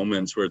aha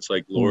moments where it's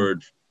like,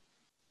 Lord,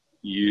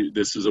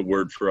 this is a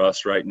word for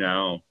us right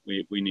now.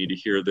 We need to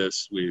hear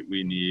this.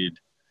 We need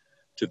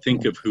to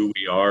think of who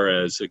we are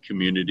as a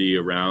community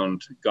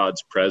around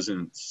God's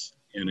presence,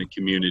 in a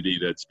community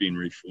that's being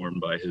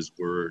reformed by his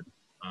word.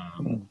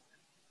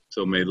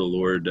 So may the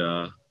Lord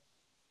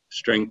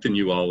strengthen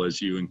you all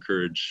as you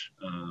encourage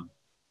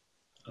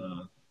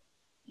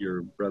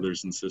your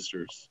brothers and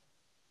sisters.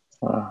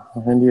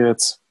 Andy,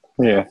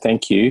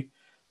 thank you.